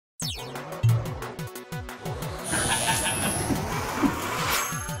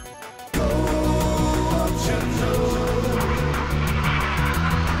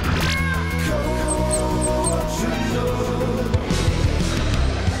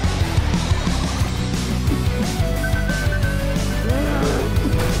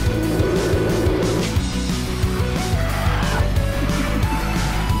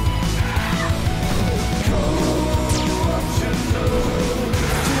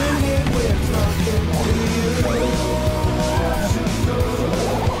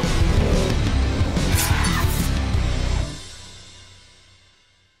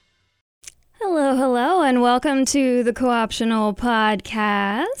welcome to the Co-optional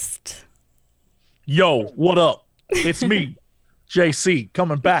Podcast. Yo, what up? It's me, JC,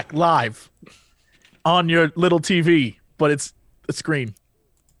 coming back live on your little TV, but it's a screen.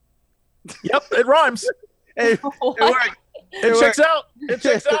 Yep, it rhymes. Hey, it worked. It checks out. It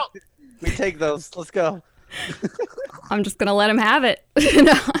checks out. We take those. Let's go. I'm just going to let him have it.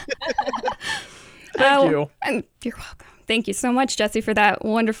 Thank you. You're welcome. Thank you so much, Jesse, for that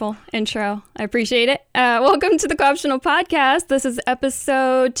wonderful intro. I appreciate it. Welcome to the Co-optional Podcast. This is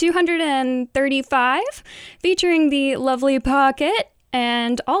episode 235, featuring the lovely Pokket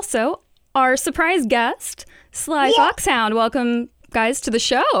and also our surprise guest, SlyFoxHound. Welcome, guys, to the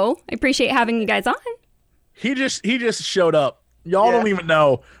show. I appreciate having you guys on. He just showed up. Y'all don't even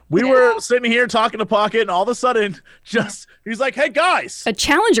know. We were sitting here talking to Pokket, and all of a sudden, he's like, "Hey guys, A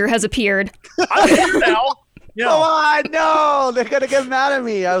challenger has appeared. I'm here now." Yeah. Come on, no, they're gonna get mad at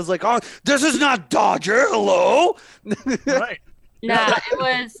me. I was like, "Oh, this is not Dodger. Hello." Right. Nah,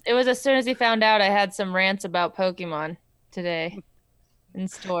 it was as soon as he found out I had some rants about Pokemon today in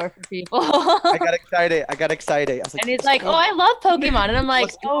store for people. I got excited. I was like, And he's like, "Oh, I love Pokemon," and I'm like,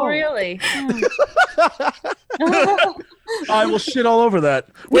 Let's go. "Oh, really?" I will shit all over that.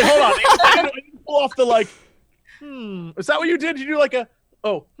 Wait, hold on. I need to pull off the Is that what you did? Did you do like a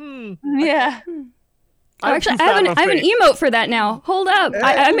Yeah. Actually, I have an emote for that now. Hold up.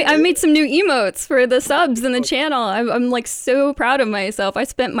 I made some new emotes for the subs in the channel. I'm like so proud of myself. I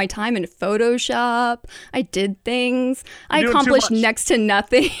spent my time in Photoshop. I did things. I accomplished next to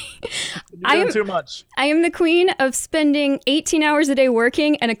nothing. You're doing too much. I am the queen of spending 18 hours a day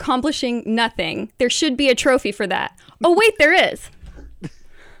working and accomplishing nothing. There should be a trophy for that. Oh, wait, there is.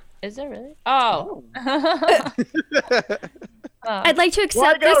 Is there really? Oh. I'd like to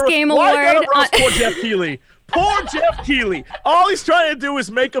accept this game why award. gotta roast poor Jeff Keighley? Poor Jeff Keighley. All he's trying to do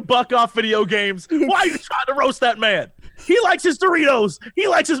is make a buck off video games. Why are you trying to roast that man? He likes his Doritos. He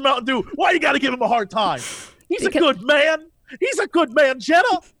likes his Mountain Dew. Why you got to give him a hard time? He's a good man. He's a good man,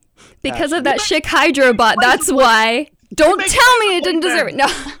 Jenna. Because of that Schick Hydro bot, that's why. Don't tell me it didn't deserve it. No.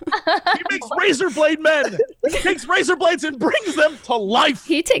 He makes razor blade men. He takes razor blades and brings them to life.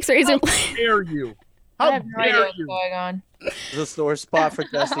 He takes razor blades. How dare you? I How have no idea dare what's you? going on. It's a sore spot for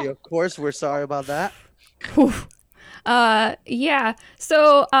Jesse. Of course, we're sorry about that. Yeah.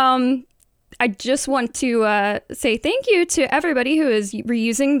 So, I just want to say thank you to everybody who is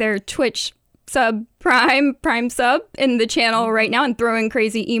reusing their Twitch Prime sub in the channel right now and throwing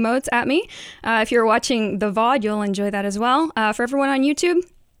crazy emotes at me. If you're watching the VOD, you'll enjoy that as well. For everyone on YouTube,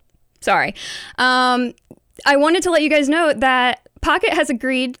 sorry. I wanted to let you guys know that Pokket has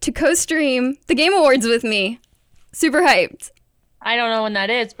agreed to co-stream the Game Awards with me. Super hyped. I don't know when that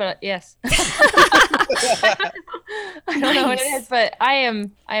is, but yes. I don't know when it is, but I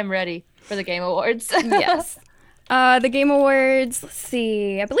am ready for the Game Awards. Yes. The Game Awards, let's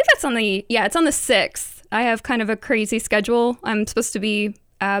see. I believe that's it's on the 6th. I have kind of a crazy schedule. I'm supposed to be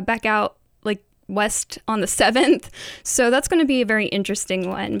back out like west on the 7th. So that's going to be a very interesting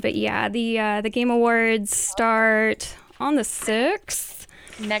one. But yeah, the Game Awards start on the 6th.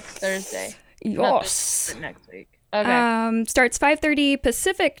 Next Thursday. Yes. Next week. Okay. Starts 5:30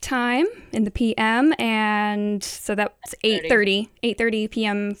 Pacific time in the PM, and so that's 8:30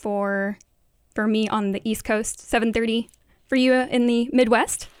 p.m. for me on the East Coast, 7:30 for you in the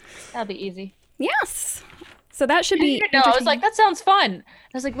Midwest. That'll be easy. Yes. So that should be No, I was like, that sounds fun.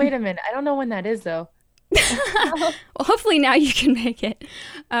 I was like, wait a minute. I don't know when that is, though. Well, hopefully now you can make it.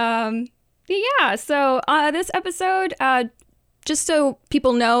 Yeah, so this episode, just so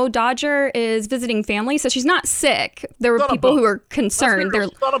people know, Dodger is visiting family, so she's not sick. There were people who were concerned. They're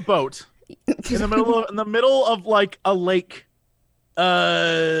on a boat in the middle of like a lake,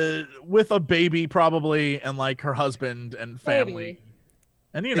 with a baby probably, and like her husband and family,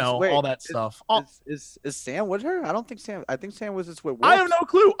 and all that stuff. Is Sam with her? I don't think Sam. I think Sam was just with. I have no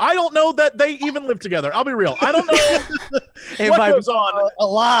clue. I don't know that they even live together. I'll be real. I don't know what goes on. A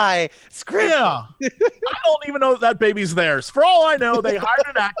lie. Scream. Yeah. I don't even know that baby's theirs. For all I know, they hired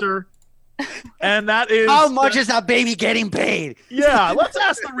an actor, and that is how much is that baby getting paid? Yeah, let's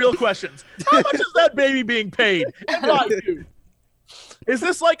ask the real questions. How much is that baby being paid? And by you? Is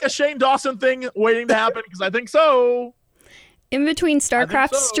this like a Shane Dawson thing waiting to happen? Because I think so. In between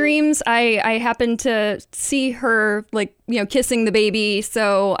StarCraft streams, I happened to see her kissing the baby,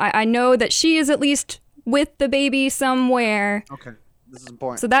 so I know that she is at least with the baby somewhere. Okay, this is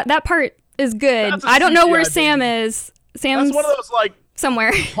important. So that part is good. I don't know where Sam is. Sam's one of those like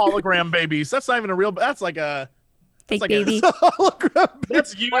somewhere hologram babies. That's not even a real. That's like a fake baby. Hologram.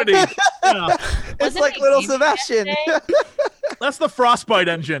 That's Unity. Yeah. It's like little Sebastian. That's the Frostbite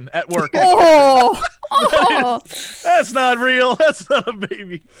engine at work. Oh, That's not real. That's not a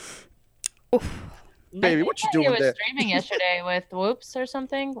baby. Baby, what you He doing was there? streaming yesterday with Whoops or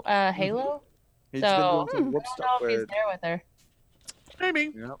something, Halo. He's So been doing some I whoop don't stuff know if he's with. there with her.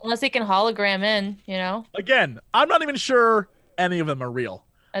 Maybe. Yeah. Unless he can hologram in, you know? Again, I'm not even sure any of them are real.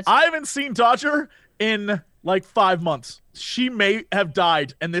 That's I haven't seen Dodger in like 5 months. She may have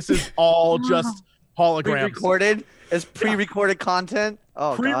died, and this is all just holograms. Pre-recorded? It's pre-recorded content?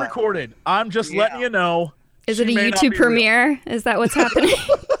 Oh, God. Pre-recorded. I'm just letting you know. is she it a may not YouTube be real. premiere? Is that what's happening?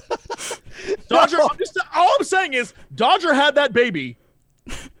 Dodger, all I'm saying is Dodger had that baby,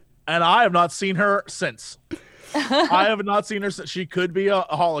 and I have not seen her since. I have not seen her since. She could be a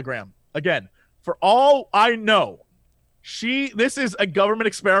hologram. Again, for all I know, this is a government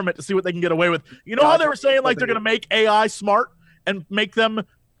experiment to see what they can get away with. You know how they were saying like they're going to make AI smart and make them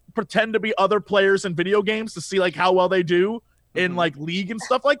pretend to be other players in video games to see like how well they do in like League and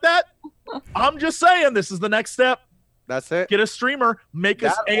stuff like that? I'm just saying this is the next step. That's it. Get a streamer, make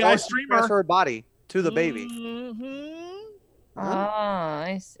us That AI or streamer. transfer her body to the baby. Mhm. Oh,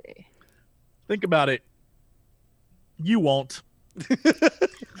 I see. Think about it. You won't.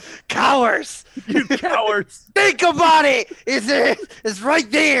 Cowards! You cowards. Think about it! It's right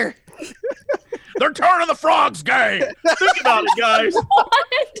there! They're turning the frogs gay. Think about it, guys. What?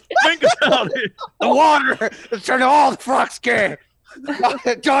 Think about it. The water is turning all the frogs gay!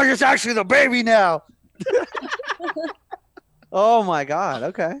 Dodger's actually the baby now! Oh my God,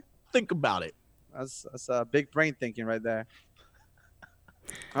 okay. Think about it. That's big brain thinking right there.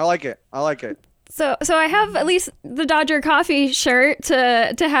 I like it. So I have at least the Dodger Coffee shirt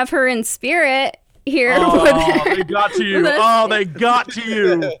to have her in spirit here. Oh, they got to you. Oh, they got to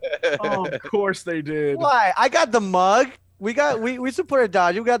you. Oh, of course they did. Why? I got the mug. We supported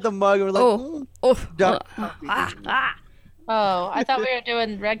Dodger. We got the mug. And we're like, Dodger Coffee. Oh, I thought we were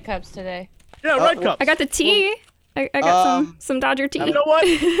doing red cups today. Yeah, red cups. I got the tea. I got some Dodger tea. You know what?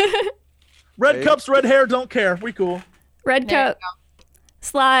 Red Hey. cups, red hair, don't care. We cool. Red There you cup.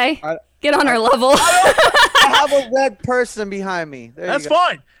 Sly. I- Get on our level. I have a red person behind me. There That's you go.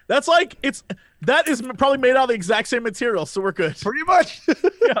 fine. That's like that is probably made out of the exact same material, so we're good. Pretty much.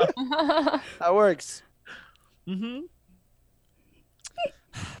 Yeah. That works. Mm-hmm.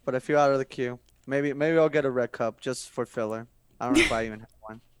 But if you're out of the queue, maybe I'll get a red cup just for filler. I don't know if I even have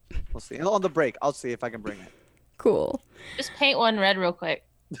one. We'll see. And on the break, I'll see if I can bring it. Cool. Just paint one red real quick.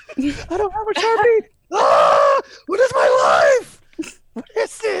 I don't have a Sharpie. What is my life? What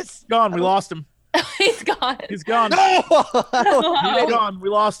is this? Gone. We lost him. He's gone. He's gone. No. He's gone. We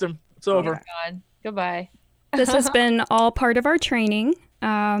lost him. It's over. Gone. Goodbye. This has been all part of our training.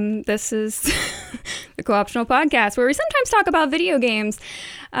 This is the Co-optional Podcast, where we sometimes talk about video games.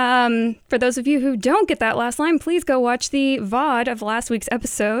 For those of you who don't get that last line, please go watch the VOD of last week's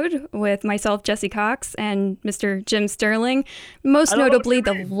episode with myself, Jesse Cox, and Mr. Jim Sterling. Most I don't know notably, what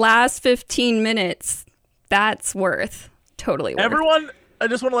the you mean. last 15 minutes. That's totally worth. Everyone, I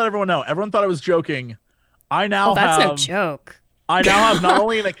just want to let everyone know. Everyone thought I was joking. I now Oh, that's no have. joke. I now have not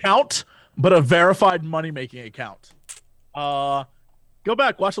only an account but a verified money-making account. Go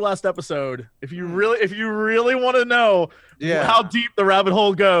back, watch the last episode. If you really want to know how deep the rabbit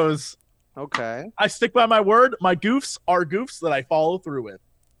hole goes, Okay. I stick by my word. My goofs are goofs that I follow through with.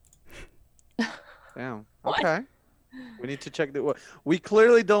 Damn. What? Okay. We need to check the. We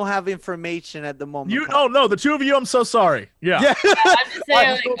clearly don't have information at the moment. No, the two of you. I'm so sorry. Yeah. Yeah. I'm just saying,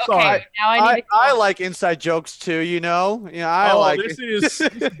 I'm like, so okay, sorry. now I need to I like inside jokes too. You know. Yeah. I like. This is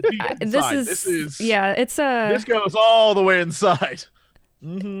deep inside. This is yeah, it's This goes all the way inside.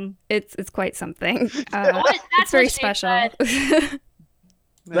 Mm-hmm. it's quite something. What? That's It's very what she special. said.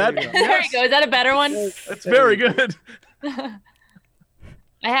 There you go. There you go. Is that a better one? It's very good.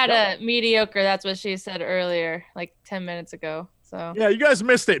 I had a mediocre. That's what she said earlier, like 10 minutes ago. So Yeah, you guys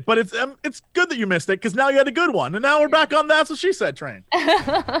missed it, but it's good that you missed it because now you had a good one, and now we're back on That's What She Said train.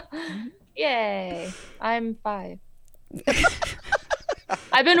 yay! I'm 5.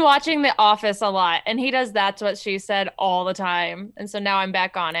 I've been watching The Office a lot, and he does That's What She Said all the time, and so now I'm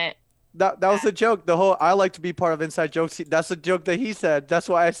back on it. That was a joke. The whole I like to be part of inside jokes. That's a joke that he said. That's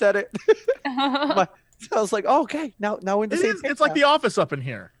why I said it. So I was like, oh, okay, now we're in the same. It's like The Office up in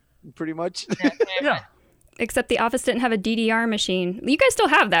here. Pretty much. Yeah. Except the office didn't have a DDR machine. You guys still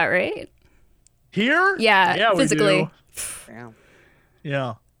have that, right? Here? Yeah, physically. We do. Damn.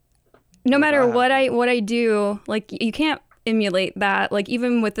 Yeah. No matter wow. what I do, like you can't emulate that. Like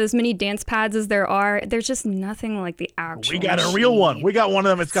even with as many dance pads as there are, there's just nothing like the actual. We got a real one. We got one of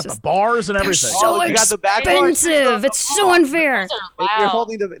them. It's got the bars and everything. So you got the back bars? expensive. It's so unfair. If you're Wow.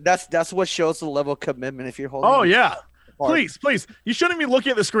 holding that's what shows the level of commitment. If you're holding. Oh yeah. please. You shouldn't be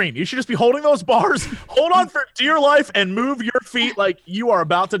looking at the screen. You should just be holding those bars. Hold on for dear life and move your feet like you are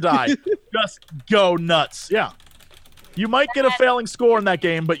about to die. Just go nuts. Yeah. You might get a failing score in that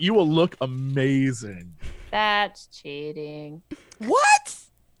game, but you will look amazing. That's cheating. What?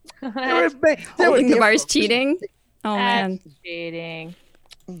 Holding the bars cheating? Oh, man. That's cheating.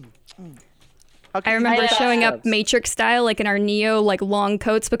 I remember showing up Matrix style, like in our Neo, like long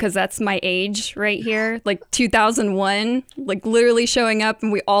coats, because that's my age right here, like 2001, like literally showing up,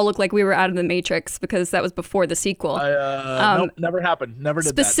 and we all looked like we were out of the Matrix because that was before the sequel. Nope, never happened. Never did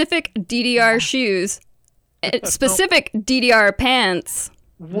specific DDR shoes, specific DDR pants.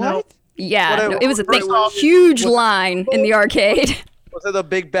 What? Yeah, it was a thing. Huge line in the arcade. Was it the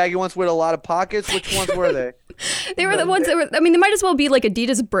big baggy ones with a lot of pockets? Which ones were they? They were the ones that were, I mean, they might as well be like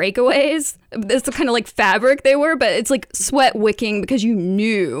Adidas breakaways. It's the kind of like fabric they were, but it's like sweat wicking because you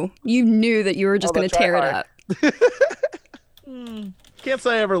knew that you were just going to tear it up. Can't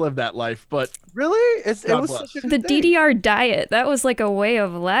say I ever lived that life, but really? It was such a the good thing. DDR diet. That was like a way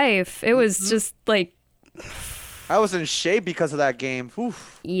of life. It was just like... I was in shape because of that game.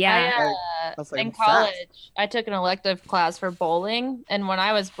 Oof. Yeah. In college, I took an elective class for bowling, and when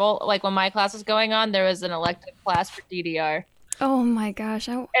I was when my class was going on, there was an elective class for DDR. Oh my gosh!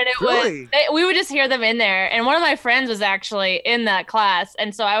 And it was we would just hear them in there, and one of my friends was actually in that class,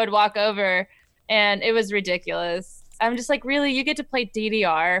 and so I would walk over, and it was ridiculous. I'm just like, really, you get to play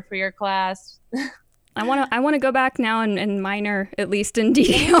DDR for your class? I want to go back now and minor at least in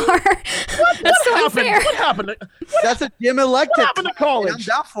DDR. That's so unfair. What happened? That's a gym elective. What happened to college? I'm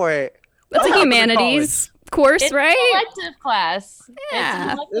down for it. That's a humanities course, it's right? An elective class.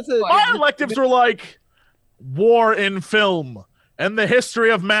 Yeah. My electives were like war in film and the history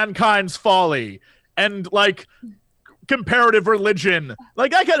of mankind's folly and like comparative religion.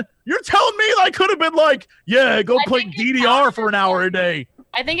 Like you're telling me I could have been like, yeah, go play DDR for an hour a day.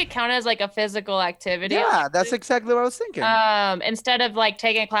 I think it counted as like a physical activity. Yeah, that's exactly what I was thinking. Instead of like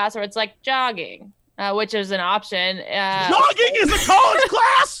taking a class where it's like jogging, which is an option. Jogging is a college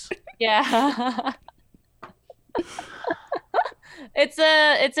class. Yeah. It's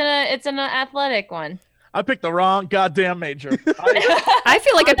an athletic one. I picked the wrong goddamn major. I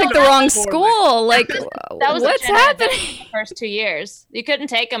feel like I picked the wrong school. Like, what's happening? First 2 years, you couldn't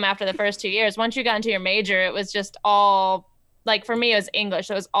take them after the first 2 years. Once you got into your major, it was just all. Like for me, it was English.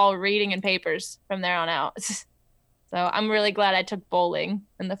 So it was all reading and papers from there on out. So I'm really glad I took bowling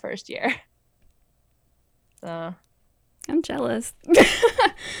in the first year. So I'm jealous.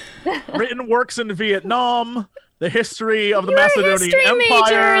 Written works in Vietnam, the history of the You're Macedonian a history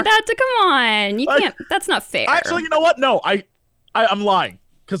Empire. Major. Come on, you can't. That's not fair. Actually, you know what? No, I'm lying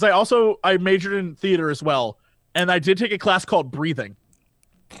because I majored in theater as well, and I did take a class called breathing.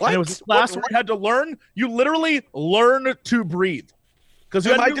 What? And it was a class where you had to learn. You literally learn to breathe. Because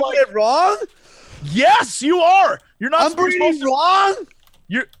am I doing it wrong? Yes, you are. You're not. I'm breathing wrong.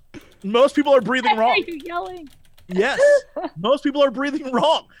 Most people are breathing wrong. Why are you yelling? Yes, most people are breathing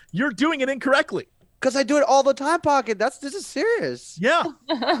wrong. You're doing it incorrectly. Because I do it all the time, Pocket. This is serious. Yeah.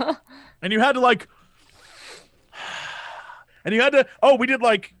 And you had to and you had to. Oh, we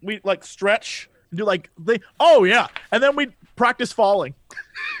stretch and do yeah, and then we practice falling.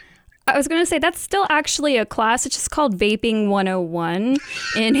 I was going to say, that's still actually a class. It's just called Vaping 101.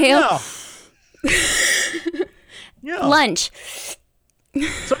 Inhale. Yeah. Lunch.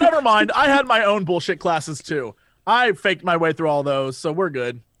 So never mind. I had my own bullshit classes too. I faked my way through all those, so we're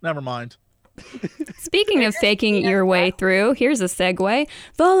good. Never mind. Speaking of faking your way through, here's a segue.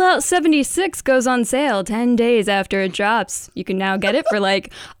 Fallout 76 goes on sale 10 days after it drops. You can now get it for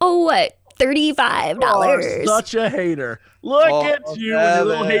 $35. Oh, such a hater. Look at you and your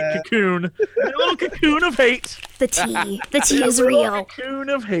little hate cocoon. Your little cocoon of hate. The tea is real. Cocoon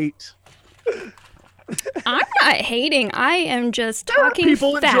of hate. I'm not hating. I am just There are talking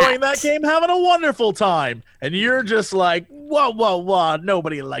people facts. enjoying that game, having a wonderful time. And you're just like, whoa,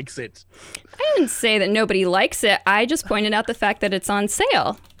 nobody likes it. I didn't say that nobody likes it. I just pointed out the fact that it's on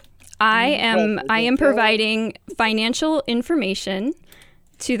sale. I am providing financial information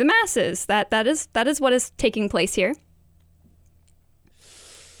to the masses. That is what is taking place here.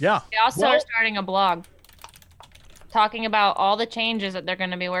 Yeah. They also are starting a blog talking about all the changes that they're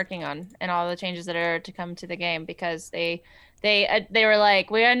going to be working on and all the changes that are to come to the game, because they were like,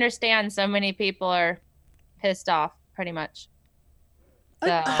 we understand so many people are pissed off, pretty much.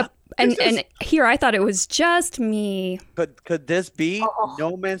 So. And here I thought it was just me. Could this be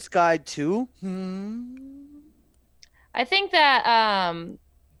No Man's Sky 2? I think that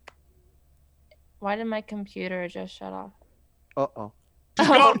why did my computer just shut off? Uh-oh. She's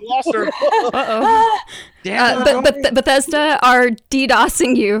gone. Lost her. Uh-oh. But Bethesda are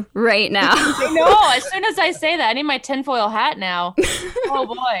DDoSing you right now. I know. As soon as I say that, I need my tinfoil hat now. Oh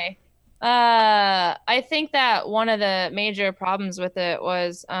boy. I think that one of the major problems with it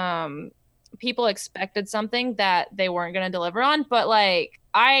was people expected something that they weren't going to deliver on. But like,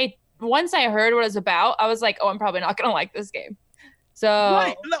 once I heard what it was about, I was like, oh, I'm probably not going to like this game. So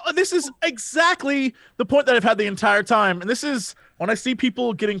right. No, this is exactly the point that I've had the entire time. And this is when I see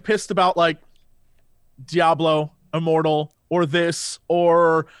people getting pissed about like Diablo Immortal or this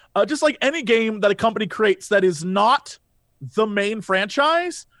or just like any game that a company creates that is not the main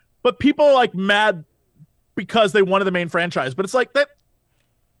franchise, but people are like mad because they wanted the main franchise. But it's like that,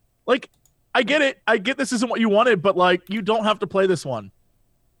 like, I get it. I get this isn't what you wanted, but like, you don't have to play this one.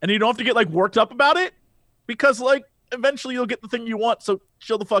 And you don't have to get like worked up about it because like, eventually you'll get the thing you want, so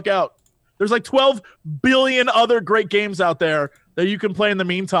chill the fuck out. There's like 12 billion other great games out there that you can play in the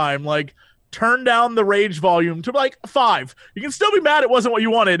meantime. Like, turn down the rage volume to like 5. You can still be mad it wasn't what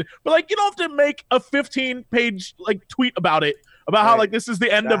you wanted, but like, you don't have to make a 15-page like tweet about it, about how like this is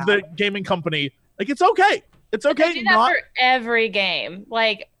the end of the gaming company. Like, it's okay. It's okay. They do that for every game.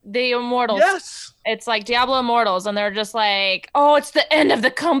 Like the Immortals. Yes. It's like Diablo Immortals, and they're just like, oh, it's the end of the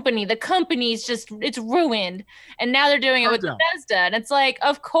company. The company's just, it's ruined. And now they're doing it with Bethesda. And it's like,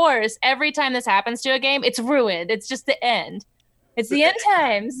 of course, every time this happens to a game, it's ruined. It's just the end. It's the end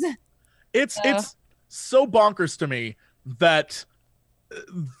times. It's so bonkers to me that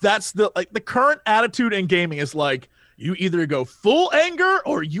that's the current attitude in gaming is like, you either go full anger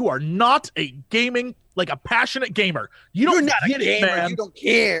or you are not a gaming, like a passionate gamer. You're not a gamer, man. You don't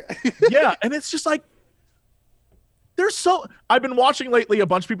care. Yeah, and it's just like, I've been watching lately a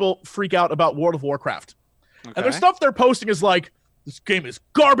bunch of people freak out about World of Warcraft. Okay. And their stuff they're posting is like, this game is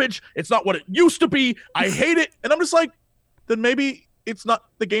garbage. It's not what it used to be. I hate it. And I'm just like, then maybe it's not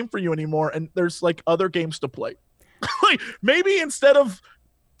the game for you anymore. And there's like other games to play. Like maybe instead of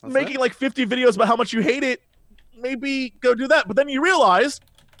making like 50 videos about how much you hate it, maybe go do that. But then you realize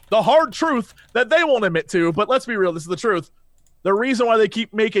the hard truth that they won't admit to, but let's be real, this is the truth. The reason why they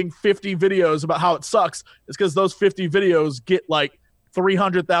keep making 50 videos about how it sucks is because those 50 videos get like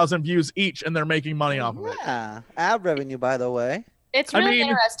 300,000 views each and they're making money off of it. Yeah, ad revenue, by the way. It's really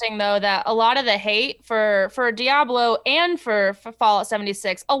interesting, though, that a lot of the hate for Diablo and for Fallout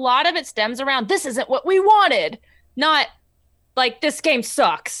 76, a lot of it stems around, this isn't what we wanted. Not like, this game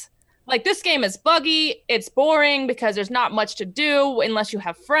sucks. Like, this game is buggy, it's boring because there's not much to do unless you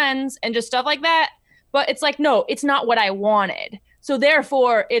have friends and just stuff like that. But it's like, no, it's not what I wanted. So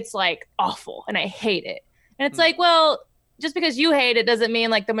therefore, it's like awful and I hate it. And it's like, well, just because you hate it doesn't mean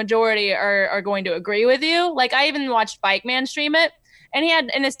like the majority are going to agree with you. Like, I even watched Bike Man stream it, and he had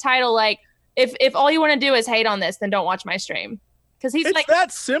in his title, like, if all you want to do is hate on this, then don't watch my stream. Because it's like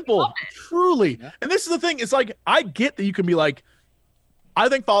that simple, truly. Yeah. And this is the thing. It's like, I get that you can be like, I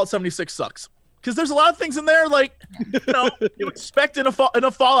think Fallout 76 sucks. Because there's a lot of things in there, like, you expect in a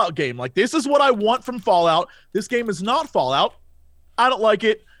Fallout game. Like, this is what I want from Fallout. This game is not Fallout. I don't like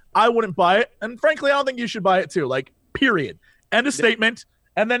it. I wouldn't buy it. And frankly, I don't think you should buy it too. Like, period. End of statement.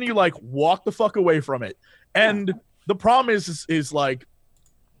 And then you, like, walk the fuck away from it. And the problem is like,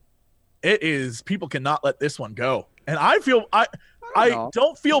 it is, people cannot let this one go. And I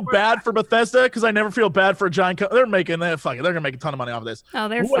don't feel bad for Bethesda because I never feel bad for a giant company. They're gonna make a ton of money off of this. Oh,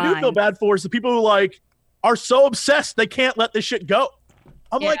 they're fine. What I do feel bad for is the people who like are so obsessed they can't let this shit go.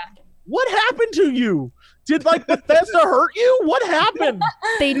 I'm like, what happened to you? Did like Bethesda hurt you? What happened?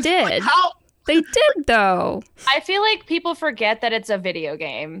 They did. Like, how? They did though. I feel like people forget that it's a video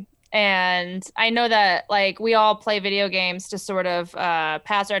game. And I know that like we all play video games to sort of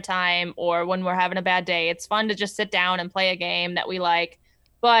pass our time, or when we're having a bad day, it's fun to just sit down and play a game that we like.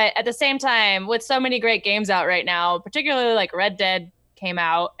 But at the same time, with so many great games out right now, particularly like Red Dead came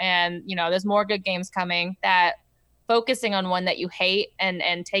out, and there's more good games coming, that focusing on one that you hate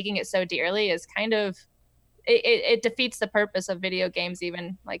and taking it so dearly is kind of it defeats the purpose of video games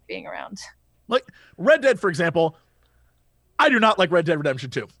even like being around. Like Red Dead, for example, I do not like Red Dead Redemption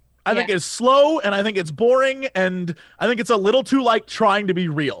 2. I think it's slow, and I think it's boring, and I think it's a little too like trying to be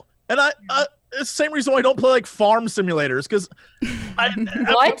real. And it's the same reason why I don't play like farm simulators, because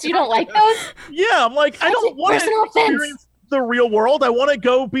what? You don't like those? Yeah, I'm like, I don't want to experience the real world. I want to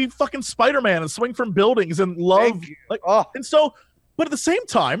go be fucking Spider-Man and swing from buildings and love and so, but at the same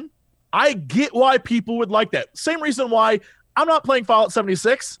time, I get why people would like that. Same reason why I'm not playing Fallout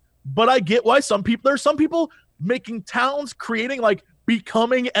 76, but I get why there's some people making towns, creating like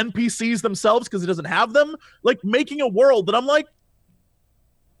becoming NPCs themselves because it doesn't have them, like making a world that I'm like,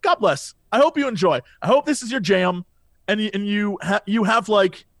 God bless. I hope you enjoy. I hope this is your jam. and you have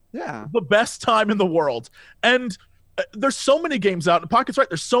like the best time in the world. And there's so many games out. And Pocket's right.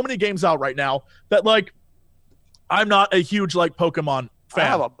 There's so many games out right now that like I'm not a huge like Pokemon fan. I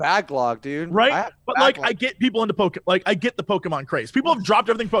have a backlog, dude. Right? But like I get people into Pokemon. Like I get the Pokemon craze. People have dropped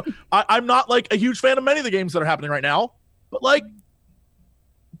everything. I'm not like a huge fan of many of the games that are happening right now. But like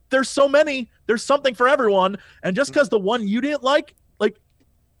there's so many. There's something for everyone. And just because the one you didn't like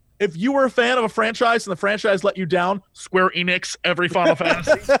if you were a fan of a franchise and the franchise let you down, Square Enix, every Final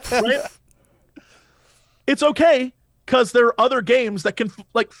Fantasy, right? It's okay. Because there are other games that can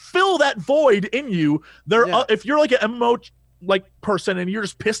like fill that void in you. If you're like an MMO like person and you're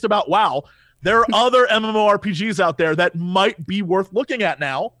just pissed about WoW, there are other MMORPGs out there that might be worth looking at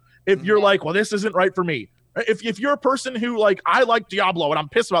now. If you're like, well, this isn't right for me. If you're a person who like, I like Diablo and I'm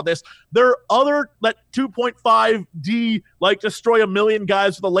pissed about this, there are other that 2.5D like destroy a million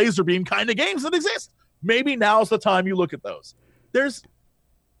guys with a laser beam kind of games that exist. Maybe now's the time you look at those. It's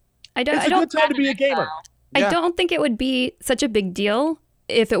a good time to be a gamer. I don't think it would be such a big deal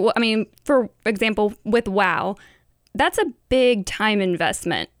if it I mean, for example, with WoW, that's a big time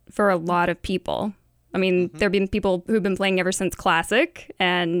investment for a lot of people. I mean, there have been people who've been playing ever since Classic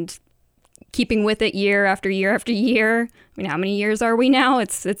and keeping with it year after year after year. I mean, how many years are we now?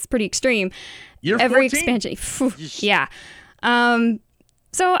 It's pretty extreme. Every 14? Expansion. Yeah.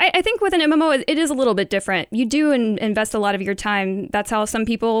 So I think with an MMO, it is a little bit different. You do invest a lot of your time. That's how some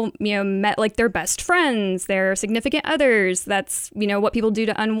people, met like their best friends, their significant others. That's, what people do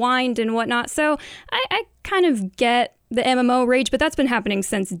to unwind and whatnot. So I kind of get the MMO rage, but that's been happening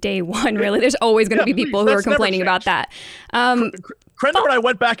since day one, really. There's always going to be people who are complaining about that. Krenner and I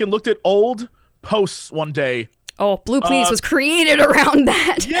went back and looked at old posts one day. Oh, Blue Please was created around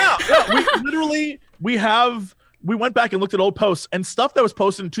that. Yeah. We went back and looked at old posts, and stuff that was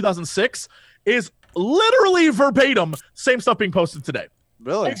posted in 2006 is literally verbatim same stuff being posted today.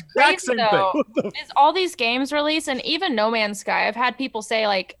 Really? Exact same thing. Is all these games released, and even No Man's Sky, I've had people say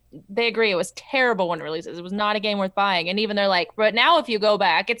like they agree it was terrible when it releases. It was not a game worth buying, and even they're like, but now if you go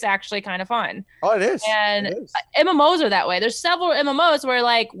back, it's actually kind of fun. Oh, it is. And MMOs are that way. There's several MMOs where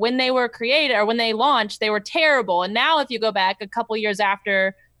like when they were created or when they launched, they were terrible, and now if you go back a couple years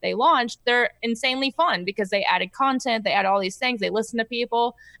after they launched, they're insanely fun because they added content, they added all these things, they listen to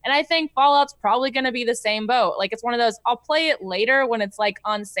people. And I think Fallout's probably going to be the same boat. Like it's one of those, I'll play it later when it's like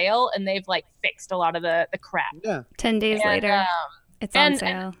on sale and they've like fixed a lot of the crap. Yeah. 10 days later, it's on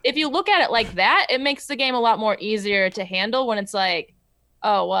sale. And if you look at it like that, it makes the game a lot more easier to handle when it's like,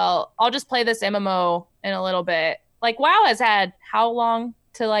 oh, well, I'll just play this MMO in a little bit. Like WoW has had how long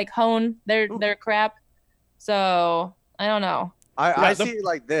to like hone their crap? So I don't know. I see it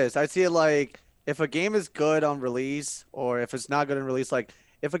like this. I see it like if a game is good on release or if it's not good on release, like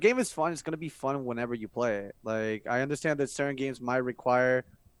if a game is fun, it's going to be fun whenever you play it. Like I understand that certain games might require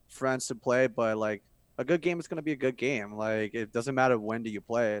friends to play, but like a good game is going to be a good game. Like it doesn't matter when do you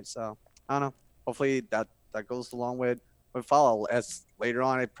play it. So I don't know. Hopefully that goes along with Fallout. As later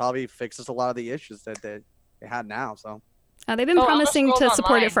on, it probably fixes a lot of the issues that they had now. So. They've been promising to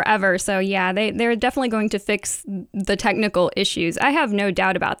support it forever. So, yeah, they're definitely going to fix the technical issues. I have no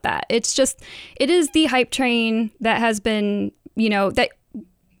doubt about that. It's just, it is the hype train that has been, that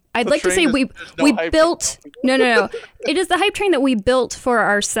I'd like to say we built. No. It is the hype train that we built for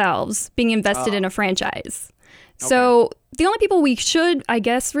ourselves being invested in a franchise. Okay. So the only people we should, I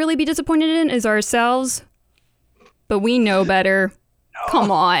guess, really be disappointed in is ourselves. But we know better. No.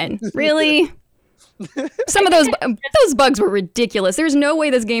 Come on. Really? Some of those bugs were ridiculous. There's no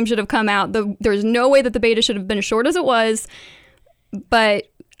way this game should have come out. There's no way that the beta should have been as short as it was. But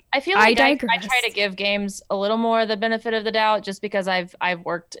I feel like I try to give games a little more the benefit of the doubt just because I've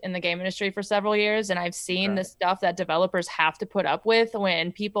worked in the game industry for several years and I've seen the stuff that developers have to put up with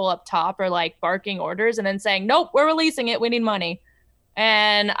when people up top are like barking orders and then saying, nope, we're releasing it. We need money.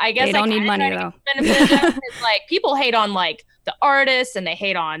 And I guess they don't need money though. It's like people hate on like the artists and they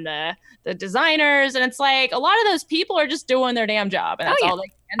hate on the designers, and it's like a lot of those people are just doing their damn job, and that's all they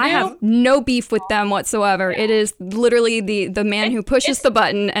can do. I have no beef with them whatsoever. Yeah. It is literally the man who pushes the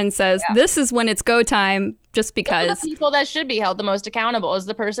button and says, "This is when it's go time." Just because the people that should be held the most accountable is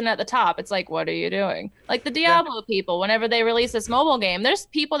the person at the top. It's like, what are you doing? Like the Diablo people, whenever they release this mobile game, there's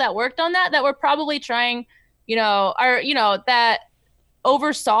people that worked on that were probably trying, that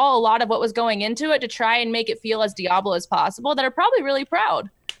oversaw a lot of what was going into it to try and make it feel as Diablo as possible, that are probably really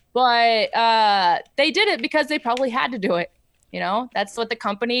proud. But they did it because they probably had to do it. That's what the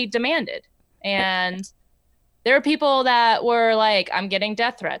company demanded. And there are people that were like, I'm getting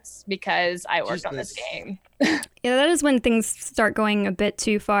death threats because I worked on this game. Yeah, that is when things start going a bit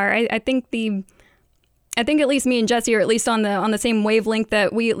too far. I think the I think at least me and Jesse are at least on the same wavelength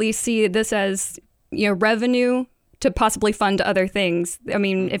that we at least see this as, revenue to possibly fund other things. I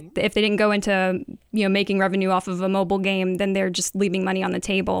mean, if they didn't go into, making revenue off of a mobile game, then they're just leaving money on the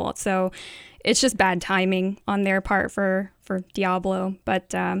table. So it's just bad timing on their part for Diablo.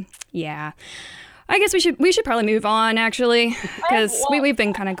 But yeah, I guess we should probably move on, actually, because we've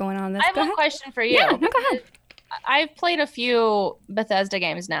been kind of going on this. I have a question for you. Yeah, no, go ahead. I've played a few Bethesda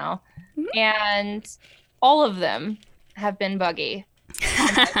games now, and all of them have been buggy.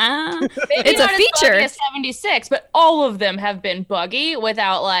 It's a feature. As 76, but all of them have been buggy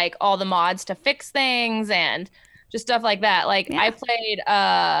without like all the mods to fix things and just stuff like that. Like I played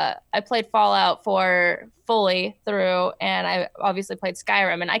Fallout 4 fully through, and I obviously played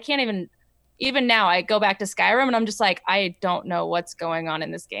Skyrim, and I can't even now I go back to Skyrim and I'm just like, I don't know what's going on in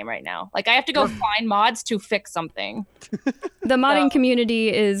this game right now. Like I have to go find mods to fix something. The modding community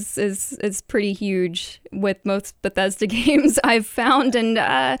is pretty huge with most Bethesda games I've found, and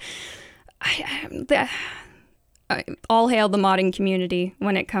all hail the modding community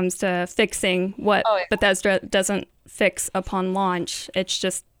when it comes to fixing what Bethesda doesn't fix upon launch.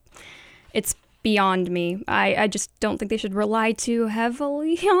 It's beyond me. I just don't think they should rely too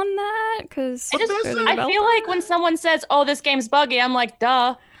heavily on that, because I feel like when someone says, "Oh, this game's buggy," I'm like,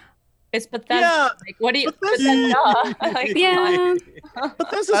 "Duh, it's Bethesda." Yeah, like, what do you? Bethesda. Like, yeah.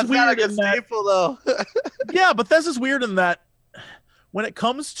 Bethesda's weird in that. Staple, though. Yeah, Bethesda's weird in that when it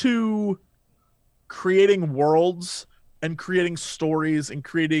comes to creating worlds and creating stories and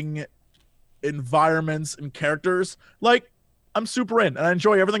creating environments and characters, like I'm super in and I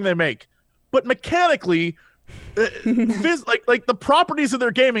enjoy everything they make. But mechanically, like the properties of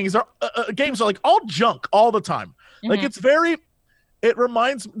their games are like all junk all the time. Like it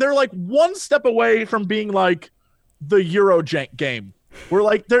reminds, they're like one step away from being like the Eurojank game. Where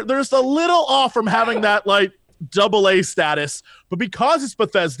like there's a little off from having that like AA status, but because it's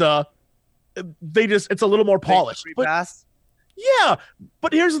Bethesda, it's a little more polished. Yeah,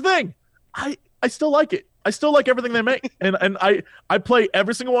 but here's the thing, I still like it. I still like everything they make, and I play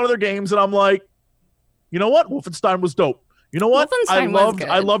every single one of their games, and I'm like, you know what, Wolfenstein was dope. You know what, I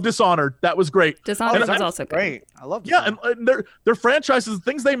love Dishonored. That was great. Dishonored was also great. I love Dishonored. Yeah, and their franchises, the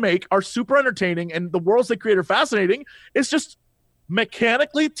things they make are super entertaining, and the worlds they create are fascinating. It's just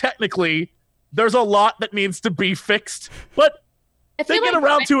mechanically, technically, there's a lot that needs to be fixed, but they get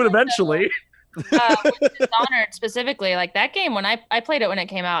around to it eventually. With Dishonored specifically, like that game, when I played it when it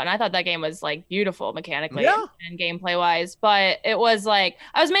came out, and I thought that game was like beautiful mechanically and gameplay wise, but it was like,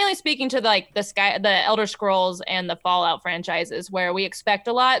 I was mainly speaking to like the Elder Scrolls and the Fallout franchises where we expect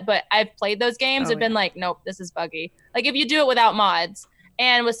a lot, but I've played those games and been like, nope, this is buggy. Like if you do it without mods,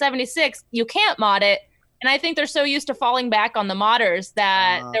 and with 76 you can't mod it, and I think they're so used to falling back on the modders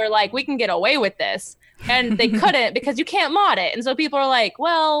that they're like, we can get away with this, and they couldn't because you can't mod it, and so people are like,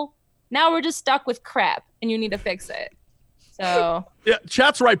 well, now we're just stuck with crap, and you need to fix it. So yeah,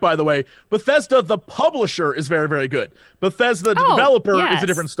 chat's right, by the way. Bethesda, the publisher, is very, very good. Bethesda, the developer, is a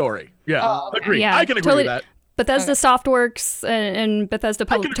different story. Yeah, agree. Yeah, I can agree with that. Bethesda Softworks and Bethesda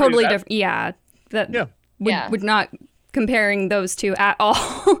totally different. Yeah, would not comparing those two at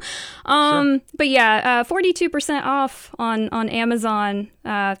all. But yeah, 42% off on Amazon,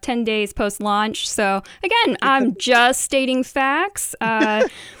 10 days post-launch. So again, I'm just stating facts.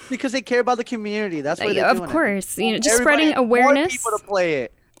 Because they care about the community. That's why they're doing it. Of course, just spreading awareness. More people to play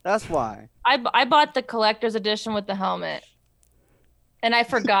it. That's why. I bought the collector's edition with the helmet, and I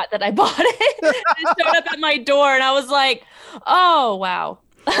forgot that I bought it. It showed up at my door, and I was like, "Oh wow."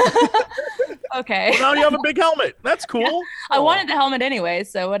 Okay. Well, now you have a big helmet. That's cool. Yeah. I wanted the helmet anyway,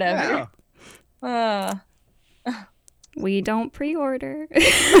 so whatever. Yeah. We don't pre-order.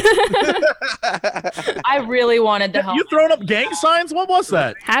 I really wanted the helmet. You throwing up gang signs? What was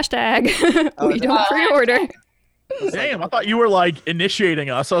that? Hashtag. We don't pre-order. Damn, I thought you were like initiating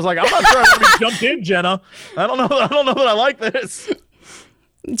us. I was like, I'm not sure I want to be jumped in, Jenna. I don't know that I like this.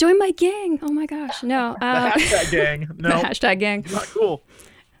 Join my gang. Oh my gosh. No. The hashtag gang. No. The hashtag gang. Not cool.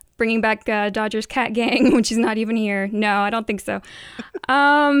 Bringing back Dodger's cat gang, which is not even here. No, I don't think so.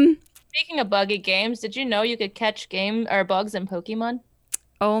 Speaking of buggy games, did you know you could catch bugs in Pokemon?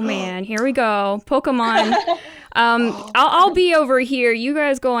 Oh man, here we go. Pokemon. I'll be over here. You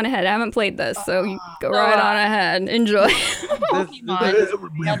guys go on ahead. I haven't played this, so you go right on ahead. Enjoy. This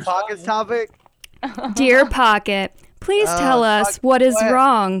is Pocket's topic. Dear Pocket, please tell us what is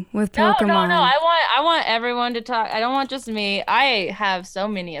wrong with Pokemon. No. I want everyone to talk. I don't want just me. I have so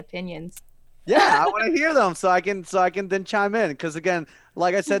many opinions. Yeah, I want to hear them so I can then chime in. Because again,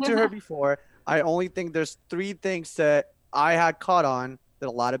 like I said to her before, I only think there's 3 things that I had caught on that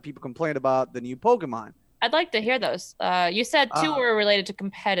a lot of people complained about the new Pokemon. I'd like to hear those. You said 2 were related to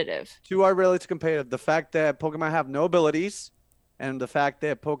competitive. 2 are related to competitive. The fact that Pokemon have no abilities, and the fact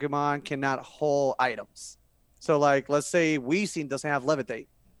that Pokemon cannot hold items. So, like, let's say Weezing doesn't have Levitate.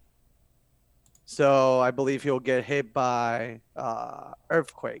 So I believe he'll get hit by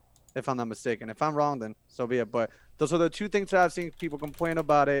Earthquake, if I'm not mistaken. If I'm wrong, then so be it. But those are the 2 things that I've seen people complain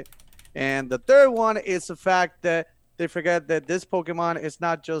about it. And the third one is the fact that they forget that this Pokemon is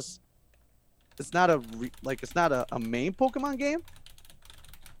not just, it's not a main Pokemon game.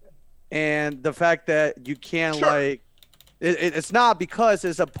 And the fact that you can't like, it's not because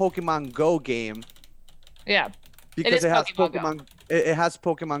it's a Pokemon Go game. Yeah. Because it has Pokemon, it has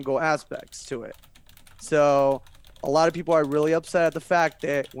Pokemon Go aspects to it. So a lot of people are really upset at the fact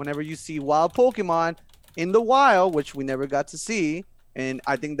that whenever you see wild Pokemon in the wild, which we never got to see, and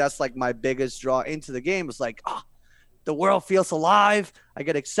I think that's like my biggest draw into the game, is like, the world feels alive. I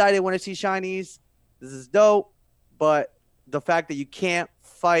get excited when I see shinies. This is dope. But the fact that you can't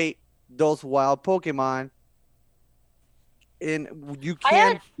fight those wild Pokemon, and you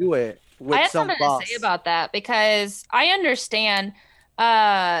can't do it with I have some something boss. to say about that, because I understand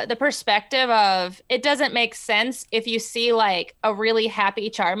the perspective of it doesn't make sense if you see like a really happy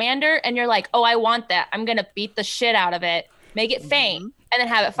Charmander and you're like, oh, I want that. I'm going to beat the shit out of it, make it faint, and then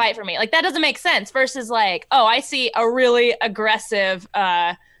have it fight for me. Like, that doesn't make sense versus like, oh, I see a really aggressive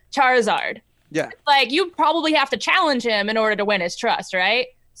Charizard. Yeah. It's like, you probably have to challenge him in order to win his trust, right?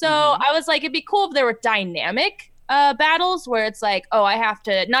 So I was like, it'd be cool if there were dynamic battles where it's like, oh, I have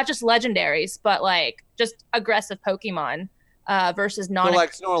to, not just legendaries, but like just aggressive Pokemon versus non. So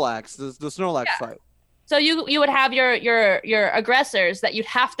like Snorlax, the Snorlax fight. So you would have your aggressors that you'd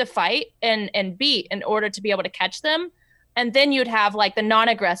have to fight and beat in order to be able to catch them. And then you'd have like the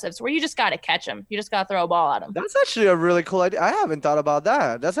non-aggressives where you just got to catch them. You just got to throw a ball at them. That's actually a really cool idea. I haven't thought about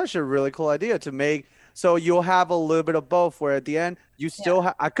that. That's actually a really cool idea to make. So you'll have a little bit of both where at the end you still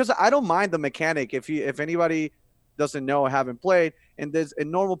have, because I don't mind the mechanic. If anybody doesn't know or haven't played, in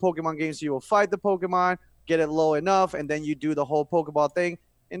normal Pokemon games, you will fight the Pokemon, get it low enough, and then you do the whole Pokeball thing.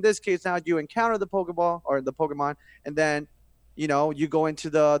 In this case, now you encounter the Pokeball or the Pokemon, and then, you know, you go into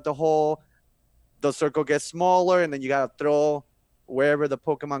the circle gets smaller, and then you got to throw wherever the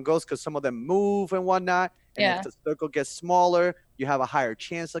Pokemon goes, because some of them move and whatnot. And if the circle gets smaller, you have a higher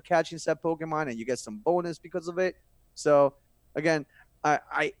chance of catching said Pokemon, and you get some bonus because of it. So, again,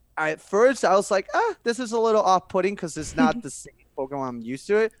 I at first I was like, this is a little off-putting because it's not the same Pokemon I'm used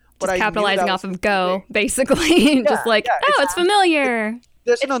to it. But just capitalizing off of Go, basically. Just like, it's familiar.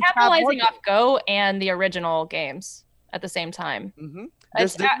 It's capitalizing off Go and the original games at the same time.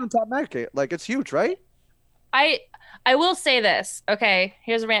 There's an untapped market. Like, it's huge, right? I will say this. Okay,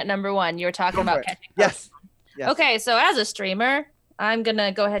 here's rant number 1. You were talking about catching Pokemon. Yes. Okay, so as a streamer, I'm going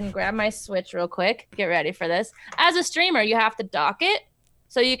to go ahead and grab my Switch real quick. Get ready for this. As a streamer, you have to dock it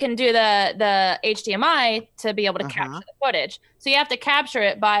so you can do the HDMI to be able to capture the footage. So you have to capture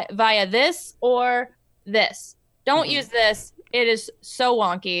it via this or this. Don't use this. It is so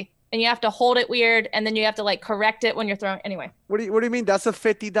wonky. And you have to hold it weird, and then you have to like correct it when you're throwing. Anyway. What do you mean? That's a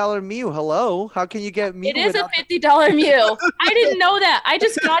 $50 Mew. Hello? How can you get Mew? It is a $50 Mew. I didn't know that. I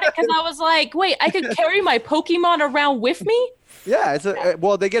just got it because I was like, wait, I could carry my Pokemon around with me? Yeah,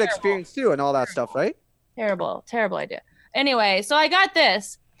 they get experience too and all that stuff, right? Terrible idea. Anyway, so I got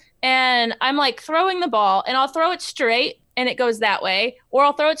this, and I'm like throwing the ball, and I'll throw it straight, and it goes that way, or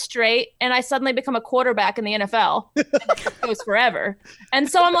I'll throw it straight, and I suddenly become a quarterback in the NFL. And it goes forever. And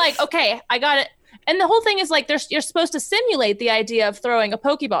so I'm like, okay, I got it. And the whole thing is like, you're supposed to simulate the idea of throwing a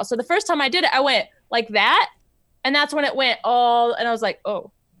Pokeball. So the first time I did it, I went like that, and that's when it went all, and I was like,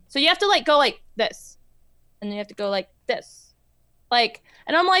 oh. So you have to like go like this, and then you have to go like this. Like,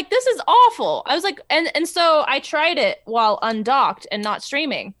 and I'm like, this is awful. I was like, and so I tried it while undocked and not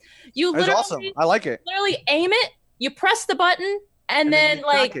streaming. You literally, that's awesome. I like it. Literally aim it, you press the button, and then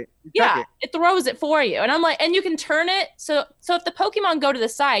like, it throws it for you. And I'm like, and you can turn it. So if the Pokemon go to the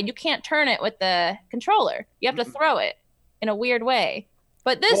side, you can't turn it with the controller. You have to throw it in a weird way.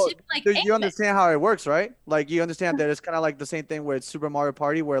 But this, you understand how it works, right? Like, you understand that it's kind of like the same thing with Super Mario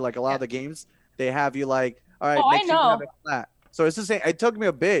Party, where like a lot of the games, they have you like, all right, make sure you have it flat. So it's the same. It took me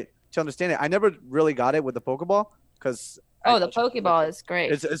a bit to understand it. I never really got it with the Pokeball because. The Pokeball is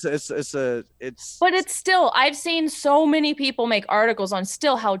great. It's. But it's still. I've seen so many people make articles on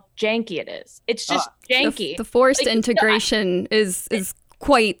still how janky it is. It's just janky. The forced integration is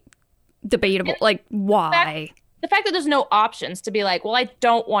quite debatable. Like, why? The fact that there's no options to be like, well, I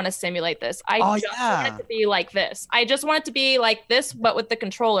don't want to simulate this. I want it to be like this. I just want it to be like this, but with the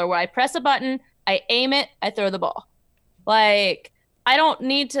controller, where I press a button, I aim it, I throw the ball. Like, I don't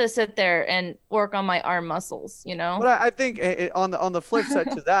need to sit there and work on my arm muscles, you know? But I think on the flip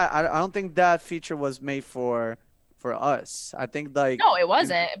side to that, I don't think that feature was made for us. I think like No, it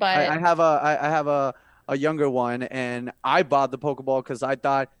wasn't, but I have a younger one, and I bought the Pokeball because I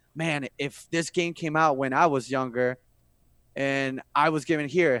thought, man, if this game came out when I was younger, and I was given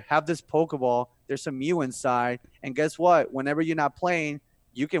here, have this Pokeball. There's some Mew inside, and guess what? Whenever you're not playing,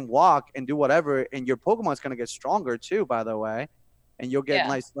 you can walk and do whatever, and your Pokemon's gonna get stronger too. By the way, and you'll get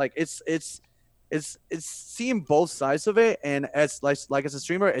nice. Like it's seeing both sides of it, and as like as a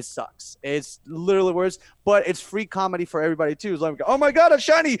streamer, it sucks. It's literally worse, but it's free comedy for everybody too. It's like, oh my god, a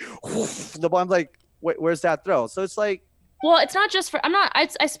shiny! The bomb's like, wait, where's that throw? So it's like. Well, it's not just for. I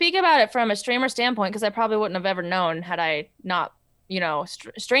speak about it from a streamer standpoint because I probably wouldn't have ever known had I not,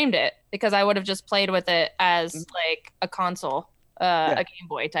 streamed it, because I would have just played with it as like a console, a Game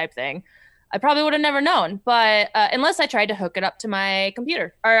Boy type thing. I probably would have never known, but unless I tried to hook it up to my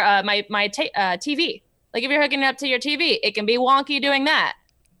computer or my TV. Like if you're hooking it up to your TV, it can be wonky doing that.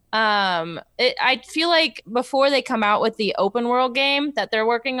 I feel like before they come out with the open world game that they're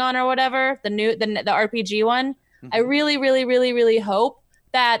working on or whatever, the RPG one. I really, really, really, really hope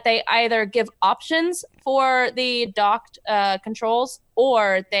that they either give options for the docked controls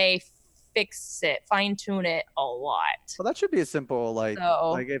or they fix it, fine tune it a lot. Well, that should be a simple like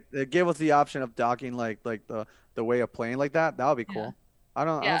if they give us the option of docking like the way of playing like that. That would be cool. I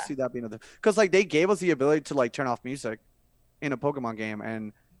don't see that being because like they gave us the ability to like turn off music in a Pokemon game,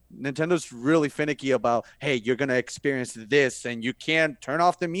 and Nintendo's really finicky about, hey, you're gonna experience this and you can't turn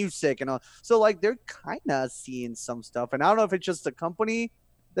off the music and all. So like they're kind of seeing some stuff, and I don't know if it's just the company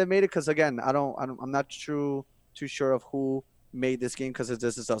that made it, because again, I'm not too sure of who made this game, because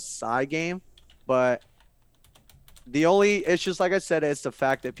this is a side game. But the only issues, like I said, is the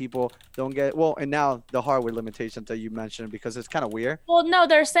fact that people don't get and now the hardware limitations that you mentioned, because it's kind of weird. Well, no,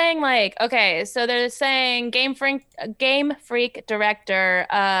 they're saying like, okay, so they're saying Game Freak director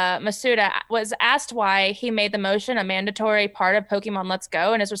Masuda was asked why he made the motion a mandatory part of Pokemon Let's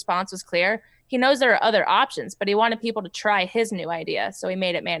Go, and his response was clear. He knows there are other options, but he wanted people to try his new idea, so he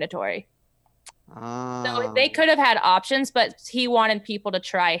made it mandatory. So they could have had options, but he wanted people to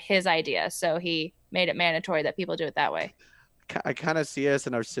try his idea, so he made it mandatory that people do it that way. I kind of see it as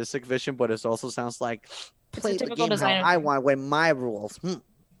an artistic vision, but it also sounds like play the game how I want with my rules.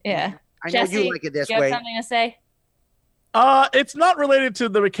 Yeah. I Jesse, know you like it this do you way. have something to say? It's not related to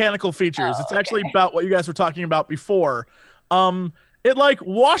the mechanical features. It's actually about what you guys were talking about before. It like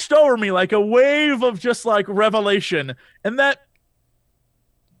washed over me like a wave of just like revelation, and that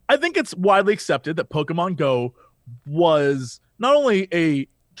I think it's widely accepted that Pokemon Go was not only a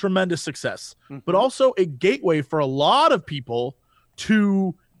tremendous success, but also a gateway for a lot of people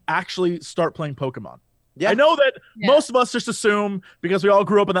to actually start playing Pokemon. Yeah. I know that most of us just assume, because we all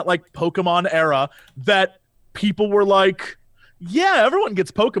grew up in that like Pokemon era, that people were like, yeah, everyone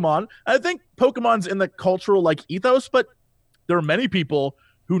gets Pokemon. I think Pokemon's in the cultural like ethos, but there are many people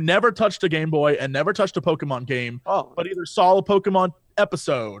who never touched a Game Boy and never touched a Pokemon game, but either saw a Pokemon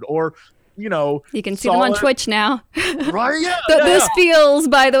episode or you can see them on Twitch now. Right? Yeah. Those feels,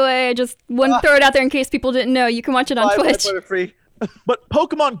 by the way, I just want to throw it out there in case people didn't know. You can watch it on Twitch. Free. But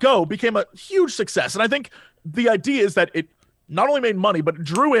Pokemon Go became a huge success, and I think the idea is that it not only made money, but it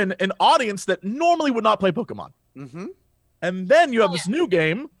drew in an audience that normally would not play Pokemon. And then you have this new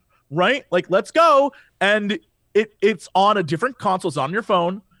game, right? Like Let's Go, and it's on a different console. It's on your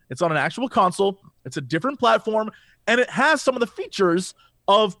phone. It's on an actual console. It's a different platform, and it has some of the features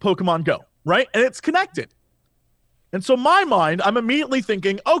of Pokemon Go, right? And it's connected. And so my mind, I'm immediately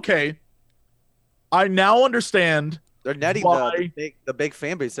thinking, okay, I now understand. They're netting the big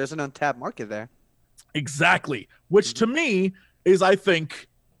fan base. There's an untapped market there. Exactly. Which to me is, I think,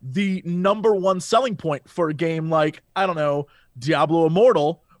 the number one selling point for a game like, I don't know, Diablo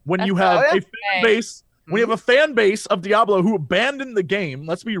Immortal, when you have a fan base, when you have a fan base of Diablo who abandoned the game,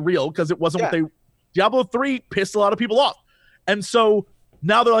 let's be real, because it wasn't what they Diablo 3 pissed a lot of people off. And so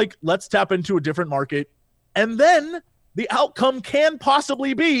now they're like, let's tap into a different market. And then the outcome can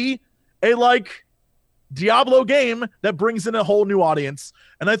possibly be a like Diablo game that brings in a whole new audience.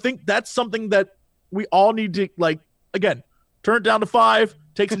 And I think that's something that we all need to, like, again, turn it down to 5,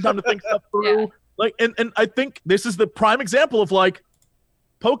 take some time to think stuff through. Like, and I think this is the prime example of like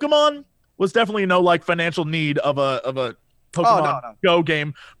Pokemon was definitely no like financial need of a Pokemon Go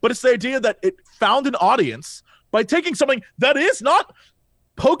game, but it's the idea that it found an audience by taking something that is not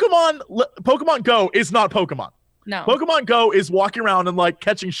Pokemon Go is not Pokemon. No. Pokemon Go is walking around and like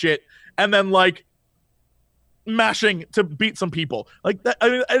catching shit and then like mashing to beat some people. Like that, I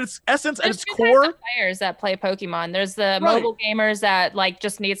mean, at its essence, at There's its two core. types of players that play Pokemon. There's the Right. mobile gamers that like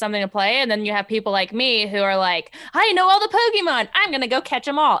just need something to play, and then you have people like me who are like, I know all the Pokemon. I'm gonna go catch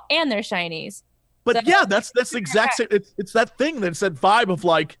them all, and they're shinies. But So- yeah, that's the exact same. It's that thing that's that vibe of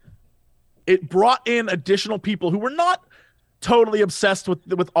like, it brought in additional people who were not totally obsessed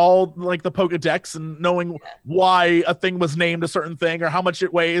with all like the Pokedex and knowing why a thing was named a certain thing or how much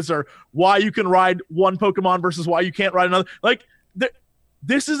it weighs or why you can ride one Pokemon versus why you can't ride another. Like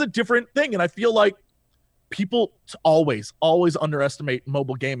this is a different thing, and I feel like people always underestimate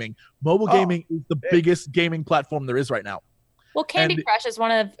mobile gaming. Mobile gaming is the biggest gaming platform there is right now. Well, Candy Crush is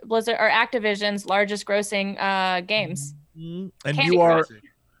one of Blizzard or Activision's largest grossing games. And Candy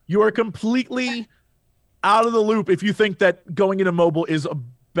you are completely out of the loop if you think that going into mobile is a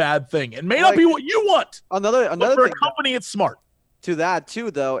bad thing. It may not be what you want. Another but for thing a company, it's smart. To that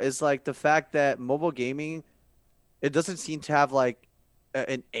too, though, is like the fact that mobile gaming, it doesn't seem to have like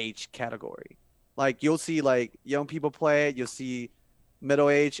an age category. Like you'll see like young people play it, you'll see middle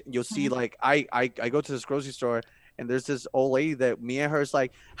age, you'll see like I go to this grocery store and there's this old lady that me and her is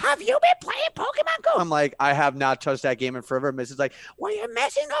like, have you been playing Pokemon Go? I'm like, I have not touched that game in forever. And Mrs. like, well, you're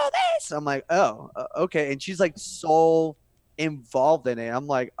missing all this. I'm like, oh, okay. And she's like so involved in it. I'm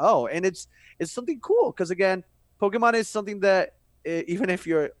like, oh, and it's something cool because again, Pokemon is something that even if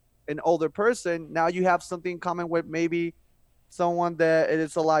you're an older person, now you have something in common with maybe someone that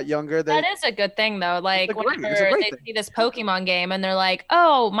is a lot younger. That is a good thing though. Like whenever they thing. see this Pokemon game and they're like,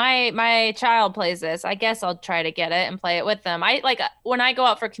 "Oh, my child plays this. I guess I'll try to get it and play it with them." I like when I go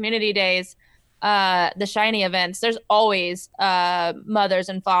out for community days, the shiny events. There's always mothers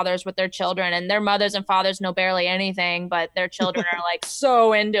and fathers with their children, and their mothers and fathers know barely anything, but their children are like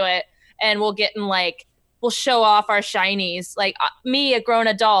so into it, and we'll show off our shinies. Like me, a grown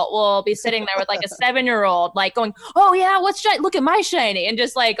adult, will be sitting there with like a 7-year-old, like going, "Oh yeah, what's shiny? Look at my shiny," and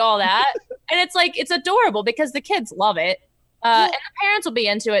just like all that. And it's like it's adorable because the kids love it, and the parents will be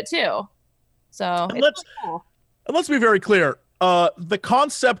into it too. So it's cool. And let's be very clear. The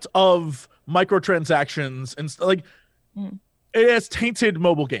concept of microtransactions and like it has tainted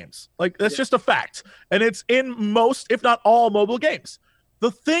mobile games. Like that's just a fact, and it's in most, if not all, mobile games. The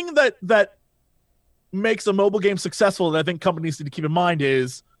thing that makes a mobile game successful that I think companies need to keep in mind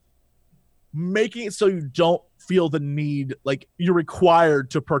is making it so you don't feel the need, like you're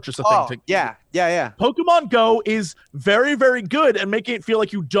required to purchase a thing. Yeah. Pokemon Go is very, very good at making it feel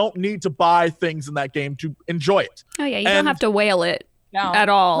like you don't need to buy things in that game to enjoy it. Oh yeah, you don't have to whale it at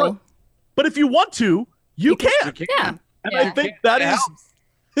all. Right. But if you want to, you can. Yeah. And I think that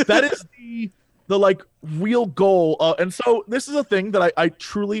is the like real goal. And so this is a thing that I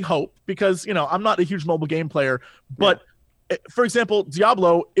truly hope, because, you know, I'm not a huge mobile game player, but for example,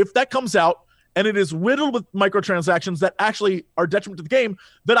 Diablo, if that comes out and it is riddled with microtransactions that actually are detriment to the game,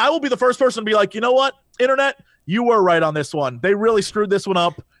 then I will be the first person to be like, you know what, internet, you were right on this one. They really screwed this one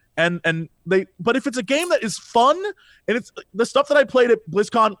up. But if it's a game that is fun, and it's the stuff that I played at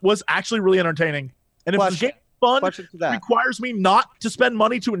BlizzCon was actually really entertaining, and if the game is fun requires me not to spend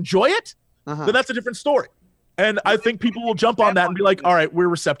money to enjoy it, then that's a different story. And I think people will jump on that and be like, all right, we're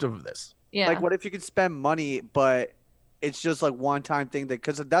receptive of this. Yeah. Like, what if you could spend money, but it's just like one-time thing?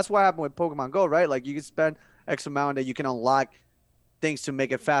 Because that's what happened with Pokemon Go, right? Like, you can spend X amount that you can unlock things to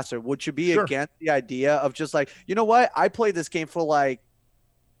make it faster. Would you be against the idea of just like, you know what? I played this game for like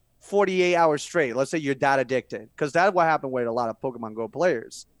 48 hours straight. Let's say you're that addicted. Because that's what happened with a lot of Pokemon Go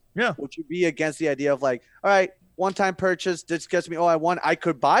players. Yeah. Would you be against the idea of like, all right, one-time purchase, this gets me all I want. I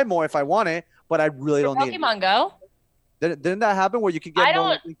could buy more if I want it, but I really don't need it. Pokemon Go? Didn't that happen where you could get more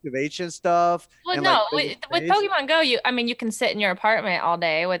like activation stuff? Well, and, no. like, with Pokemon Go, you can sit in your apartment all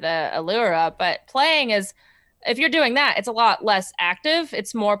day with a lure up, but playing is, if you're doing that, it's a lot less active.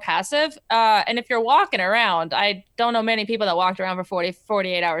 It's more passive. And if you're walking around, I don't know many people that walked around for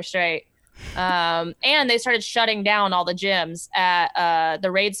 48 hours straight. And they started shutting down all the gyms at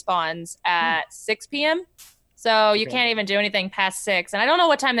the raid spawns at 6 p.m. So you can't even do anything past 6. And I don't know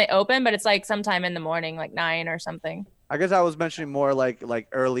what time they open, but it's like sometime in the morning, like 9 or something. I guess I was mentioning more like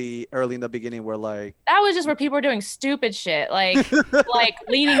early in the beginning, where like that was just where people were doing stupid shit, like like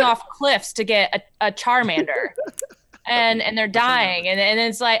leaning off cliffs to get a Charmander, and they're dying, and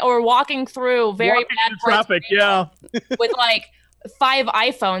it's like, or walking through very bad traffic, with like 5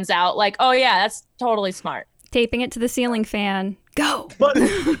 iPhones out, like, oh yeah, that's totally smart. Taping it to the ceiling fan. Go. But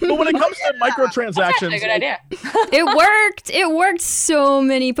when it comes to microtransactions, that's a good idea. It worked. It worked. So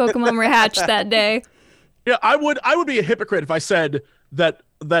many Pokemon were hatched that day. Yeah, I would be a hypocrite if I said that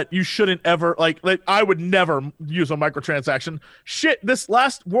you shouldn't ever like I would never use a microtransaction. Shit, this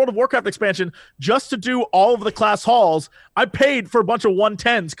last World of Warcraft expansion, just to do all of the class halls, I paid for a bunch of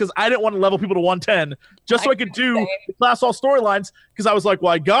 110s because I didn't want to level people to 110 just so I could do the class hall storylines, because I was like,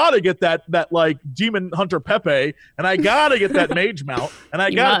 well, I gotta get that like Demon Hunter Pepe, and I gotta get that mage mount, and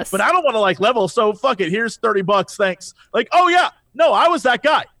I got, but I don't want to like level, so fuck it, here's $30, thanks. Like, oh yeah, no, I was that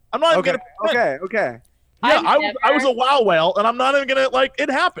guy. I'm not even gonna okay. Yeah, I was a WoW whale, and I'm not even gonna like.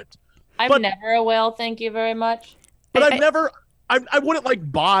 It happened. I'm never a whale. Thank you very much. But I wouldn't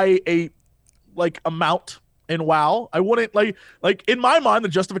like buy a mount in WoW. I wouldn't like in my mind the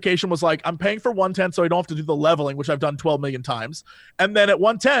justification was like, I'm paying for 110 so I don't have to do the leveling, which I've done 12 million times, and then at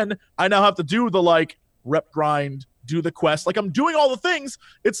 110 I now have to do the like rep grind, do the quest. Like I'm doing all the things.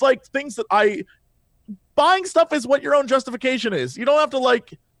 It's like things that buying stuff is what your own justification is. You don't have to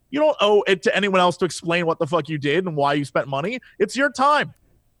like. You don't owe it to anyone else to explain what the fuck you did and why you spent money. It's your time.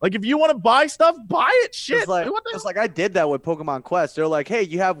 Like, if you want to buy stuff, buy it. Shit. It's like I did that with Pokemon Quest. They're like, hey,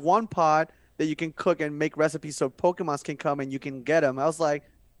 you have one pod that you can cook and make recipes so Pokemons can come and you can get them. I was like,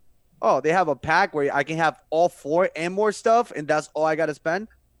 oh, they have a pack where I can have all 4 and more stuff, and that's all I got to spend?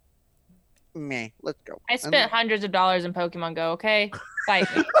 Meh, let's go. I spent hundreds of dollars in Pokemon Go, okay? Fight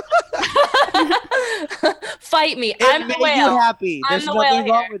me. Fight me. I'm the whale. You happy. There's nothing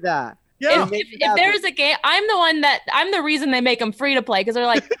wrong with that. Yeah. If there's a game, I'm the reason they make them free to play, because they're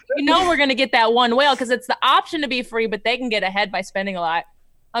like, we're gonna get that one whale because it's the option to be free, but they can get ahead by spending a lot.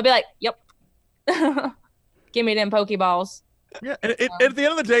 I'll be like, yep. Give me them Pokeballs. Yeah, and at the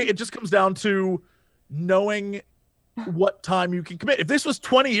end of the day, it just comes down to knowing what time you can commit. If this was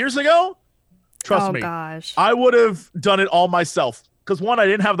 20 years ago, trust me, gosh. I would have done it all myself. Because 1, I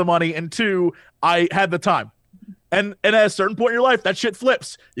didn't have the money, and 2, I had the time. And at a certain point in your life, that shit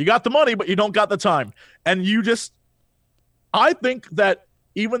flips. You got the money, but you don't got the time. And I think that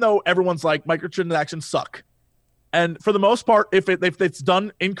even though everyone's like, microtransactions suck, and for the most part, if it's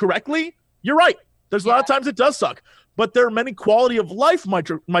done incorrectly, you're right. There's a lot of times it does suck. But there are many quality of life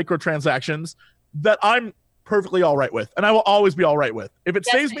microtransactions that I'm perfectly all right with, and I will always be all right with. If it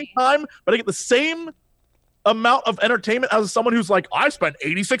saves me time, but I get the same amount of entertainment as someone who's like, I spent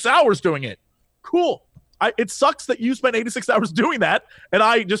 86 hours doing it. Cool. It sucks that you spent 86 hours doing that, and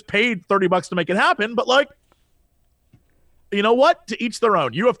I just paid $30 to make it happen. But like, you know what? To each their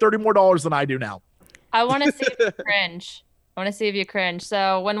own. You have $30 more than I do now. I want to see if you cringe.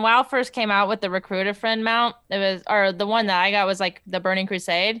 So when WoW first came out with the recruiter friend mount, the one that I got was like the Burning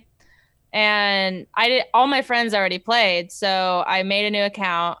Crusade. And all my friends already played, so I made a new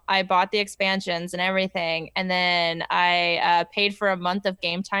account. I bought the expansions and everything, and then I paid for a month of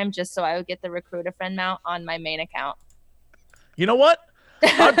game time just so I would get the recruiter friend mount on my main account. You know what?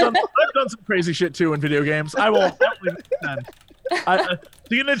 I've done some crazy shit too in video games. I will definitely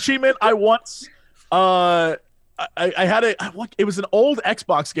the achievement I once I had it was an old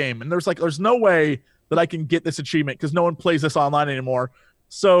Xbox game, and there's no way that I can get this achievement because no one plays this online anymore.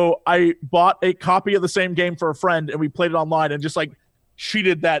 So I bought a copy of the same game for a friend, and we played it online and just like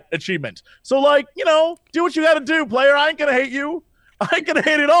cheated that achievement. So like, do what you got to do, player. I ain't gonna hate you. I ain't gonna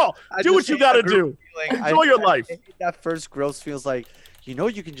hate it all. Do what you got to do. Enjoy your life. That first growth feels like, you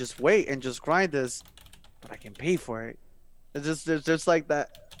can just wait and just grind this, but I can pay for it. It's just like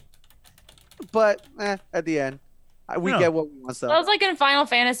that. But at the end, we get what we want. So I was like in Final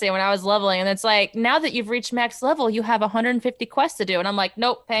Fantasy when I was leveling, and it's like, now that you've reached max level, you have 150 quests to do, and I'm like,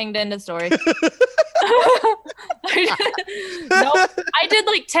 nope, paying to end the story. Nope, I did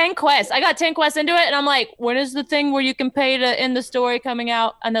like 10 quests. I got 10 quests into it, and I'm like, when is the thing where you can pay to end the story coming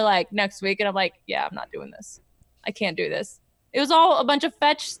out? And they're like, next week, and I'm like, yeah, I'm not doing this. I can't do this. It was all a bunch of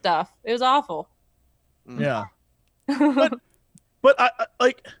fetch stuff. It was awful. Yeah. but I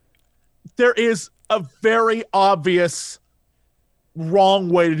like, there is a very obvious wrong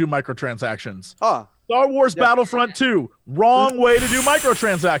way to do microtransactions. Star Wars Battlefront 2, wrong way to do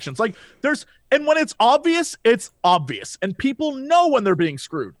microtransactions. Like and when it's obvious, and people know when they're being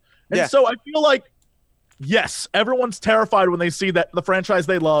screwed. And so I feel like, yes, everyone's terrified when they see that the franchise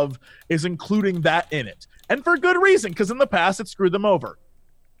they love is including that in it. And for good reason, because in the past it screwed them over.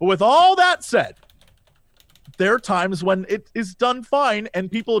 But with all that said, there are times when it is done fine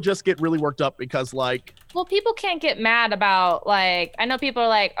and people just get really worked up because like, well, people can't get mad about like, I know people are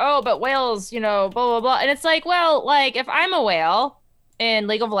like, oh, but whales, blah, blah, blah. And it's like, well, like if I'm a whale in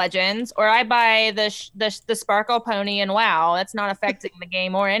League of Legends or I buy the Sparkle Pony in WoW, that's not affecting the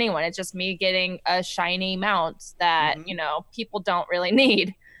game or anyone. It's just me getting a shiny mount that, people don't really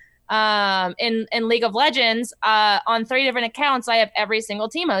need. In League of Legends, on 3 different accounts, I have every single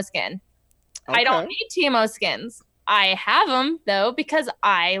Teemo skin. Okay. I don't need Teemo skins. I have them though because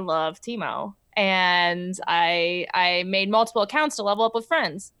I love Teemo, and I made multiple accounts to level up with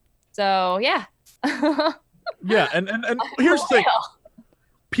friends. So yeah. Yeah, and here's the thing.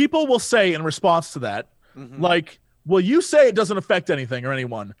 People will say in response to that, like, well, you say it doesn't affect anything or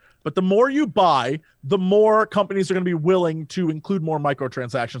anyone, but the more you buy, the more companies are going to be willing to include more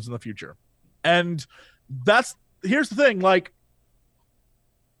microtransactions in the future. And here's the thing, like,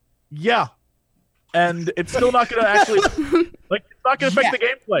 yeah. And it's still not going to actually, like, it's not going to affect the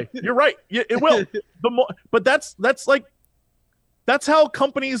gameplay. You're right. It will. But that's how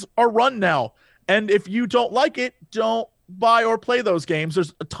companies are run now. And if you don't like it, don't buy or play those games.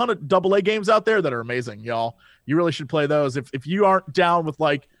 There's a ton of AA games out there that are amazing, y'all. You really should play those. If you aren't down with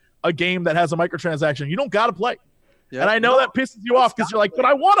like a game that has a microtransaction, you don't got to play. Yep. And I know that pisses you off because you're like, but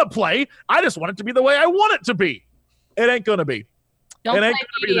I want to play. I just want it to be the way I want it to be. It ain't going to be. Don't it ain't play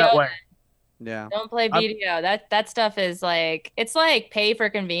going to be that way. Yeah. Don't play video. That stuff is like, it's like pay for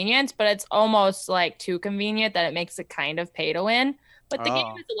convenience, but it's almost like too convenient that it makes it kind of pay to win. But the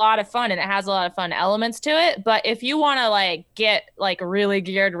game is a lot of fun and it has a lot of fun elements to it. But if you want to like get like really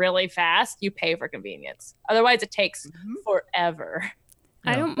geared really fast, you pay for convenience. Otherwise, it takes forever.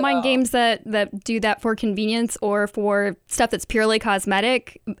 I don't mind games that do that for convenience or for stuff that's purely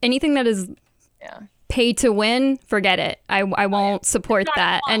cosmetic. Anything that is pay to win, forget it. I won't support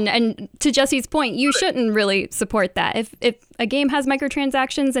that. And to Jesse's point, you shouldn't really support that. If a game has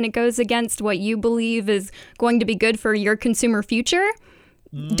microtransactions and it goes against what you believe is going to be good for your consumer future,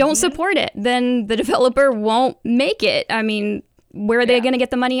 don't support it. Then the developer won't make it. I mean, where are they going to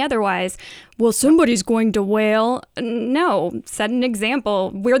get the money otherwise? Well, somebody's going to whale. No, set an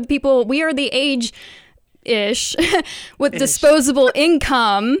example. We are the age ish with disposable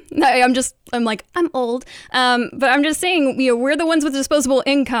income. I'm old. But I'm just saying, we're the ones with disposable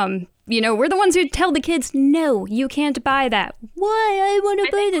income. We're the ones who tell the kids, no, you can't buy that. Why? I want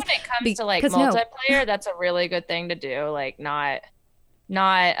to buy this. When it comes to like multiplayer, that's a really good thing to do. Like not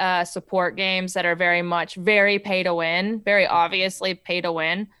support games that are very pay to win, very obviously pay to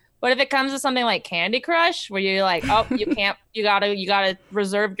win. But if it comes to something like Candy Crush, where you're like, oh, you can't, you gotta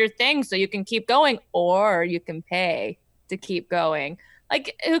reserve your thing so you can keep going, or you can pay to keep going.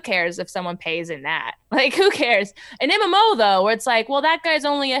 Like, who cares if someone pays in that? Like, who cares? An MMO though, where it's like, well, that guy's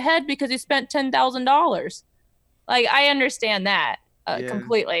only ahead because he spent $10,000. Like, I understand that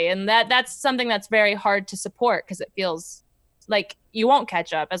completely, and that's something that's very hard to support because it feels like you won't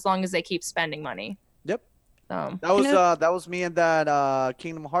catch up as long as they keep spending money. Yep. That was me in that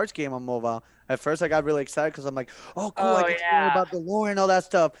Kingdom Hearts game on mobile. At first, I got really excited because I'm like, "Oh, cool! I can learn about the lore and all that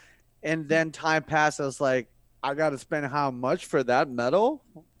stuff." And then time passed. I was like, "I got to spend how much for that medal?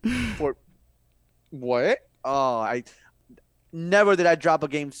 For what? Oh, I never did I drop a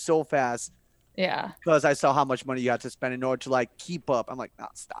game so fast. Yeah, because I saw how much money you had to spend in order to like keep up. I'm like, nah,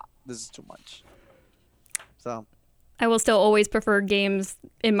 stop. This is too much. So. I will still always prefer games,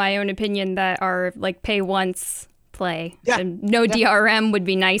 in my own opinion, that are like pay once, play. Yeah. And no DRM would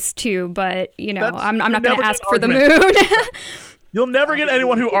be nice too, but I'm not going to ask for the moon. You'll never get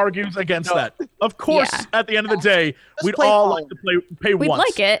anyone who argues against that. Of course, at the end of the day, we'd all like to pay once. We'd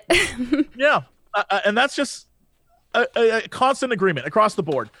like it. Yeah, and that's just a constant agreement across the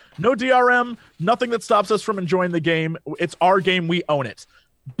board. No DRM, nothing that stops us from enjoying the game. It's our game. We own it.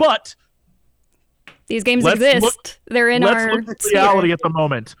 But these games exist. They're in our look at reality at the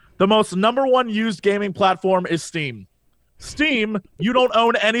moment. The most #1 used gaming platform is Steam. Steam, you don't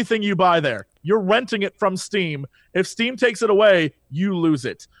own anything you buy there. You're renting it from Steam. If Steam takes it away, you lose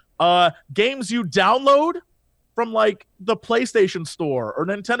it. Games you download from like the PlayStation Store or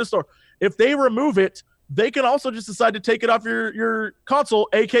Nintendo Store, if they remove it, they can also just decide to take it off your console,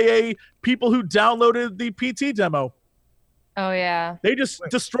 aka people who downloaded the PT demo. Oh, yeah. They just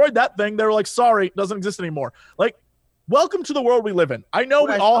destroyed that thing. They were like, sorry, it doesn't exist anymore. Like, welcome to the world we live in. I know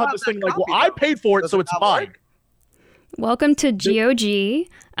we all have this thing like, well, I paid for it, so it's mine. Welcome to GOG.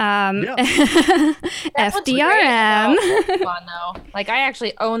 FDRM. FDRM. Like, I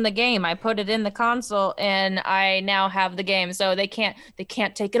actually own the game. I put it in the console, and I now have the game, so they can't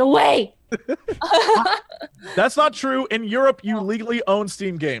take it away. That's not true. In Europe, you legally own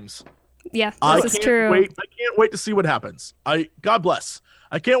Steam games. Yeah, this is true. I can't wait to see what happens. God bless.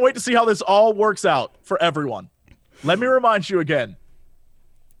 I can't wait to see how this all works out for everyone. Let me remind you again.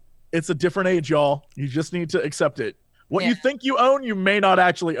 It's a different age, y'all. You just need to accept it. What you think you own, you may not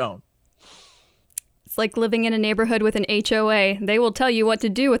actually own. It's like living in a neighborhood with an HOA. They will tell you what to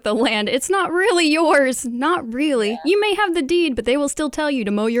do with the land. It's not really yours. Not really. Yeah. You may have the deed, but they will still tell you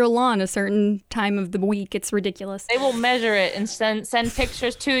to mow your lawn a certain time of the week. It's ridiculous. They will measure it and send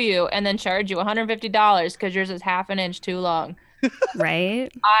pictures to you and then charge you $150 because yours is half an inch too long.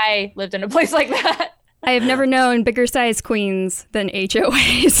 Right? I lived in a place like that. I have never known bigger size queens than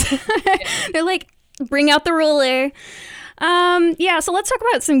HOAs. They're like, bring out the ruler. So let's talk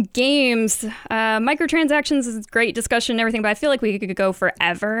about some games. Microtransactions is a great discussion and everything, but I feel like we could go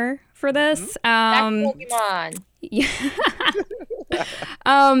forever for this. Pokemon. Yeah.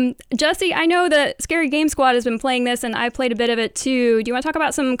 Jesse, I know that Scary Game Squad has been playing this, and I played a bit of it too. Do you want to talk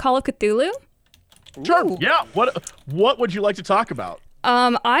about some Call of Cthulhu? Sure. Yeah. What would you like to talk about?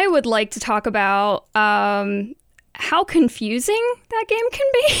 I would like to talk about how confusing that game can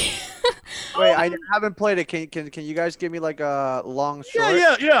be. Wait, I haven't played it. Can you guys give me like a long short?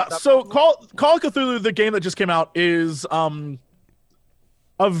 Yeah. So Call of Cthulhu, the game that just came out, is a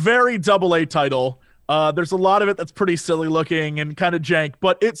very AA title. There's a lot of it that's pretty silly looking and kind of jank,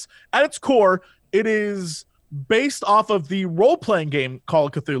 but it's at its core, it is based off of the role-playing game Call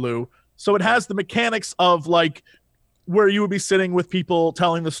of Cthulhu. So it has the mechanics of like where you would be sitting with people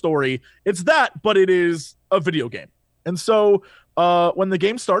telling the story. It's that, but it is a video game. And so when the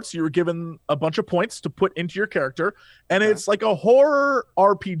game starts, you're given a bunch of points to put into your character, and it's like a horror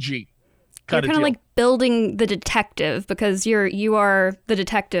RPG. You're kind of like building the detective because you are the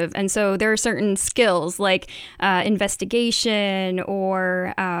detective, and so there are certain skills like investigation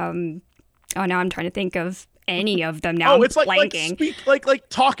or now I'm trying to think of any of them now. It's blanking. like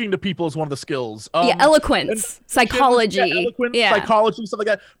talking to people is one of the skills. Eloquence, psychology, psychology, stuff like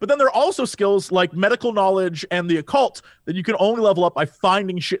that. But then there are also skills like medical knowledge and the occult that you can only level up by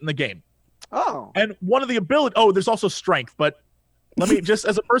finding shit in the game. Oh, and one of the ability. There's also strength, but let me just,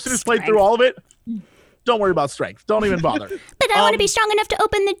 as a person who's played through all of it, don't worry about strength. Don't even bother. But I want to be strong enough to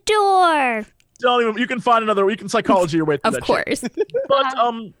open the door. Don't even. You can find another. You can psychology your way through that course. Shit.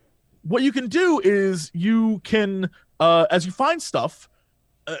 But what you can do is you can, as you find stuff,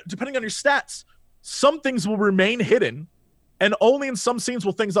 depending on your stats, some things will remain hidden, and only in some scenes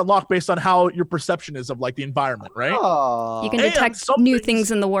will things unlock based on how your perception is of like the environment, right? Oh. You can detect new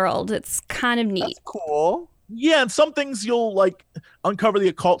things in the world. It's kind of neat. That's cool. Yeah, and some things you'll like uncover the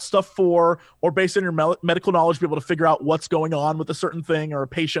occult stuff for, or based on your medical knowledge, be able to figure out what's going on with a certain thing or a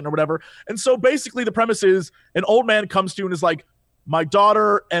patient or whatever. And so basically the premise is an old man comes to you and is like, my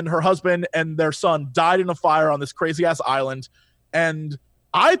daughter and her husband and their son died in a fire on this crazy ass island. And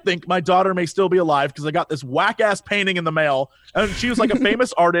I think my daughter may still be alive because I got this whack ass painting in the mail. And she was like a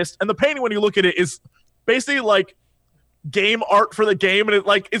famous artist. And the painting, when you look at it, is basically like game art for the game. And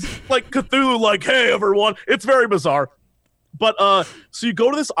it's like Cthulhu, like, hey, everyone. It's very bizarre. But so you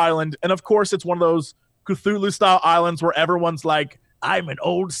go to this island. And of course, it's one of those Cthulhu style islands where everyone's like, I'm an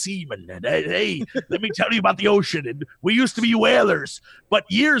old seaman, and hey, let me tell you about the ocean. And we used to be whalers, but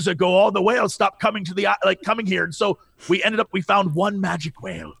years ago, all the whales stopped coming to coming here, and so we found one magic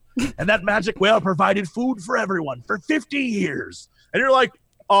whale, and that magic whale provided food for everyone for 50 years. And you're like,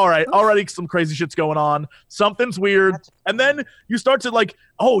 all right, already some crazy shit's going on. Something's weird, and then you start to like,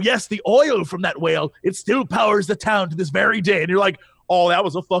 oh yes, the oil from that whale, it still powers the town to this very day, and you're like, oh, that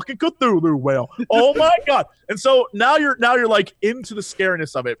was a fucking Cthulhu whale. Oh my God. And so now you're like into the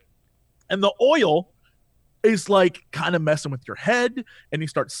scariness of it. And the oil is like kind of messing with your head, and you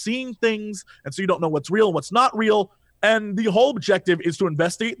start seeing things. And so you don't know what's real and what's not real. And the whole objective is to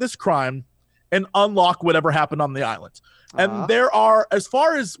investigate this crime and unlock whatever happened on the island. And there are, as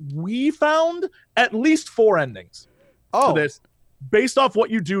far as we found, at least 4 endings to this. Based off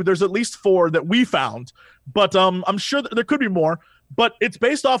what you do, there's at least 4 that we found. But I'm sure that there could be more. But it's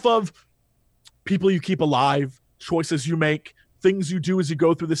based off of people you keep alive, choices you make, things you do as you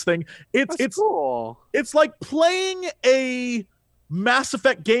go through this thing. It's cool. It's like playing a Mass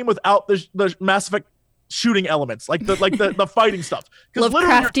Effect game without the Mass Effect shooting elements, like the fighting stuff.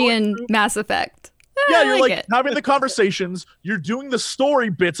 Lovecraftian Mass Effect. Yeah, you're like having the conversations. You're doing the story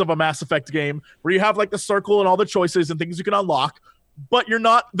bits of a Mass Effect game where you have like the circle and all the choices and things you can unlock, but you're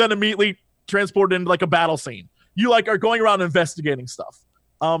not then immediately transported into like a battle scene. You like are going around investigating stuff.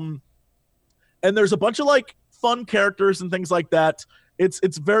 And there's a bunch of like fun characters and things like that.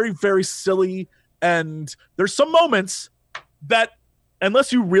 It's very, very silly. And there's some moments that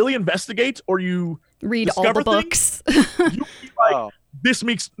unless you really investigate or you read all the books, you like, this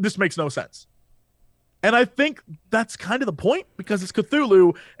makes no sense. And I think that's kind of the point because it's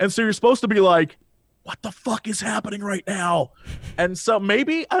Cthulhu. And so you're supposed to be like, what the fuck is happening right now? And so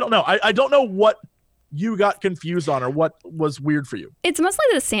maybe, I don't know. I don't know what you got confused on, or what was weird for you? It's mostly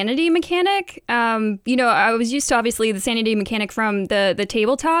the sanity mechanic. I was used to obviously the sanity mechanic from the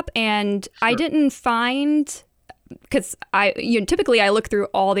tabletop, and I didn't find, because typically I look through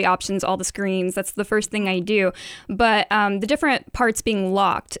all the options, all the screens. That's the first thing I do. But the different parts being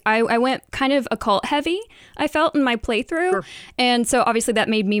locked, I went kind of occult heavy, I felt, in my playthrough. Sure. And so obviously that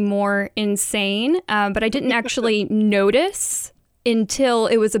made me more insane. But I didn't actually notice until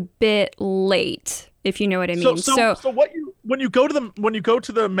it was a bit late, if you know what I mean. So when you go to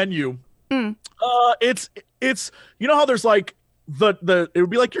the menu, it's you know how there's like the it would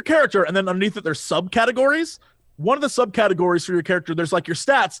be like your character, and then underneath it there's subcategories. One of the subcategories for your character, there's like your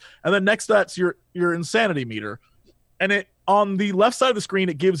stats, and then next to that's your insanity meter. And it on the left side of the screen,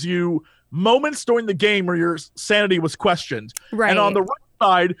 it gives you moments during the game where your sanity was questioned. Right. And on the right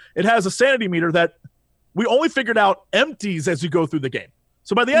side, it has a sanity meter that we only figured out empties as you go through the game.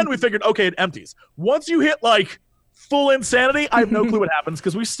 So by the end, we figured, okay, it empties. Once you hit like full insanity, I have no clue what happens,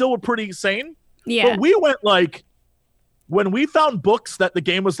 because we still were pretty sane. Yeah. But we went like, when we found books that the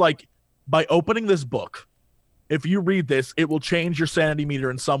game was like, by opening this book, if you read this, it will change your sanity meter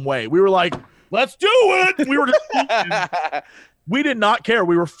in some way. We were like, let's do it. We were just, we did not care.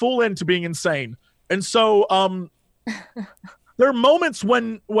 We were full into being insane. And so there are moments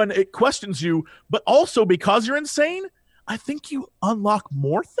when it questions you, but also because you're insane, I think you unlock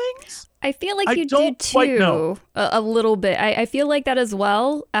more things. I feel like you do too, a little bit. I feel like that as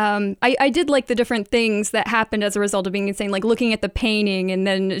well. I did like the different things that happened as a result of being insane, like looking at the painting, and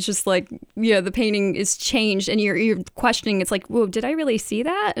then it's just like, the painting is changed, and you're questioning. It's like, whoa, did I really see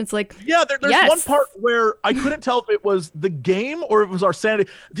that? It's like, yeah, there's one part where I couldn't tell if it was the game or if it was our sanity.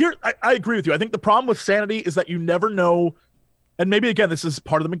 I agree with you. I think the problem with sanity is that you never know. And maybe, again, this is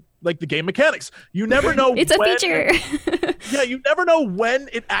part of the game mechanics. You never know. It's a feature. Yeah, you never know when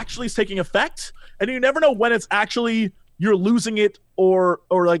it actually is taking effect. And you never know when it's actually you're losing it or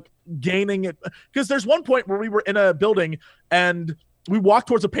like gaining it. Because there's one point where we were in a building and we walked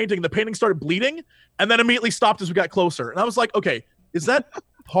towards a painting and the painting started bleeding and then immediately stopped as we got closer. And I was like, okay, is that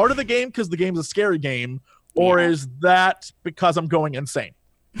part of the game because the game's a scary game? Or is that because I'm going insane?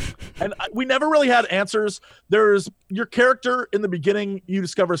 And we never really had answers. There's your character in the beginning, you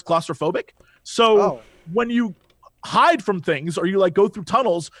discover is claustrophobic. So when you hide from things or you like go through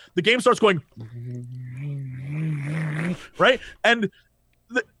tunnels, the game starts going right. And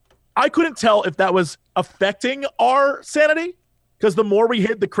I couldn't tell if that was affecting our sanity because the more we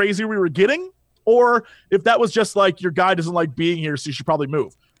hid, the crazier we were getting, or if that was just like your guy doesn't like being here, so you should probably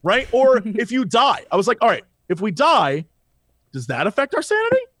move. Right. Or if you die, I was like, all right, if we die, does that affect our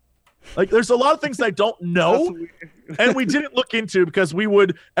sanity? Like, there's a lot of things that I don't know, and we didn't look into because we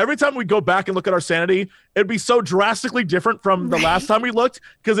would, every time we go back and look at our sanity, it'd be so drastically different from the last time we looked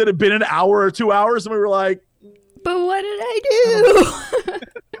because it had been an hour or 2 hours, and we were like, but what did I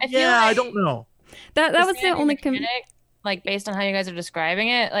do? I don't know. That was the only like, based on how you guys are describing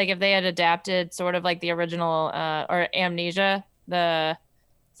it, like if they had adapted sort of like the original or Amnesia, so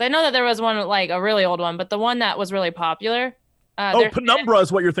I know that there was one, like a really old one, but the one that was really popular. Penumbra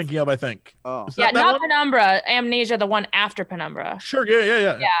is what you're thinking of, I think. Oh, yeah, not one? Penumbra. Amnesia, the one after Penumbra. Sure,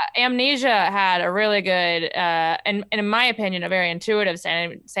 yeah. Yeah, Amnesia had a really good, and in my opinion, a very intuitive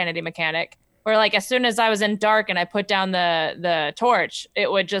sanity mechanic. Where like as soon as I was in dark and I put down the torch,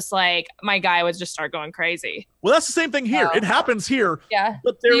 it would just like my guy would just start going crazy. Well, that's the same thing here. It happens here. Yeah,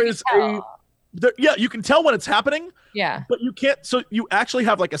 but there is you can tell when it's happening. Yeah. But you can't. So you actually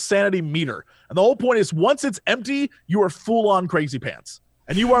have like a sanity meter. And the whole point is once it's empty, you are full on crazy pants.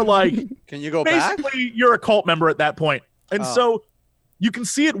 And you are like, can you go back? Basically, you're a cult member at that point. And so you can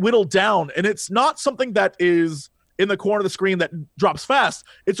see it whittle down. And it's not something that is in the corner of the screen that drops fast.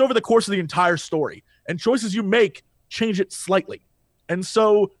 It's over the course of the entire story. And choices you make change it slightly. And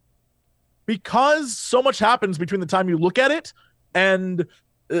so because so much happens between the time you look at it and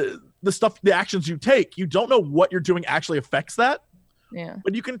the actions you take, you don't know what you're doing actually affects that. Yeah.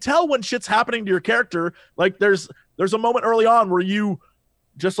 But you can tell when shit's happening to your character. Like there's a moment early on where you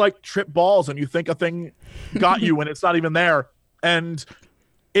just like trip balls and you think a thing got you when it's not even there. And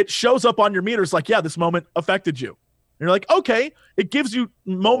it shows up on your meters like, yeah, this moment affected you. And you're like, okay, it gives you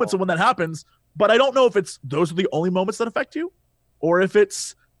moments of when that happens, but I don't know if those are the only moments that affect you or if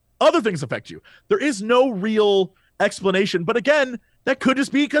it's other things affect you. There is no real explanation. But again, that could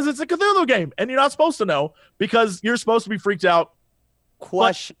just be because it's a Cthulhu game and you're not supposed to know because you're supposed to be freaked out.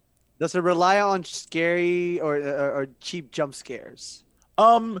 Question: does it rely on scary or cheap jump scares?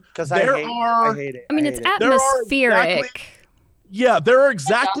 Because I hate it. I mean, it's atmospheric. There are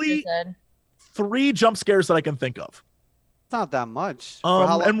exactly 3 jump scares that I can think of. It's not that much. For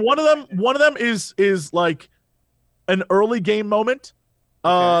how long- And one of them is like an early game moment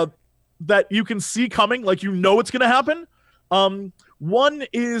that you can see coming, like you know it's gonna happen. One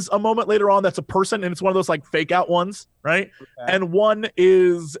is a moment later on that's a person, and it's one of those like fake out ones, right? Okay. And one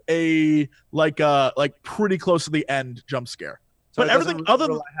is a like pretty close to the end jump scare. So But it doesn't everything other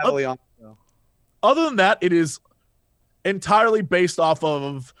rely heavily on. other than that, it is entirely based off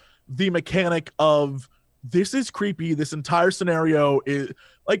of the mechanic of this is creepy. This entire scenario is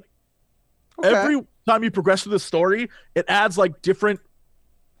like every time you progress through the story, it adds like different.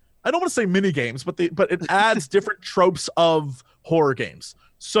 I don't want to say mini games, but it adds different tropes of horror games.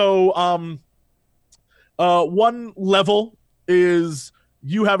 So, one level is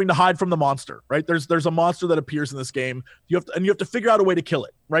you having to hide from the monster, right? There's a monster that appears in this game. You have to figure out a way to kill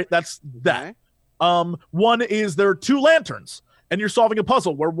it, right? That's that. One is there are two lanterns, and you're solving a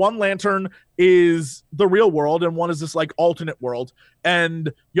puzzle where one lantern is the real world and one is this like alternate world,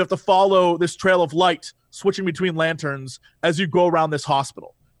 and you have to follow this trail of light switching between lanterns as you go around this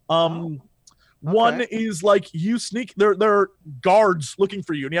hospital. One is like you sneak there are guards looking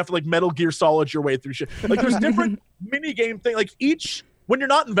for you, and you have to like Metal Gear Solid your way through shit. Like there's different mini game thing. Like each when you're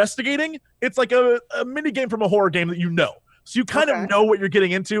not investigating, it's like a mini game from a horror game that you know. So you kind of know what you're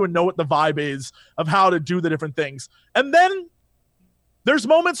getting into and know what the vibe is of how to do the different things. And then there's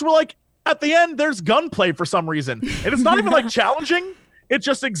moments where like at the end there's gunplay for some reason. And it's not even like challenging. It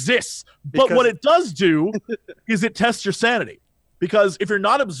just exists. But what it does do is it tests your sanity. Because if you're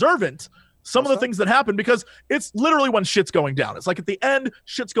not observant, some of the things that happen, because it's literally when shit's going down. It's like at the end,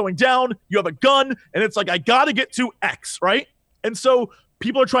 shit's going down, you have a gun, and it's like, I gotta get to X, right? And so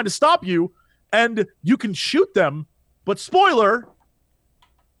people are trying to stop you, and you can shoot them, but spoiler,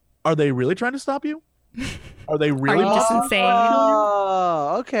 are they really trying to stop you? Are they really just insane?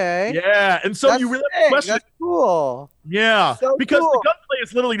 Oh, okay. Yeah, and so you really have to question. That's cool. Yeah, So because cool. the gunplay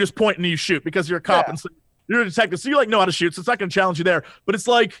is literally just point and you shoot because you're a cop and so you're a detective, so you like know how to shoot, so it's not going to challenge you there. But it's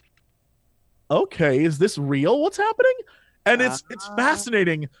like, okay, is this real? What's happening? And it's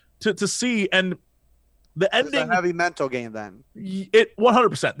fascinating to see. And the ending, it's a heavy mental game. Then it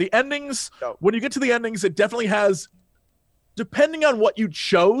 100%. The endings, when you get to the endings, it definitely has, depending on what you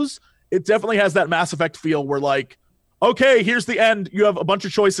chose, it definitely has that Mass Effect feel where like, okay, here's the end. You have a bunch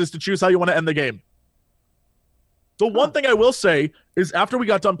of choices to choose how you want to end the game. The one thing I will say is after we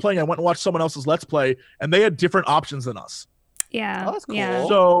got done playing, I went and watched someone else's Let's Play, and they had different options than us. Yeah. Oh, that's cool. Yeah.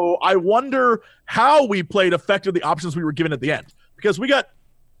 So I wonder how we played affected the options we were given at the end. Because we got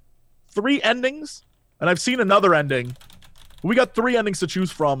 3 endings, and I've seen another ending. We got 3 endings to choose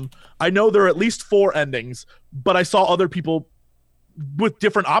from. I know there are at least 4 endings, but I saw other people with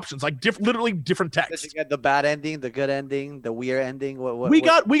different options, like literally different Did text. you get the bad ending, the good ending, the weird ending? We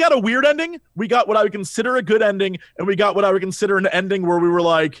got a weird ending. We got what I would consider a good ending, and we got what I would consider an ending where we were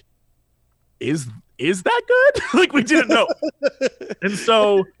like, is that good? Like we didn't know. And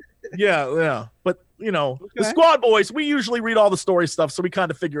so yeah. But you know, the Squad Boys, we usually read all the story stuff, so we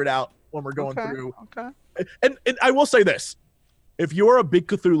kind of figure it out when we're going through. Okay. And I will say this. If you're a big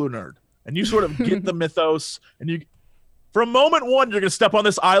Cthulhu nerd and you sort of get the mythos and you from moment one, you're going to step on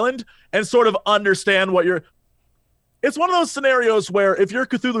this island and sort of understand what you're... It's one of those scenarios where if you're a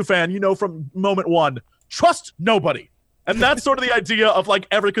Cthulhu fan, you know from moment one, trust nobody. And that's sort of the idea of like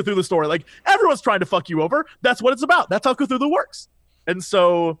every Cthulhu story. Like everyone's trying to fuck you over. That's what it's about. That's how Cthulhu works. And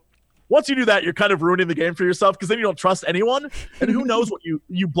so once you do that, you're kind of ruining the game for yourself because then you don't trust anyone. And who knows what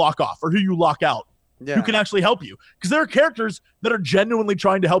you block off or who you lock out. Yeah. Who can actually help you. Because there are characters that are genuinely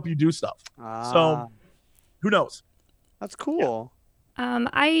trying to help you do stuff. So who knows? That's cool. Yeah.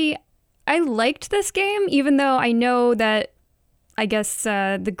 I liked this game, even though I know that I guess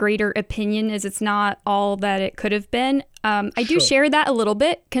the greater opinion is it's not all that it could have been. I do share that a little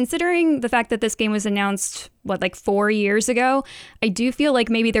bit, considering the fact that this game was announced, like 4 years ago. I do feel like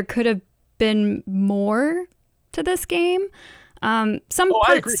maybe there could have been more to this game. Some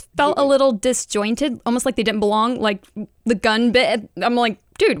parts felt a little disjointed, almost like they didn't belong. Like the gun bit, I'm like,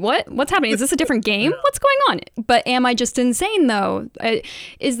 dude, what's happening? Is this a different game? What's going on? But am I just insane though?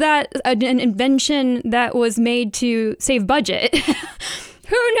 Is that an invention that was made to save budget?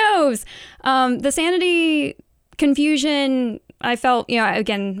 Who knows? The sanity confusion, I felt,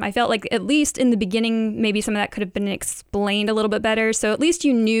 I felt like at least in the beginning, maybe some of that could have been explained a little bit better. So at least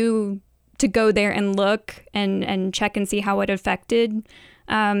you knew to go there and look and check and see how it affected,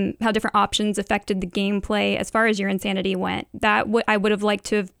 how different options affected the gameplay as far as your insanity went. That I would have liked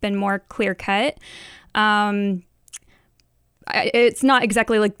to have been more clear cut. It's not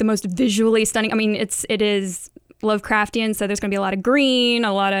exactly like the most visually stunning. I mean, it is Lovecraftian, so there's going to be a lot of green,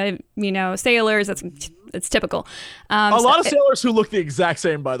 a lot of, sailors. That's it's typical. A lot of sailors who look the exact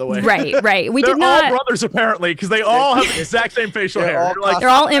same, by the way. Right. We They're did not. all brothers apparently, because they all have the exact same facial hair. They're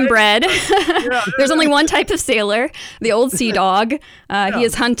all inbred. There's only one type of sailor, the old sea dog. He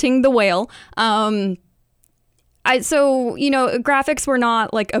is hunting the whale. So, graphics were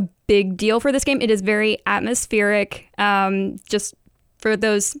not like a big deal for this game. It is very atmospheric. Just for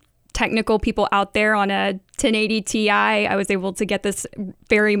those technical people out there, on a 1080 Ti, I was able to get this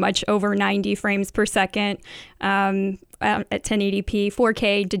very much over 90 frames per second at 1080p.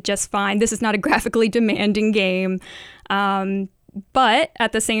 4K did just fine. This is not a graphically demanding game. But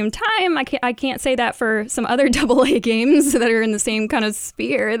at the same time, I can't say that for some other AA games that are in the same kind of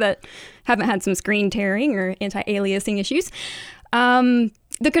sphere that haven't had some screen tearing or anti-aliasing issues.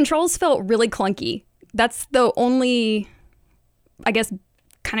 The controls felt really clunky. That's the only, I guess,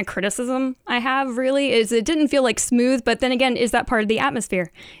 kind of criticism I have, really, is it didn't feel like smooth. But then again, is that part of the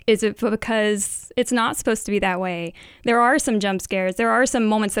atmosphere? Is it because it's not supposed to be that way? There are some jump scares. There are some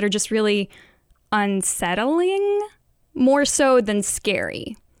moments that are just really unsettling, more so than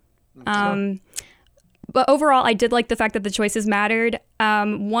scary. But overall, I did like the fact that the choices mattered.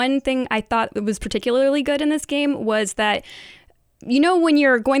 One thing I thought was particularly good in this game was that, when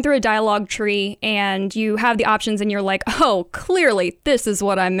you're going through a dialogue tree and you have the options and you're like, oh, clearly this is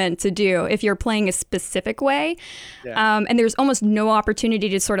what I meant to do, if you're playing a specific way. And there's almost no opportunity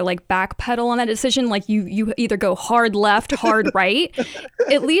to sort of like backpedal on that decision. Like you either go hard left, hard right.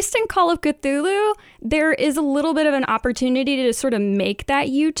 At least in Call of Cthulhu, there is a little bit of an opportunity to sort of make that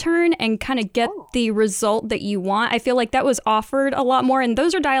U-turn and kind of get the result that you want. I feel like that was offered a lot more. And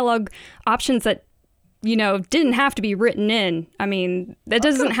those are dialogue options that didn't have to be written in. I mean, that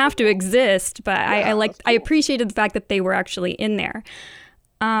doesn't have to exist, but I appreciated the fact that they were actually in there.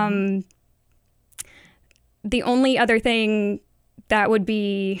 The only other thing that would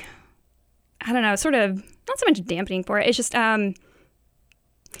be, I don't know, sort of not so much dampening for it. It's just, I'm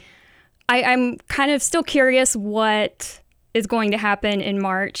kind of still curious what is going to happen in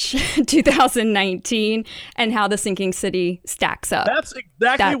March 2019 and how the Sinking City stacks up. That's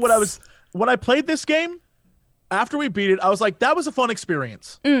exactly what I was. When I played this game, after we beat it, I was like, that was a fun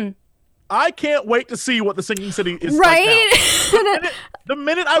experience. I can't wait to see what the Sinking City is like now. The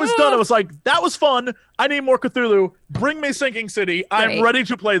minute I was done, I was like, that was fun. I need more Cthulhu. Bring me Sinking City. I'm ready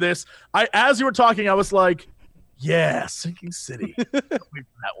to play this. As you were talking, I was like, yeah, Sinking City. Wait for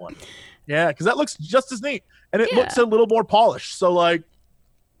that one. Yeah, because that looks just as neat. And it looks a little more polished. So, like,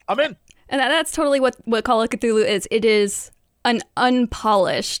 I'm in. And that's totally what Call of Cthulhu is. It is an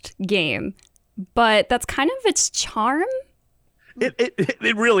unpolished game, but that's kind of its charm.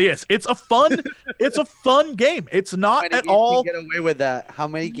 It really is. It's a fun game. It's not at all. Get away with that. How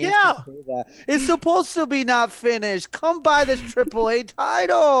many games can do that? It's supposed to be not finished. Come buy this AAA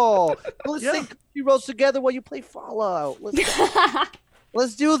title. Let's sing Cookie Rolls together while you play Fallout.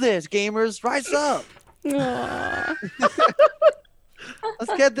 Let's do this, gamers. Rise up.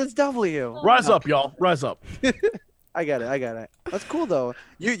 Let's get this W. Rise up, y'all. Rise up. I got it. That's cool though.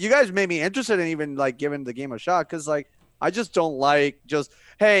 You guys made me interested in even like giving the game a shot, because like I just don't like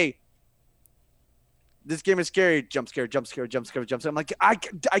hey, this game is scary. Jump scare. I'm like I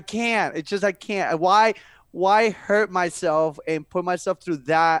can't. It's just I can't. Why hurt myself and put myself through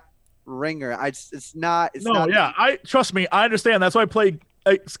that ringer? It's not. I trust me. I understand. That's why I play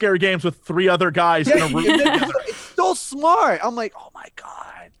scary games with 3 other guys in a room. It's so smart. I'm like, oh my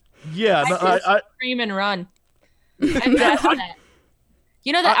god. Yeah, I scream and run. That.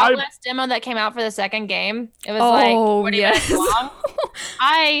 The Outlast demo that came out for the second game? It was like 40 minutes long.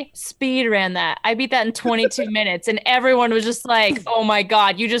 I speed ran that. I beat that in 22 minutes, and everyone was just like, "Oh my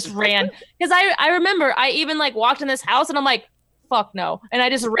god, you just ran!" Because I remember I even like walked in this house, and I'm like, "Fuck no!" And I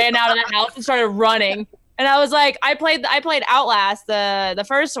just ran out of the house and started running. And I was like, I played Outlast, the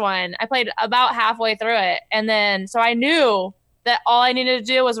first one. I played about halfway through it, and then so I knew that all I needed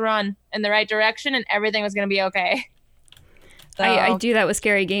to do was run in the right direction, and everything was gonna be okay. So. I do that with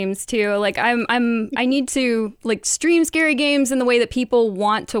scary games too. Like I need to like stream scary games in the way that people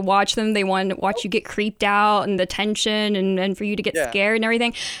want to watch them. They want to watch you get creeped out and the tension and for you to get scared and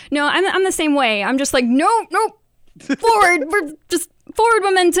everything. No, I'm the same way. I'm just like nope. Forward. We're just forward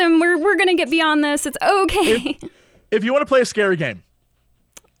momentum. We're gonna get beyond this. It's okay. If you want to play a scary game,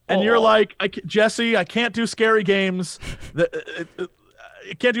 and you're like, Jesse, I can't do scary games.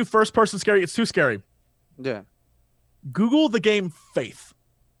 I can't do first person scary. It's too scary. Yeah. Google the game Faith.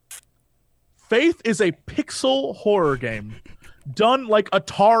 Faith is a pixel horror game done like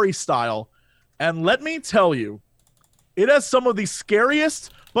Atari style. And let me tell you, it has some of the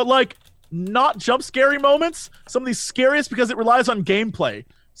scariest, but like not jump scary moments. Some of the scariest because it relies on gameplay.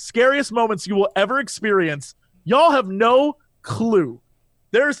 scariest moments you will ever experience. Y'all have no clue.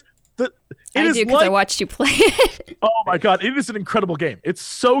 There's the. I do because I watched you play it. Oh my god, it is an incredible game. It's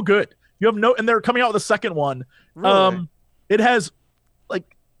so good. You have no, and they're coming out with a second one. Really? It has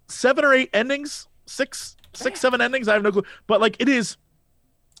like 7 or 8 endings, 6, 7 endings. I have no clue, but like it is.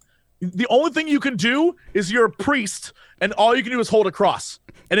 The only thing you can do is you're a priest, and all you can do is hold a cross,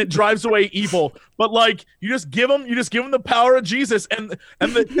 and it drives away evil. But like you just give them the power of Jesus, and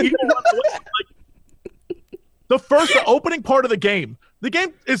the evil runs away. Like, the opening part of the game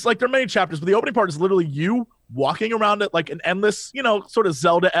is like there are many chapters, but the opening part is literally you walking around it like an endless, sort of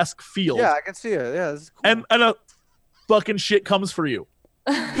Zelda-esque field. Yeah, I can see it. Yeah, this is cool. And a fucking shit comes for you,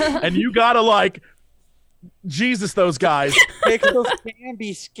 and you gotta like. Jesus, those guys. Pixels can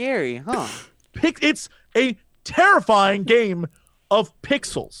be scary, huh? It's a terrifying game of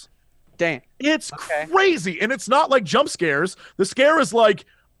pixels. Damn. It's crazy. And it's not like jump scares. The scare is like,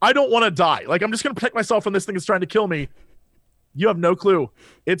 I don't want to die. Like, I'm just going to protect myself from this thing that's trying to kill me. You have no clue.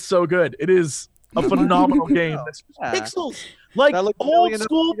 It's so good. It is a phenomenal game. It's pixels. Like old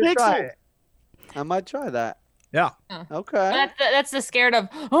school pixels. I might try that. Yeah. Okay. That's the scared of,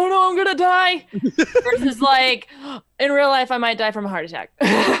 oh no, I'm gonna die. Versus like, in real life, I might die from a heart attack.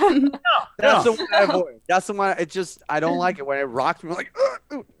 That's the one I avoid. That's the one. I don't like it when it rocks me. I'm like,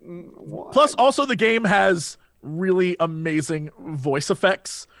 plus, also the game has really amazing voice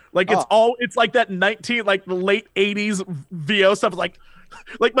effects. Like it's like that the late 80s VO stuff. Like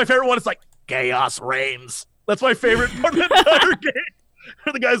my favorite one is like chaos reigns. That's my favorite part of the entire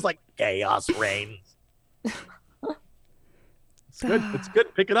game. The guy's like chaos reigns. It's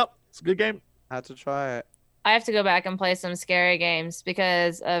good. Pick it up. It's a good game. I have to try it. I have to go back and play some scary games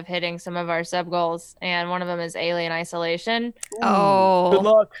because of hitting some of our sub goals, and one of them is Alien Isolation. Oh, good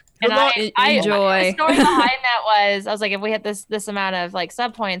luck. I enjoy. The story behind that was I was like, if we hit this amount of like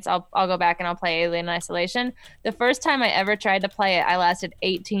sub points, I'll go back and I'll play Alien Isolation. The first time I ever tried to play it, I lasted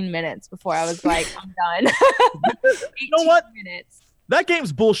 18 minutes before I was like, I'm done. You know what? Minutes. That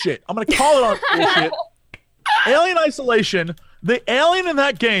game's bullshit. I'm gonna call it on bullshit. Alien Isolation. The alien in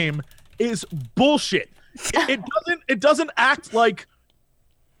that game is bullshit. It doesn't act like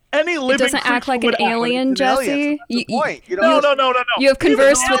any living. It doesn't act like an alien, Jesse. No. You have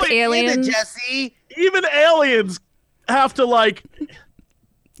conversed with aliens, Jesse. Even aliens have to like.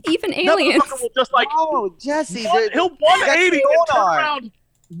 Even aliens. Will just like. Oh, Jesse. He'll 180 and turn around.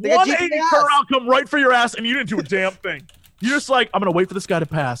 180 turn around, come right for your ass, and you didn't do a damn thing. You're just like, I'm gonna wait for this guy to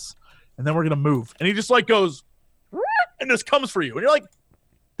pass, and then we're gonna move. And he just like goes. And just comes for you, and you're like,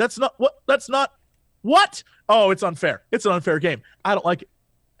 "That's not what? Oh, it's unfair. It's an unfair game. I don't like it.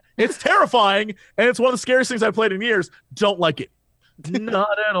 It's terrifying, and it's one of the scariest things I've played in years. Don't like it,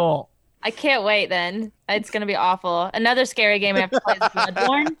 not at all. I can't wait. Then it's gonna be awful. Another scary game I have to play is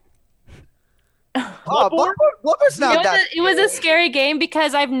Bloodborne. Bloodborne's not that. It was a scary game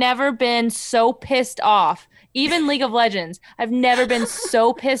because I've never been so pissed off. Even League of Legends, I've never been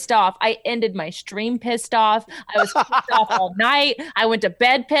so pissed off. I ended my stream pissed off. I was pissed off all night. I went to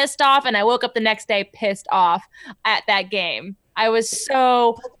bed pissed off, and I woke up the next day pissed off at that game. I was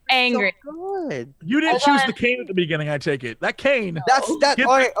so angry. So good. You didn't choose the cane at the beginning, I take it. That cane.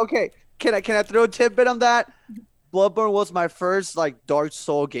 Okay. Can I throw a tidbit on that? Bloodborne was my first like Dark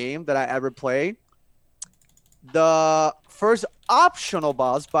Soul game that I ever played. The first optional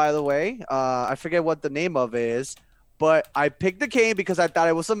boss, by the way, I forget what the name of it is, but I picked the cane because I thought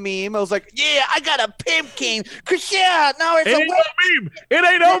it was a meme. I was like, yeah, I got a pimp cane. Cause yeah, now it's a whip. No meme. It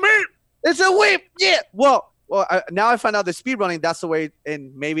ain't no meme. It's a whip. Yeah. Well, now I find out the speedrunning, that's the way,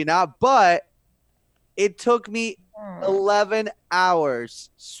 and maybe not, but it took me 11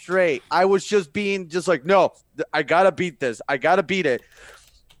 hours straight. I was just like, no, I gotta beat this. I gotta beat it.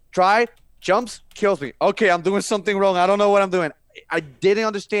 Jumps, kills me. Okay, I'm doing something wrong. I don't know what I'm doing. I didn't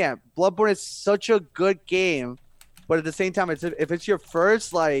understand. Bloodborne is such a good game, but at the same time, if it's your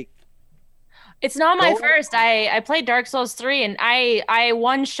first, like... It's not my first. I played Dark Souls 3, and I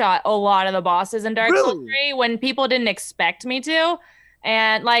one-shot a lot of the bosses in Dark Souls 3 when people didn't expect me to.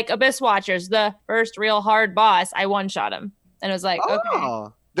 And, like, Abyss Watchers, the first real hard boss, I one-shot him. And it was like,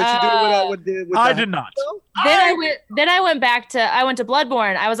 okay. Did you do it with I did not. Then I went to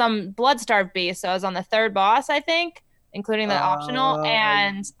Bloodborne. I was on Bloodstarved Beast, so I was on the third boss, I think, including the optional.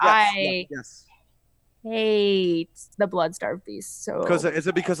 And I hate the Bloodstarved Beast. So is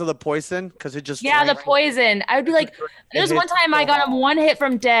it because of the poison? Because it just the poison. I would be like, there's one time I got him one hit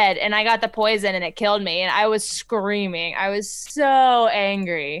from dead, and I got the poison, and it killed me, and I was screaming. I was so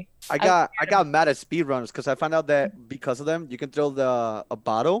angry. I got mad at speedrunners because I found out that because of them, you can throw a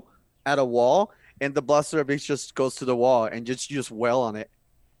bottle at a wall, and the Bloodstarved Beast just goes to the wall, and you just wail on it.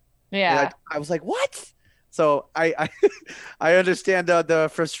 Yeah. And I was like, what? So I I understand the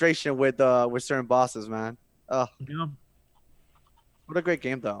frustration with certain bosses, man. Yeah. What a great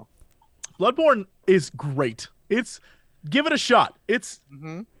game, though. Bloodborne is great. Give it a shot. It's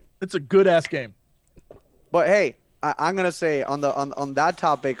a good ass game. But hey, I'm gonna say on that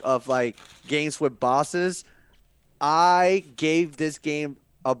topic of like games with bosses, I gave this game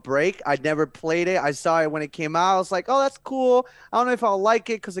a break. I never played it. I saw it when it came out. I was like, oh, that's cool. I don't know if I'll like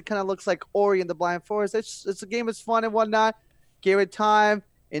it because it kind of looks like Ori and the Blind Forest. It's a game. It's fun and whatnot. Gave it time,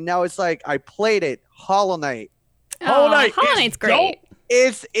 and now it's like I played it. Hollow Knight. Hollow Knight's great.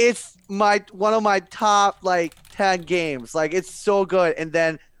 It's one of my top like 10 games. Like it's so good. And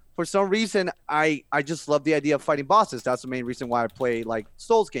then for some reason I just love the idea of fighting bosses. That's the main reason why I play like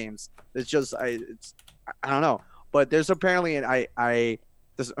Souls games. It's just I don't know. But there's apparently I'm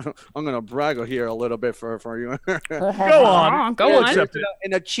gonna brag here a little bit for you. Go on.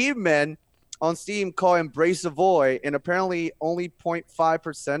 An achievement on Steam called Embrace the Void, and apparently only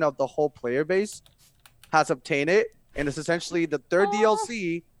 0.5% of the whole player base has obtained it. And it's essentially the third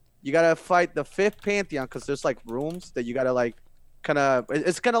DLC. You gotta fight the fifth Pantheon because there's like rooms that you gotta like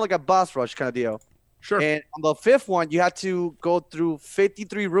it's kind of like a boss rush kind of deal. Sure. And on the fifth one, you have to go through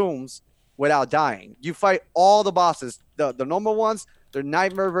 53 rooms without dying. You fight all the bosses, the normal ones, the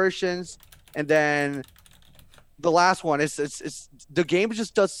nightmare versions, and then the last one. It's the game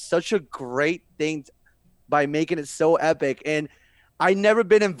just does such a great thing by making it so epic. And I never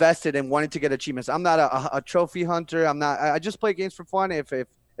been invested in wanting to get achievements. I'm not a trophy hunter. I just play games for fun. If it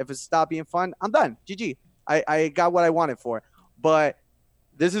stopped being fun, I'm done. GG. I got what I wanted for. But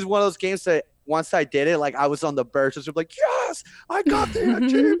this is one of those games that once I did it, like I was on the verge of like, yes, I got the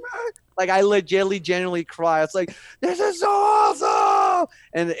achievement. Like I genuinely cry. It's like, this is so awesome.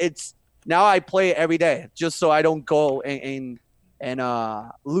 And now I play it every day just so I don't go and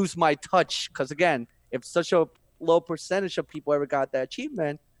lose my touch. Because again, if such a low percentage of people ever got that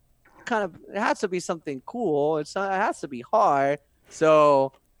achievement, it has to be something cool. It has to be hard.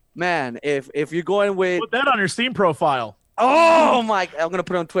 So, man, if you're going with put that on your Steam profile. Oh my! I'm gonna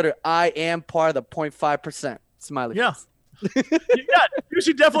put it on Twitter. I am part of the 0.5%. Smiley. Yeah. Yeah, you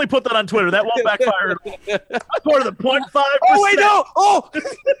should definitely put that on Twitter. That won't backfire. I'm part of the 0.5%. Oh wait, no! Oh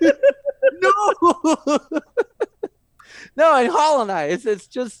no! No, in Hollow Knight, it's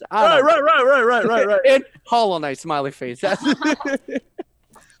just right. In Hollow Knight, smiley face.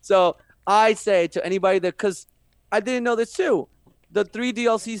 So I say to anybody because I didn't know this too. The 3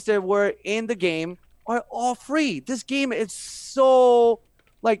 DLCs that were in the game are all free. This game is it's so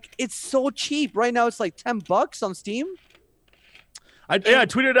cheap. Right now it's like $10 on Steam. I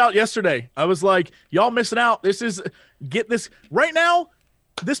tweeted it out yesterday. I was like, y'all missing out. Get this right now.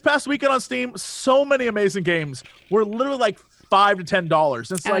 This past weekend on Steam, so many amazing games were literally like $5 to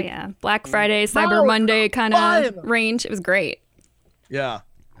 $10. It's yeah, Black Friday, Cyber Monday kind of range. It was great. Yeah,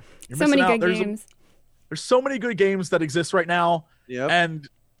 so many good games. There's so many good games that exist right now. Yep. And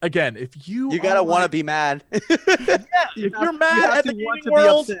again, if you gotta want to be mad. Yeah, if you're mad at the gaming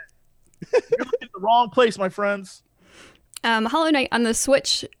world, you're looking at the wrong place, my friends. Hollow Knight on the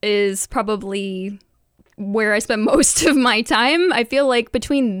Switch is probably where I spend most of my time. I feel like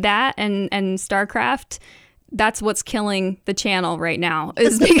between that and StarCraft, that's what's killing the channel right now,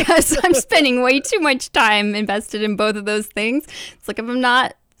 is because I'm spending way too much time invested in both of those things. It's like if I'm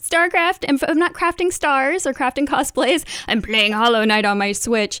not StarCraft and if I'm not crafting stars or crafting cosplays, I'm playing Hollow Knight on my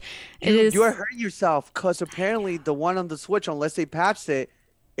Switch. You are hurting yourself because apparently the one on the Switch, unless they patched it,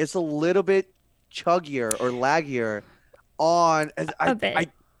 it's a little bit chuggier or laggier.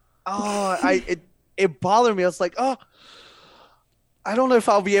 It bothered me. I was like, oh, I don't know if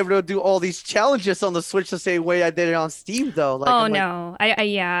I'll be able to do all these challenges on the Switch the same way I did it on Steam, though. Like,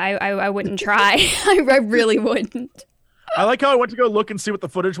 I wouldn't try. I really wouldn't. I like how I went to go look and see what the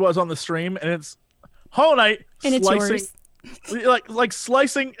footage was on the stream, and it's Hollow Knight and slicing, it's yours. like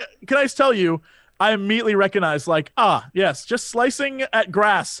slicing. Can I just tell you? I immediately recognized, yes, just slicing at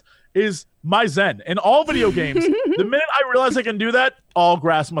grass is my zen in all video games. The minute I realize I can do that, all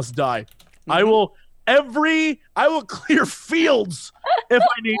grass must die. I will clear fields if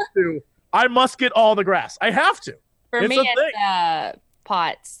I need to. I must get all the grass. I have to. For me, it's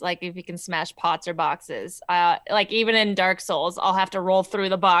pots. Like if you can smash pots or boxes. Like even in Dark Souls, I'll have to roll through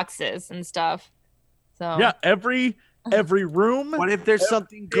the boxes and stuff. So yeah, every room. What if there's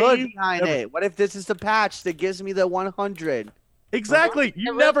something good behind it? What if this is the patch that gives me the 100? Exactly.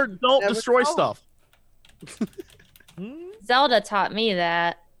 You never destroy stuff. Zelda taught me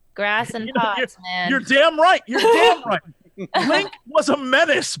that. Grass and pots, man. You're damn right. Link was a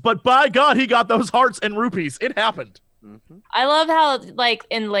menace, but by God, he got those hearts and rupees. It happened. I love how, like,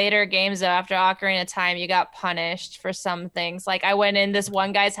 in later games, though, after Ocarina of Time, you got punished for some things. Like, I went in this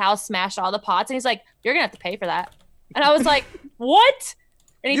one guy's house, smashed all the pots, and he's like, "You're gonna have to pay for that." And I was like, "What?"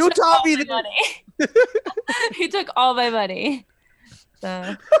 And he You took taught all me my this. money. He took all my money.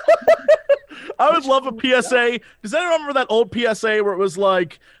 So. I would love a PSA. Does anyone remember that old PSA where it was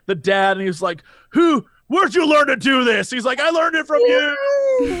like the dad and he was like, where'd you learn to do this? He's like, I learned it from you.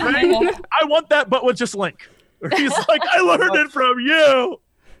 Right? I want that, but with just Link. He's like, I learned it from you.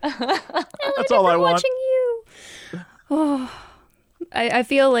 That's all I want. Watching you. Oh, I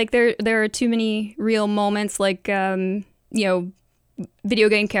feel like there are too many real moments, like video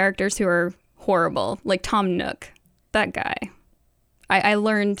game characters who are horrible, like Tom Nook. That guy. I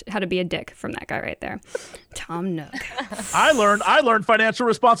learned how to be a dick from that guy right there. Tom Nook. I learned financial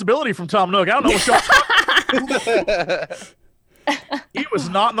responsibility from Tom Nook. I don't know what y'all talking about. He was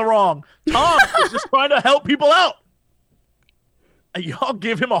not in the wrong. Tom was just trying to help people out. And y'all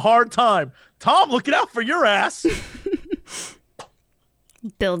give him a hard time. Tom, looking out for your ass.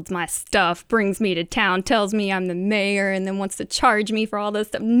 Builds my stuff, brings me to town, tells me I'm the mayor, and then wants to charge me for all this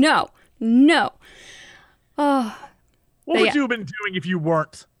stuff. No. Oh. What would you have been doing if you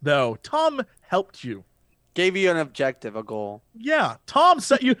weren't, though? Tom helped you. Gave you an objective, a goal. Yeah, Tom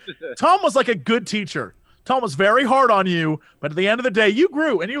set you. Tom was like a good teacher. Tom was very hard on you, but at the end of the day, you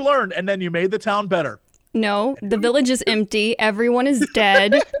grew and you learned, and then you made the town better. No, the village is empty. Everyone is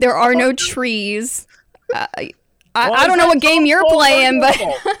dead. There are no trees. I don't know what game you're playing, but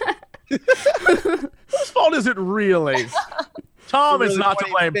whose fault is it really? Tom is not to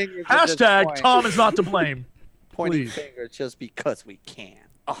blame. Hashtag Tom is not to blame. Pointing finger just because we can.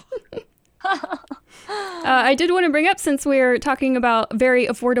 Oh. I did want to bring up, since we're talking about very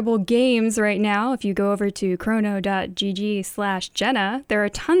affordable games right now, if you go over to chrono.gg/Jenna, there are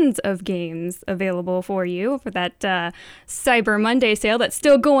tons of games available for you for that Cyber Monday sale that's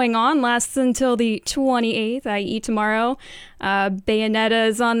still going on, lasts until the 28th, i.e. tomorrow. Bayonetta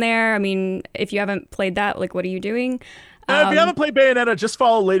is on there. I mean, if you haven't played that, like, what are you doing? If you haven't played Bayonetta, just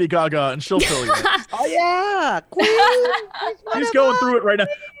follow Lady Gaga and she'll fill you. Oh yeah, Queen. He's going through it right now.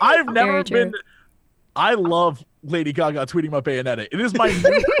 I've never been. I love Lady Gaga tweeting about Bayonetta. It is my.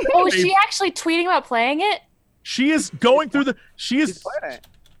 Oh, is she actually tweeting about playing it? She is going through the. She is.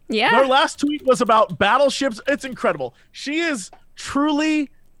 Yeah. Her last tweet was about battleships. It's incredible. She is truly.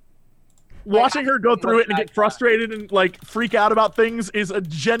 Watching her go through it and get frustrated and like freak out about things is a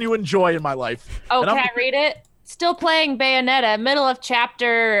genuine joy in my life. Oh, can I read it? Still playing Bayonetta, middle of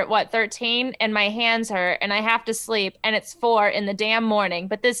chapter, 13, and my hands hurt, and I have to sleep, and it's 4 in the damn morning.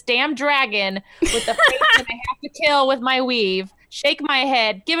 But this damn dragon with the face that I have to kill with my weave, shake my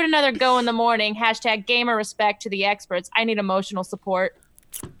head, give it another go in the morning, hashtag gamer respect to the experts. I need emotional support.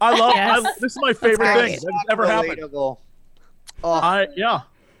 I love this is my favorite thing that's ever happened. I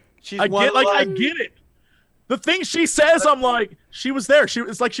get it. The thing she says, I'm like, she was there.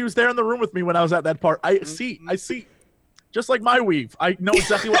 It's like she was there in the room with me when I was at that part. I see. Just like my weave. I know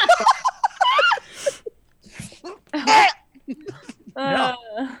exactly what. Yeah.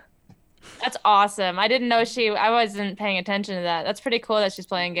 That's awesome. I didn't know I wasn't paying attention to that. That's pretty cool that she's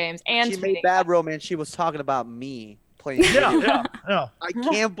playing games. And she made Bad Romance. She was talking about me playing games. Yeah. I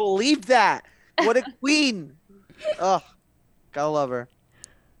can't believe that. What a queen. Ugh. Gotta love her.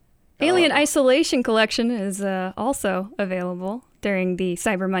 Alien Isolation Collection is also available during the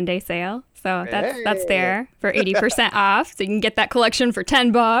Cyber Monday sale. So that's there for 80% off. So you can get that collection for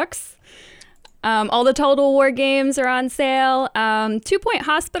 $10. All the Total War games are on sale. 2 Point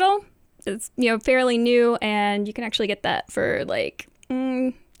Hospital is fairly new, and you can actually get that for like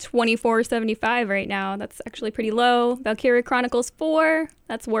 $24.75 right now. That's actually pretty low. Valkyria Chronicles 4,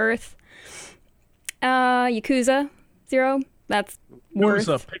 that's worth. Yakuza 0, that's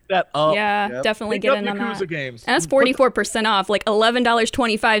worth. Pick that up. Yeah, definitely Pick get up in on Yakuza that. games. And that's 44% off, like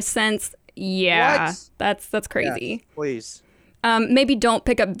 $11.25. Yeah, What? that's crazy. Yes, please. Maybe don't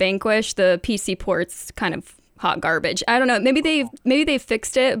pick up Vanquish. The PC port's kind of hot garbage. I don't know. Maybe they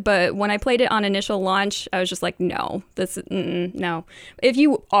fixed it, but when I played it on initial launch, I was just like, no, no. If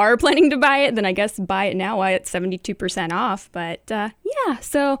you are planning to buy it, then I guess buy it now while it's 72% off. But yeah,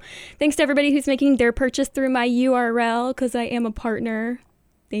 so thanks to everybody who's making their purchase through my URL, because I am a partner.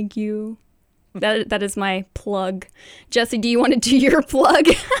 Thank you. That is my plug. Jesse, do you want to do your plug?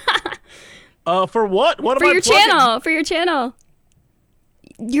 For what? What for am I your plugging? channel? For your channel.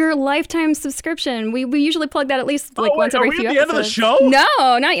 Your lifetime subscription. We usually plug that at least once every few episodes. Are we at the end of the show? No,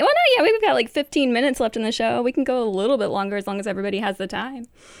 not yet. Well, not yet. We've got like 15 minutes left in the show. We can go a little bit longer as long as everybody has the time.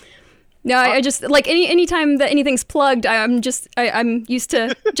 No, I just like anytime that anything's plugged, I'm used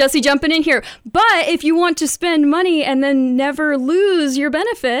to Jesse jumping in here. But if you want to spend money and then never lose your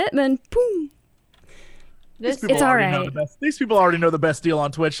benefit, then boom. It's all right. These people already know the best deal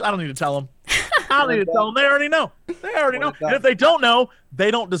on Twitch. I don't need to tell them. I don't need to tell them. They already know. They already know. And if they don't know,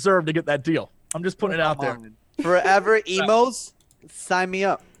 they don't deserve to get that deal. I'm just putting it out there. Forever emos, sign me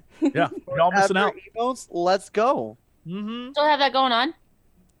up. Yeah, y'all missing out. Emos, let's go. Still have that going on?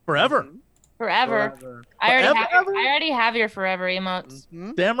 Forever. I already have your forever emotes.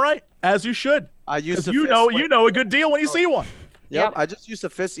 Damn right, as you should. I use you know a good deal when you see one. Yep. I just use a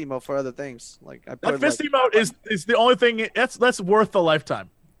fist emote for other things. Like I put that fist emote is the only thing that's worth a lifetime.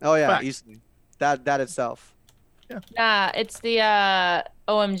 Oh yeah, Fact. easily. That itself. Yeah. Nah, it's the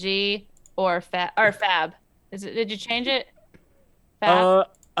OMG or Fab. Did you change it? Fab?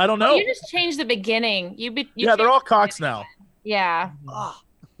 I don't know. You just changed the beginning. They're all cocks now. Yeah.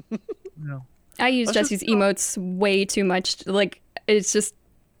 No. I use Jesse's emotes way too much. Like, it's just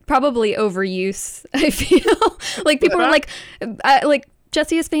probably overuse. I feel like people are like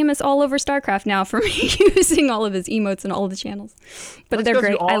Jesse is famous all over StarCraft now for me using all of his emotes and all of the channels. But they're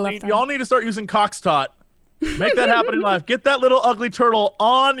great. I love them. Y'all need to start using Coxtot. Make that happen in life. Get that little ugly turtle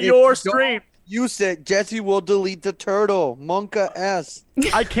on your stream. Use it. Jesse will delete the turtle. Monka S.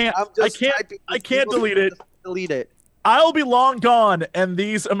 I can't delete it. Delete it. I'll be long gone, and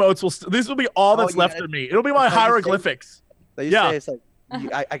these emotes these will be all that's left of me. It'll be my hieroglyphics. Say it's like,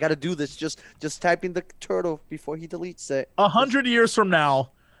 I gotta do this. Just type in the turtle before he deletes it. 100 years from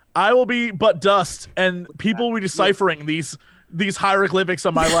now, I will be but dust, and people will be deciphering these hieroglyphics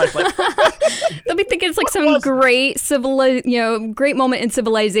of my life. Like, they'll be thinking it's like some great great moment in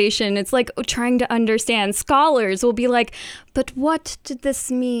civilization. It's like trying to understand. Scholars will be like, but what did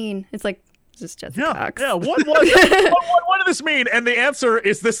this mean? It's like, just Jesse Cox. Yeah. What did this mean? And the answer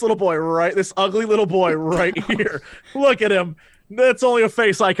is this little boy, right? This ugly little boy right here. Look at him. That's only a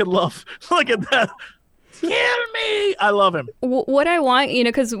face I could love. Look at that. Kill me. I love him. What I want,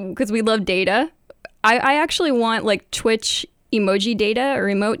 because we love data. I actually want like Twitch emoji data or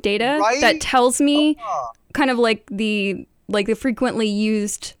emote data that tells me kind of like the frequently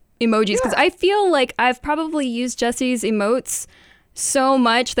used emojis, because I feel like I've probably used Jesse's emotes so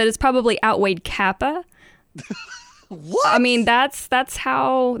much that it's probably outweighed Kappa. What? I mean, that's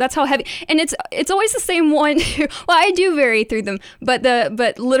how heavy, and it's always the same one. Well, I do vary through them, but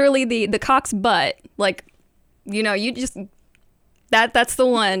literally the Cox butt, like, you just that's the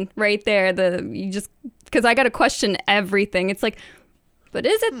one right there. Because I got to question everything. It's like, but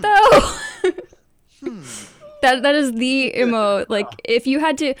is it though? That is the emote. Like, if you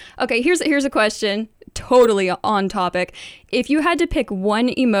had to, okay, here's a question. Totally on topic. If you had to pick one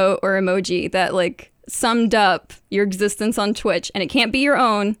emote or emoji that like summed up your existence on Twitch, and it can't be your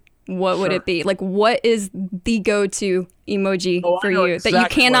own, what would it be? Like, what is the go-to emoji for you that you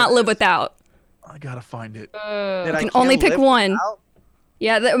cannot live without? I gotta find it. You can only pick one.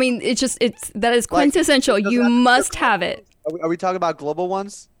 Yeah, that is quintessential. You must have it. Are we talking about global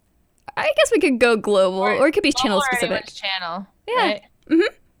ones? I guess we could go global, or it could be channel specific. Channel. Yeah. Right?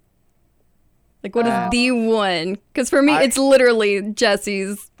 Like, what is the one? Because for me, it's literally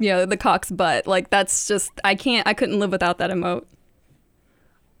Jesse's, the Cox butt. Like, that's just, I couldn't live without that emote.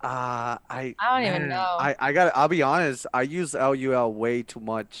 I don't even know. I'll be honest. I use LUL way too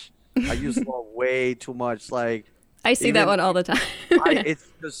much. I use LOL way too much. Like, I see that one all the time. It's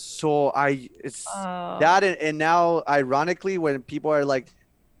just so that, and now ironically, when people are like,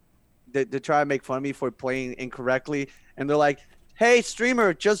 they try to make fun of me for playing incorrectly, and they're like, hey,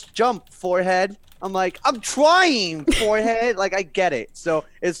 streamer, just jump, forehead. I'm like, I'm trying, forehead. Like, I get it. So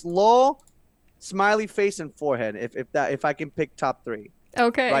it's LOL, smiley face, and forehead. If I can pick top three.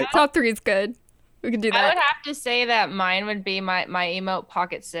 Okay, right? Top three is good. We can do that. I would have to say that mine would be my emote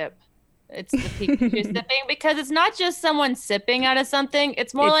Pocket Sip. It's the Pikachu sipping, because it's not just someone sipping out of something.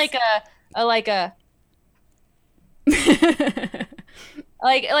 It's more like a like a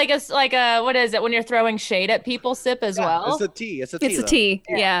what is it when you're throwing shade at people? Sip as well. It's a tea. It's a tea.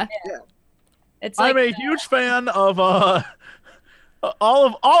 Yeah. It's like, I'm a huge fan of all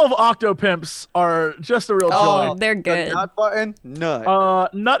of Octopimps are just a real joy. Oh, they're good. The nut button,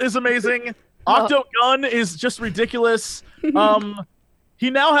 nut. Nut is amazing. Octogun is just ridiculous. He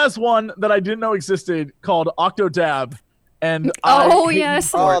now has one that I didn't know existed called Octodab, and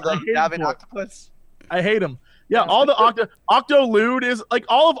yes, the dabbing octopus. I hate him. Yeah, all the Octolude is like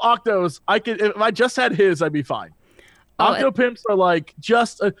all of Octos. If I just had his, I'd be fine. Octopimps are like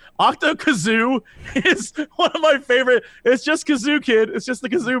just Octokazoo is one of my favorite. It's just Kazoo Kid. It's just the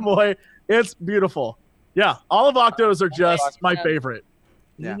Kazoo boy. It's beautiful. Yeah, all of Octos are just my favorite.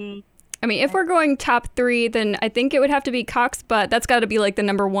 Yeah. I mean, if we're going top 3, then I think it would have to be Cox, but that's got to be like the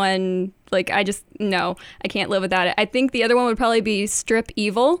number 1. Like, no, I can't live without it. I think the other one would probably be Strip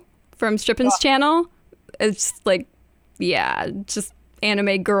Evil from Strippin's channel. It's like, yeah, just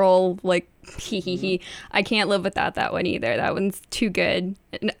anime girl, like, I can't live without that one either. That one's too good.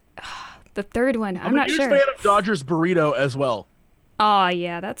 And, the third one, I'm not sure. I'm a huge fan of Dodger's Burrito as well. Oh,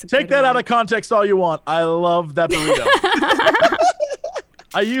 yeah, that's a Take good that one. out of context all you want. I love that burrito.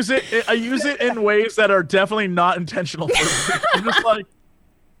 I use it in ways that are definitely not intentional for me. I'm just like,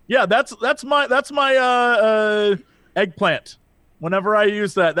 yeah, that's my eggplant. Whenever I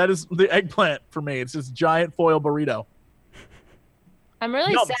use that is the eggplant for me. It's this giant foil burrito. I'm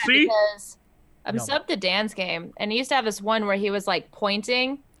really Yum, sad see? because I'm Yum. subbed to Dan's game, and he used to have this one where he was like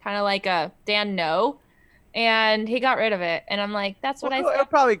pointing, kind of like a Dan no, and he got rid of it. And I'm like, that's what I It'll said.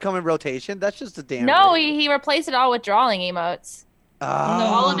 probably come in rotation. That's just a damn. No, he replaced it all with drawing emotes. So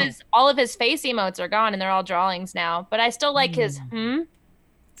Oh. all of his face emotes are gone, and they're all drawings now. But I still like his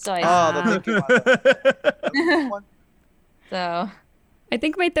So the thinking one. so I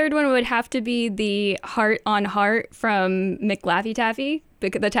think my third one would have to be the Heart on Heart from McLaffy Taffy,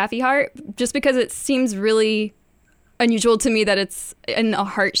 the Taffy Heart, just because it seems really unusual to me that it's in a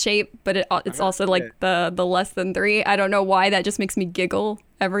heart shape, but it's also like the less than 3. I don't know why, that just makes me giggle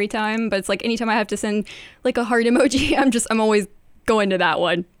every time, but it's like anytime I have to send like a heart emoji, I'm always going to that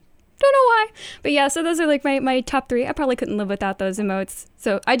one. Don't know why. But yeah, so those are like my top 3. I probably couldn't live without those emotes.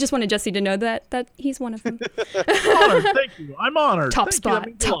 So I just wanted Jesse to know that he's one of them. Honored. Thank you. I'm honored. Top Thank spot.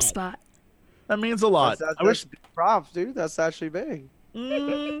 you. That means a Top lot. spot. That means a lot. I wish. Big props, dude. That's actually big.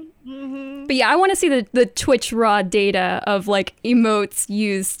 But yeah, I want to see the Twitch raw data of like emotes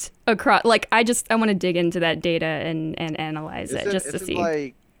used across. Like I want to dig into that data and analyze it just to see.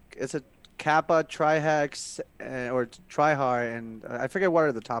 Like, it's a Kappa, Trihex, or Tryhard, and I forget what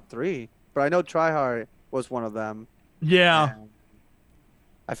are the top 3, but I know Tryhard was one of them. Yeah. And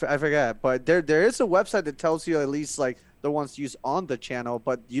I forget, but there is a website that tells you at least like the ones used on the channel,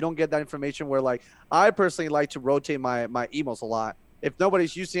 but you don't get that information where like I personally like to rotate my emotes a lot. If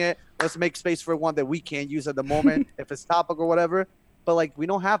nobody's using it, let's make space for one that we can't use at the moment if it's topic or whatever. But like we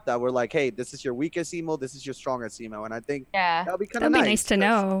don't have that. We're like, hey, this is your weakest emo, this is your strongest emo, and I think yeah. that'll be kind of That'd be nice to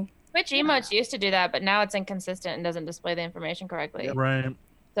know. Twitch emotes used to do that, but now it's inconsistent and doesn't display the information correctly. Right.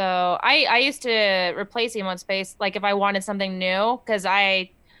 So I used to replace emote space, like if I wanted something new, because I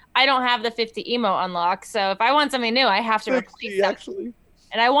don't have the 50 emo unlock. So if I want something new, I have to replace something. actually.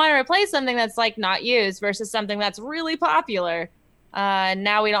 And I want to replace something that's like not used versus something that's really popular.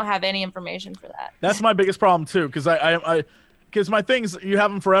 Now we don't have any information for that. That's my biggest problem too, because because my things, you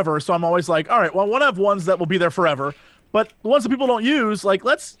have them forever, so I'm always like, all right, well, I want to have ones that will be there forever, but the ones that people don't use, like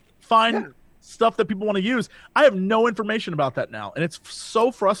let's find stuff that people want to use. I have no information about that now, and it's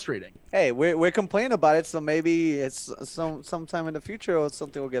so frustrating. Hey, we're complaining about it, so maybe it's sometime in the future or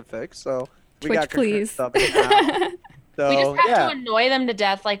something will get fixed. So we Twitch, got please. stuff now. So, We just have to annoy them to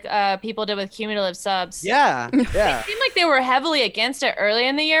death, like people did with cumulative subs. Yeah, yeah. It seemed like they were heavily against it early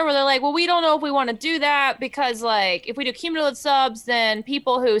in the year, where they're like, well, we don't know if we want to do that because, like, if we do cumulative subs, then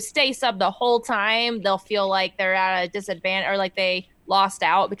people who stay sub the whole time, they'll feel like they're at a disadvantage or like they lost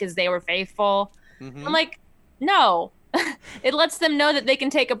out because they were faithful. Mhm. I'm like, no. It lets them know that they can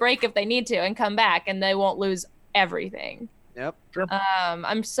take a break if they need to and come back, and they won't lose everything. Yep. Sure.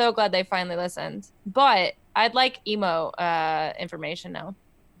 I'm so glad they finally listened. But I'd like emo information now.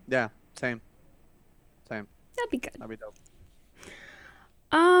 Yeah. Same. That'd be good. That'd be dope.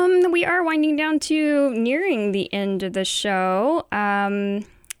 We are winding down to nearing the end of the show.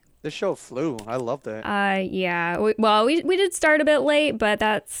 This show flew. I loved it. Yeah. We did start a bit late, but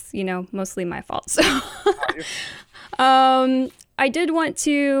that's, mostly my fault. So, I did want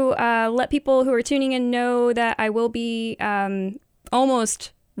to let people who are tuning in know that I will be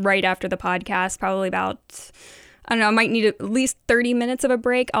almost right after the podcast, probably about, I don't know, I might need at least 30 minutes of a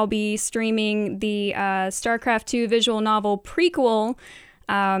break. I'll be streaming the StarCraft 2 visual novel prequel.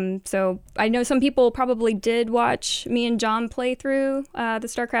 So I know some people probably did watch me and John play through the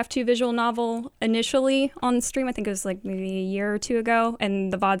StarCraft 2 visual novel initially on stream. I think it was like maybe a year or two ago,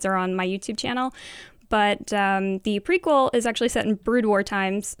 and the VODs are on my YouTube channel. But the prequel is actually set in Brood War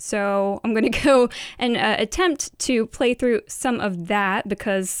times, so I'm going to go and attempt to play through some of that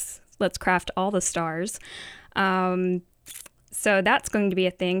because let's craft all the stars. So that's going to be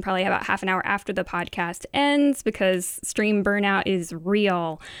a thing, probably about half an hour after the podcast ends because stream burnout is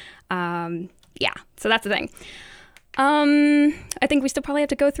real. Yeah, so that's the thing. I think we still probably have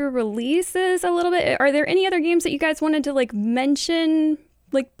to go through releases a little bit. Are there any other games that you guys wanted to mention?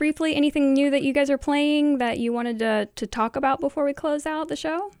 Briefly, anything new that you guys are playing that you wanted to talk about before we close out the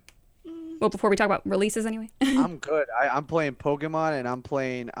show? Well, before we talk about releases, anyway. I'm good. I'm playing Pokemon and I'm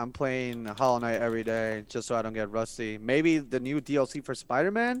playing Hollow Knight every day just so I don't get rusty. Maybe the new DLC for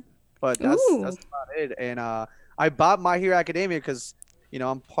Spider-Man, but that's about it. And I bought My Hero Academia because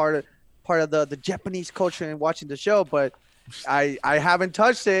I'm part of the Japanese culture and watching the show, but I haven't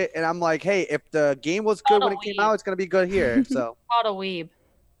touched it, and I'm like, hey, if the game was good when it came out, it's gonna be good here. So Called a weeb.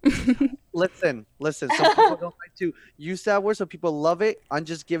 listen. Some people don't like to use that word, so people love it. I'm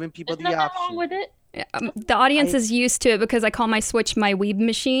just giving people There's the nothing option. wrong with it. Yeah, the audience is used to it because I call my Switch my weeb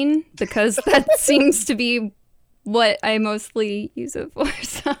machine because that seems to be what I mostly use it for.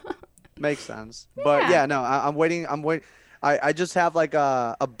 So. Makes sense. But yeah, no, I'm waiting. I just have like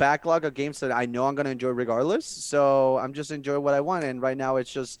a backlog of games that I know I'm gonna enjoy regardless. So I'm just enjoying what I want, and right now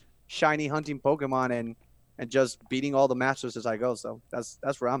it's just shiny hunting Pokemon and just beating all the masters as I go. So that's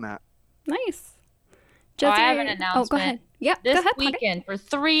where I'm at. Nice. I have an announcement. Oh, go ahead. Yeah, This go ahead. weekend for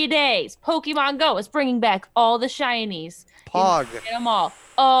 3 days, Pokemon Go is bringing back all the shinies. Pog. Get them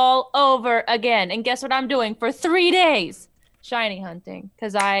all over again. And guess what I'm doing for 3 days? Shiny hunting.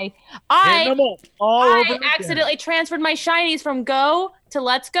 Because I accidentally transferred my shinies from Go to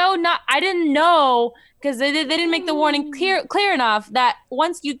Let's Go. I didn't know because they didn't make the warning clear enough that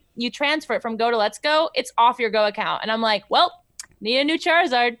once you transfer it from Go to Let's Go, it's off your Go account. And I'm like, well, need a new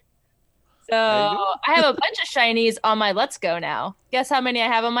Charizard. So I have a bunch of shinies on my Let's Go now. Guess how many I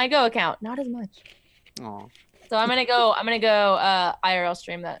have on my Go account? Not as much. Aw. So I'm gonna go IRL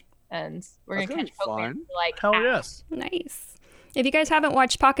stream that, and we're That's gonna catch gonna be Pokemon fun. for, like Hell hours. yes. Nice. If you guys haven't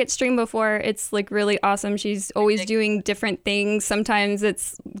watched Pokket stream before, it's like really awesome. She's always doing different things. Sometimes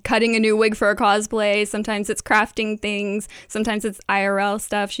it's cutting a new wig for a cosplay. Sometimes it's crafting things. Sometimes it's IRL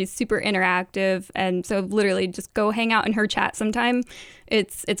stuff. She's super interactive. And so literally just go hang out in her chat sometime.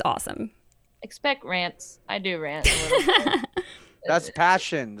 It's awesome. Expect rants. I do rant a little bit. That's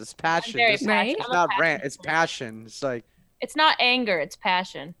passion. That's passion. very It's Right? it's not rant. It's passion. It's like It's not anger, it's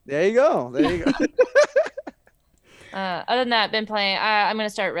passion. there you go. There you go. Other than that, been playing. I'm gonna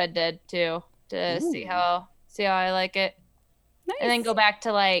start Red Dead too to see how I like it, Nice. and then go back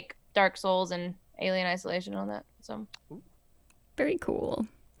to like Dark Souls and Alien Isolation and all that. So Very cool.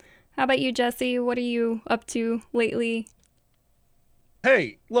 How about you, Jesse? What are you up to lately?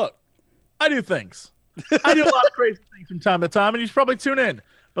 Hey, look, I do things. I do a lot of crazy things from time to time, and you should probably tune in.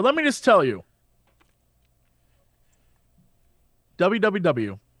 But let me just tell you.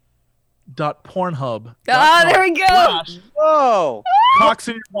 www.pornhub. There we go. Whoa. Cocks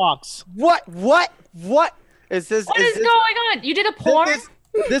in your box. What is this? what is going on? You did a porn?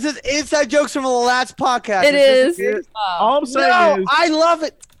 This is inside jokes from the last podcast. It is. All I'm saying No, is, I love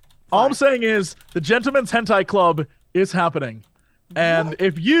it. all I'm saying is, the Gentleman's Hentai Club is happening, and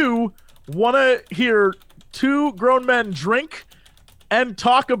if you want to hear two grown men drink and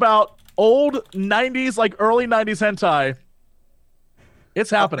talk about old 90s, like early 90s hentai, it's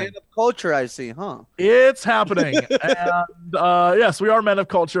happening. Man of culture, I see, huh? It's happening. And yes, we are men of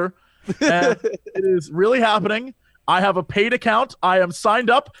culture. And it is really happening. I have a paid account. I am signed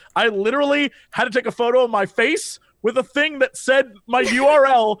up. I literally had to take a photo of my face with a thing that said my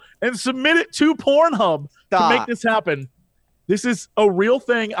URL and submit it to Pornhub to make this happen. This is a real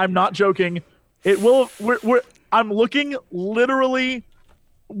thing. I'm not joking. It will. I'm looking literally.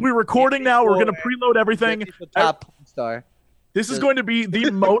 We're recording now. We're gonna preload everything. Top porn star. This is going to be the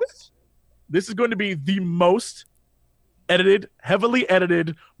most. This is going to be the most edited, heavily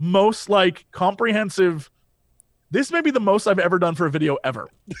edited, most like comprehensive. This may be the most I've ever done for a video ever.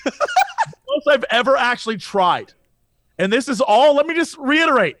 Most I've ever actually tried. And this is all, let me just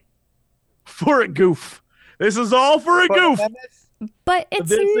reiterate, for a goof. This is all for a goof. But it's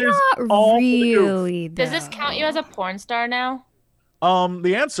This is not all for the goof. really. Does this count you as a porn star now?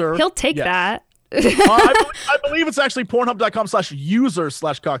 The answer. He'll take yes. that. I believe it's actually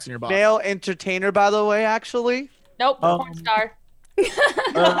pornhub.com/user/cocks in your box. Male entertainer, by the way, actually. Nope, porn star.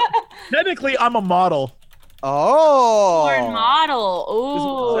 Technically, I'm a model. Oh. Porn model.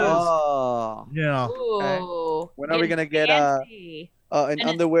 Oh. Yeah. Ooh. When are we gonna get fancy. an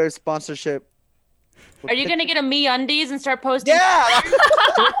underwear sponsorship? Are you gonna get a Me Undies and start posting? Yeah.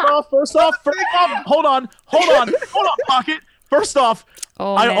 First off, hold on, Pocket. First off,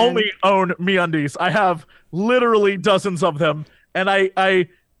 I man. only own MeUndies. I have literally dozens of them, and I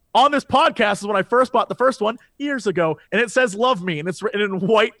on this podcast is when I first bought the first one years ago, and it says "Love Me," and it's written in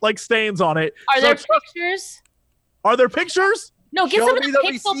white like stains on it. Are there pictures? Are there pictures? No, get Show some of me the the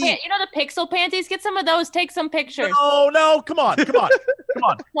pixel receipt. pants. You know the pixel panties? Get some of those. Take some pictures. No, come on.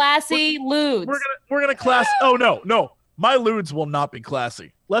 Classy lewds. We're gonna class. Oh no, my lewds will not be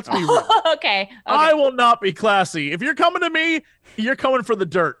classy. Let's be real. Okay. I will not be classy. If you're coming to me, you're coming for the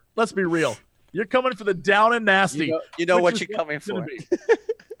dirt. let's be real. You're coming for the down and nasty. You know what you're coming for.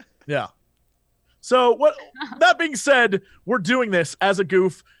 Yeah. So that being said, we're doing this as a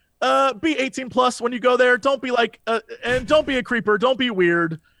goof. Be 18 plus when you go there. Don't be like, and don't be a creeper. Don't be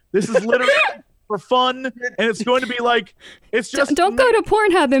weird. This is literally for fun, and it's going to be like, it's just. Don't go to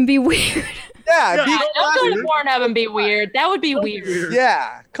Pornhub and be weird. Yeah, don't go to Pornhub and be weird. That would be weird.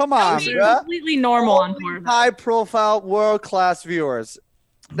 Yeah, come on, bro. Completely normal on Pornhub. High-profile, world-class viewers.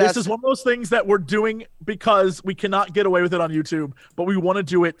 This is one of those things that we're doing because we cannot get away with it on YouTube, but we want to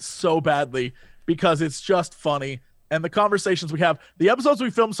do it so badly because it's just funny. And the conversations we have, the episodes we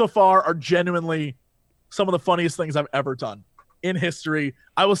filmed so far are genuinely some of the funniest things I've ever done in history.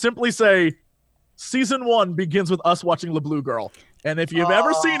 I will simply say season 1 begins with us watching La Blue Girl. And if you've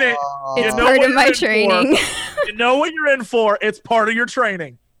ever seen it, it's part of my training. You know what you're in for. It's part of your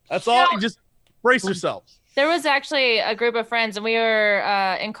training. That's all. You just brace yourself. There was actually a group of friends, and we were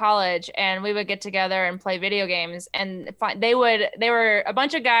in college, and we would get together and play video games. And they were a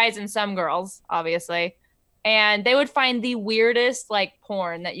bunch of guys and some girls, obviously, and they would find the weirdest like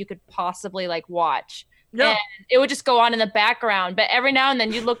porn that you could possibly like watch. Yeah. And it would just go on in the background, but every now and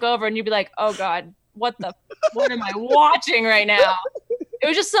then you'd look over and you'd be like, "Oh God, what am I watching right now?" It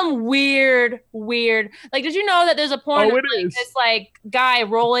was just some weird. Like, did you know that there's a porn of, like, this like guy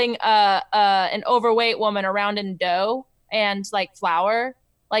rolling an overweight woman around in dough and like flour,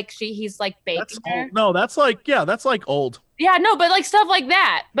 like he's like baking her? No, that's like old. Yeah, no, but like stuff like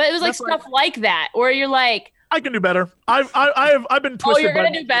that. But it was like stuff like that where you're like, I can do better. I've been twisted. Oh, you're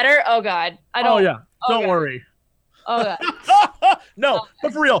gonna do better? Oh God, I don't. Oh yeah, don't worry. Oh God. No,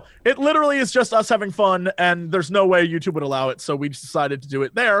 but for real, it literally is just us having fun, and there's no way YouTube would allow it, so we just decided to do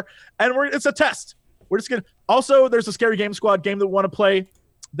it there. And it's a test. We're just gonna. Also, there's a Scary Game Squad game that we want to play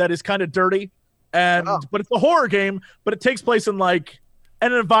that is kind of dirty, but it's a horror game, but it takes place in like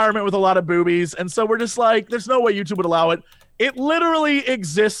an environment with a lot of boobies, and so we're just like, there's no way YouTube would allow it. It literally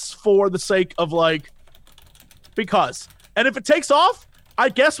exists for the sake of like, because, and if it takes off, I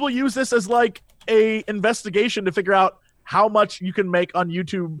guess we'll use this as like a investigation to figure out how much you can make on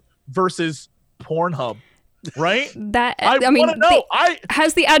YouTube versus Pornhub, right? I mean, know.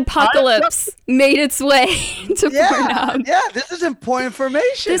 Has the adpocalypse made its way to Pornhub? Yeah, this is important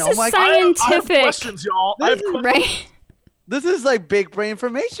information. This is scientific. I have questions, y'all. Right? This is like big brain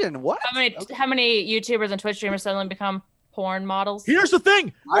information. What? How many YouTubers and Twitch streamers suddenly become porn models? Here's the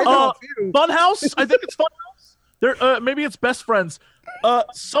thing. Funhouse. I think it's Funhouse. There, maybe it's Best Friends.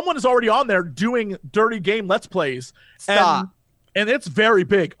 Someone is already on there doing dirty game Let's Plays. And it's very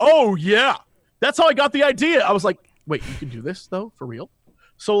big. Oh yeah. That's how I got the idea. I was like, wait, you can do this though? For real?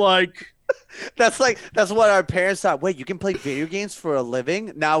 So like that's what our parents thought. Wait, you can play video games for a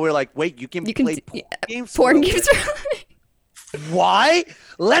living? Now we're like, wait, you can play porn games for a living? Why?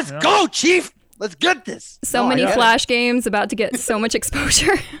 Let's go, Chief. Let's get this. So many Flash games about to get so much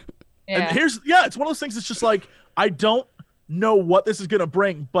exposure. And it's one of those things that's just like, I don't know what this is going to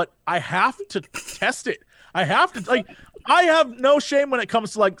bring, but I have to test it. I have to, like, I have no shame when it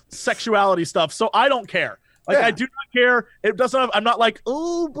comes to like sexuality stuff, so I don't care. Like, I do not care. It doesn't I'm not like,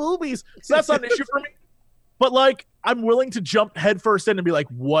 oh, boobies. So that's not an issue for me. But like, I'm willing to jump headfirst in and be like,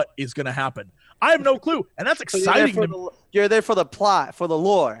 what is going to happen? I have no clue. And that's exciting. You're there for the plot, for the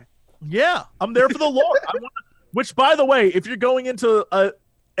lore. Yeah, I'm there for the lore. Which, by the way, if you're going into a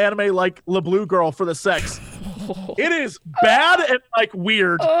anime like La Blue Girl for the sex, it is bad and like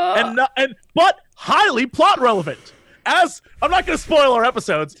weird but highly plot relevant. As I'm not going to spoil our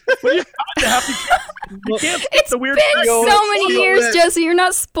episodes, but you have to. You can't skip the weird. It's been so many years, Jesse. You're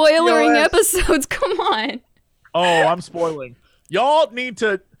not spoiling episodes. Come on. Oh, I'm spoiling. Y'all need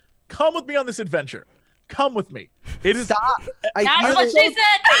to come with me on this adventure. Come with me. It is. Stop. That's what she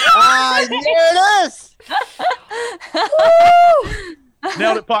said. It is.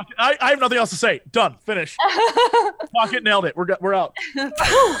 Nailed it, Pocket. I have nothing else to say. Done. Finish. Pocket nailed it. We're out.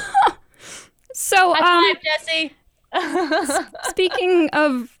 So, High five, Jesse. Speaking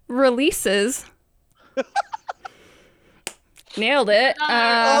of releases, nailed it.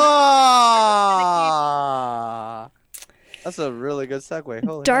 That's a really good segue.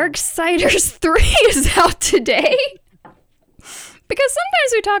 Holy Darksiders 3 is out today. Because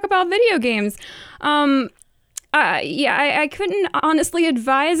sometimes we talk about video games. I couldn't honestly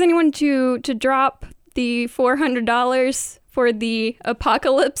advise anyone to drop the $400 for the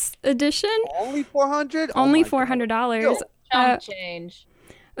Apocalypse edition. Only $400? Only $400. Change.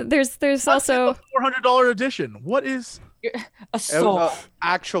 There's also $400 edition. What is a soul?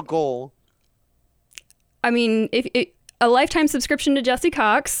 Actual goal. I mean, if a lifetime subscription to Jesse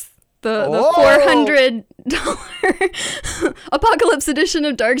Cox, The Oh! $400 Apocalypse Edition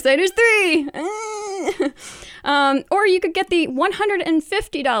of Darksiders 3. Or you could get the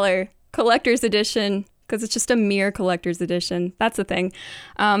 $150 Collector's Edition, because it's just a mere Collector's Edition. That's the thing.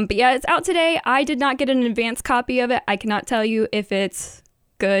 But yeah, it's out today. I did not get an advance copy of it. I cannot tell you if it's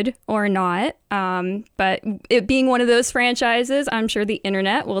good or not. But it being one of those franchises, I'm sure the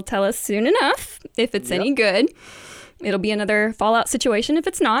internet will tell us soon enough if it's any good. It'll be another Fallout situation if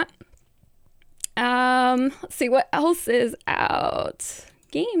it's not. Let's see what else is out.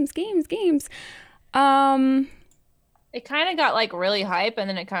 Games. It kind of got like really hype and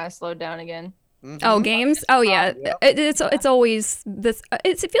then it kind of slowed down again. Mhm. Oh, games. Oh yeah, Yep. it's always this.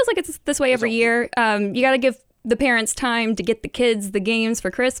 It feels like it's this way every year. You got to give the parents time to get the kids the games for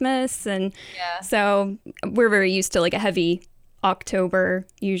Christmas, and Yeah. so we're very used to like a heavy October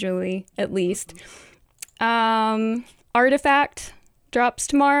usually, at least. Artifact drops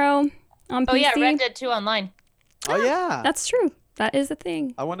tomorrow on PC. Oh yeah, Red Dead 2 Online. Oh yeah. That's true. That is a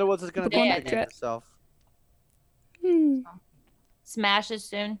thing. I wonder what's gonna The be in one the that game drip. itself. Smash is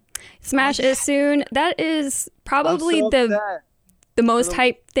soon. Smash is soon. That is probably I'm so upset. the most Little-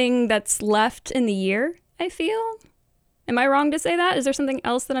 hype thing that's left in the year, I feel. Am I wrong to say that? Is there something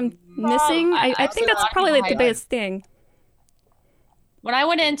else that I'm missing? I I've think seen a that's lot of probably people like the hype biggest thing. When I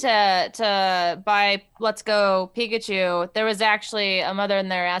went in to buy Let's Go Pikachu, there was actually a mother in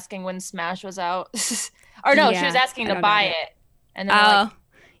there asking when Smash was out. Or no, she Yeah, was asking I to don't buy get it. And then they're like,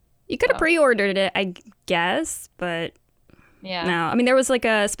 You could have Oh. pre-ordered it, I guess, but yeah. no. I mean, there was like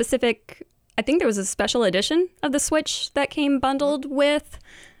a specific, I think there was a special edition of the Switch that came bundled with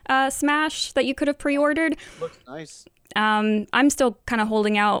Smash that you could have pre-ordered. Looks nice. I'm still kind of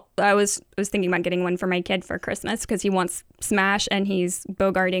holding out. I was thinking about getting one for my kid for Christmas because he wants Smash and he's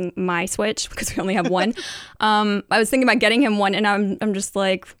bogarting my Switch because we only have one. I was thinking about getting him one, and I'm just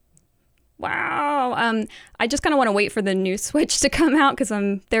like, wow. I just kind of want to wait for the new Switch to come out because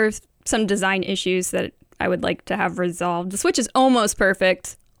there's some design issues that I would like to have resolved. The Switch is almost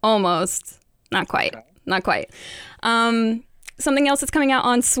perfect, almost, not quite, not quite. Something else that's coming out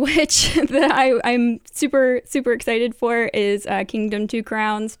on Switch that I'm super, super excited for is Kingdom 2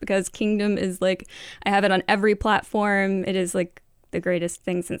 Crowns, because Kingdom is like, I have it on every platform. It is like the greatest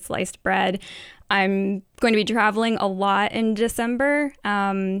thing since sliced bread. I'm going to be traveling a lot in December.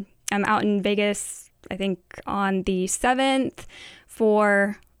 I'm out in Vegas, I think on the 7th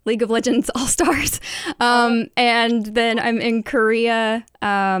for League of Legends All-Stars. And then I'm in Korea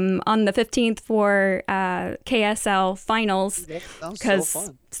on the 15th for KSL Finals That sounds so because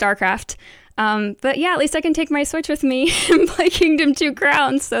fun. StarCraft. But yeah, at least I can take my Switch with me and play Kingdom 2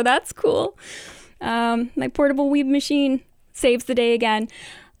 Crowns, so that's cool. My portable weeb machine saves the day again.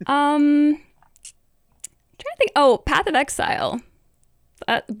 I'm trying to think. Oh, Path of Exile.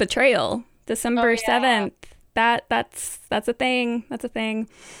 Betrayal. December 7th. That's a thing. That's a thing.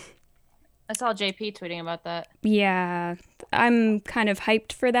 I saw JP tweeting about that. Yeah, I'm kind of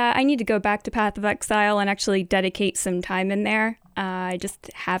hyped for that. I need to go back to Path of Exile and actually dedicate some time in there. I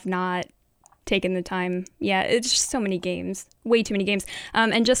just have not taken the time. Yeah, it's just so many games. Way too many games.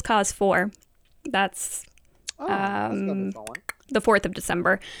 And Just Cause 4. That's That's gonna be a fun one. the 4th of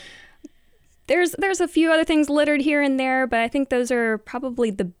December. There's a few other things littered here and there, but I think those are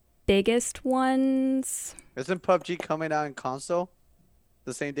probably the biggest ones. Isn't PUBG coming out in console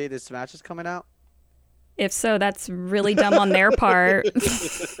the same day that Smash is coming out? If so, that's really dumb on their part.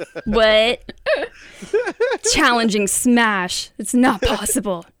 What? Challenging Smash. It's not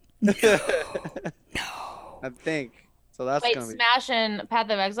possible. I think. So that's Wait, gonna be. Smash and Path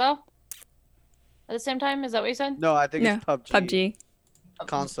of Exile? At the same time? Is that what you said? No, I think No, it's PUBG. PUBG.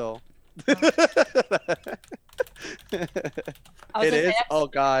 Console. I was It gonna say, is. that's Oh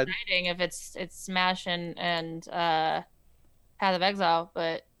God. exciting if it's Smash and Path of Exile,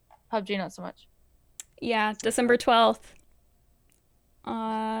 but PUBG not so much. Yeah, December 12th.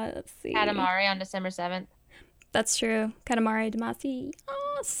 Let's see. Katamari on December 7th. That's true. Katamari Damacy.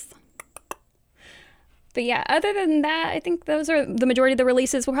 Yes. But yeah, other than that, I think those are the majority of the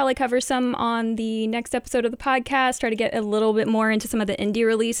releases. We'll probably cover some on the next episode of the podcast, try to get a little bit more into some of the indie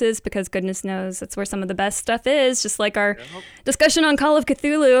releases because goodness knows that's where some of the best stuff is, just like our discussion on Call of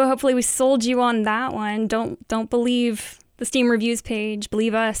Cthulhu. Hopefully we sold you on that one. Don't believe the Steam reviews page.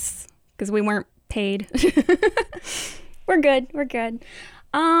 Believe us because we weren't paid. We're good. We're good.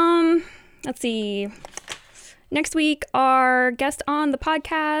 Let's see. Next week, our guest on the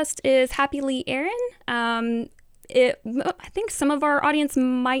podcast is Happily Aaron. I think some of our audience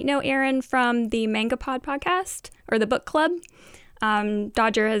might know Aaron from the Manga Pod podcast or the book club.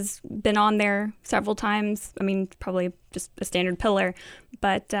 Dodger has been on there several times. I mean, probably just a standard pillar.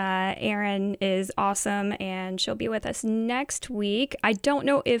 But Erin is awesome, and she'll be with us next week. I don't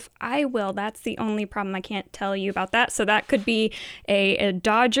know if I will. That's the only problem. I can't tell you about that. So that could be a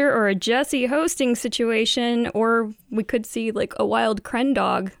Dodger or a Jesse hosting situation, or we could see like a wild Kren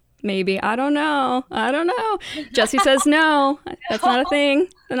dog. Maybe. I don't know. Jesse says no. That's not a thing.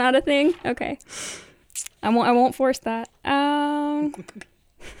 Not a thing. Okay. I won't force that.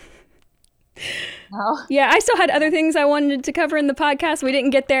 Yeah, I still had other things I wanted to cover in the podcast. We didn't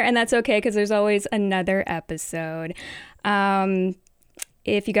get there, and that's okay because there's always another episode.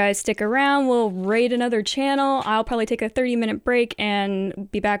 If you guys stick around, we'll raid another channel. I'll probably take a 30-minute break and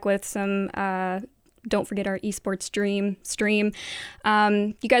be back with some don't forget our esports stream.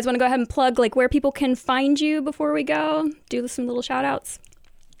 You guys want to go ahead and plug like where people can find you before we go? Do some little shout outs.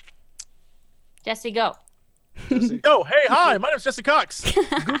 Jesse, go. Yo, hey, hi, my name's Jesse Cox.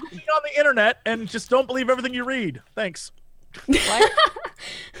 Google me on the internet and just don't believe everything you read. Thanks. What?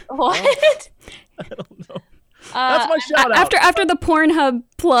 What? I don't know. That's my shout out. After the Pornhub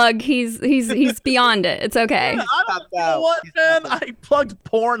plug, he's beyond it. It's okay. Yeah, I don't know what, man. I plugged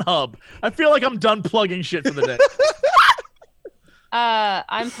Pornhub. I feel like I'm done plugging shit for the day.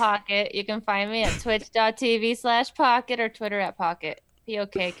 I'm Pokket. You can find me at twitch.tv/Pokket or Twitter at Pokket.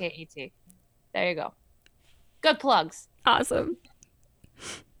 Pokket. There you go. Good plugs. Awesome.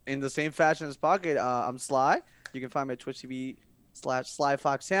 In the same fashion as Pokket, I'm Sly. You can find me at Twitch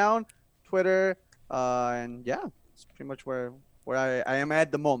TV/SlyFoxHound, Twitter, and yeah, it's pretty much where I am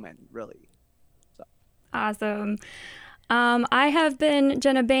at the moment, really. So. Awesome. I have been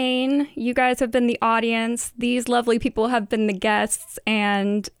Jenna Bain. You guys have been the audience. These lovely people have been the guests.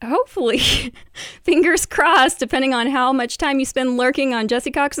 And hopefully, fingers crossed, depending on how much time you spend lurking on Jesse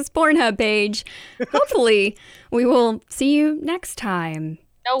Cox's Pornhub page, hopefully we will see you next time.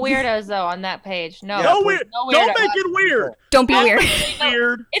 No weirdos, though, on that page. No. No weird. No Don't weirdos. make it weird. Don't be weird.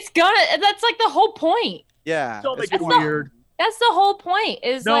 Weird. It's gonna. That's like the whole point. Yeah. Don't make it's it fun. weird. That's the whole point.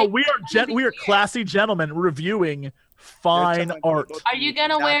 Is No, like we are classy gentlemen reviewing fine art. Are you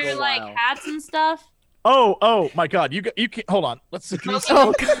gonna wear like hats and stuff? Oh my God! You can hold on. Let's see. Can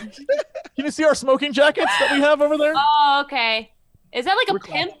you see our smoking jackets that we have over there? Oh, okay. Is that like a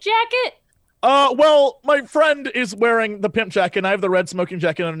pimp jacket? Well, my friend is wearing the pimp jacket, and I have the red smoking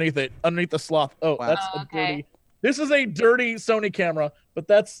jacket underneath it, underneath the sloth. Oh, Wow. that's a dirty. This is a dirty Sony camera, but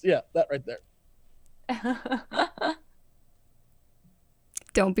that's that right there.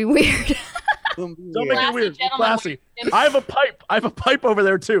 Don't be weird. Don't make it weird. Gentlemen, Classy. I have a pipe over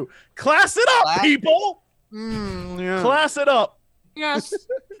there too. Class it up, Classy. people. Yeah. Class it up. Yes. This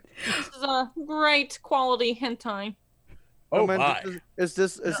is a great quality hentai. Oh man, my. Is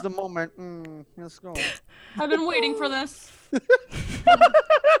the moment? Let's go. I've been waiting for this. It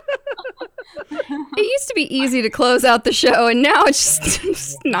used to be easy to close out the show, and now it's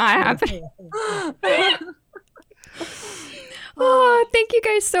just not happening. Oh, thank you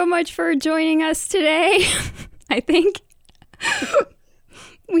guys so much for joining us today. I think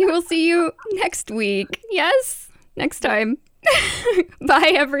we will see you next week. Yes, next time.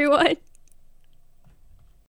 Bye, everyone.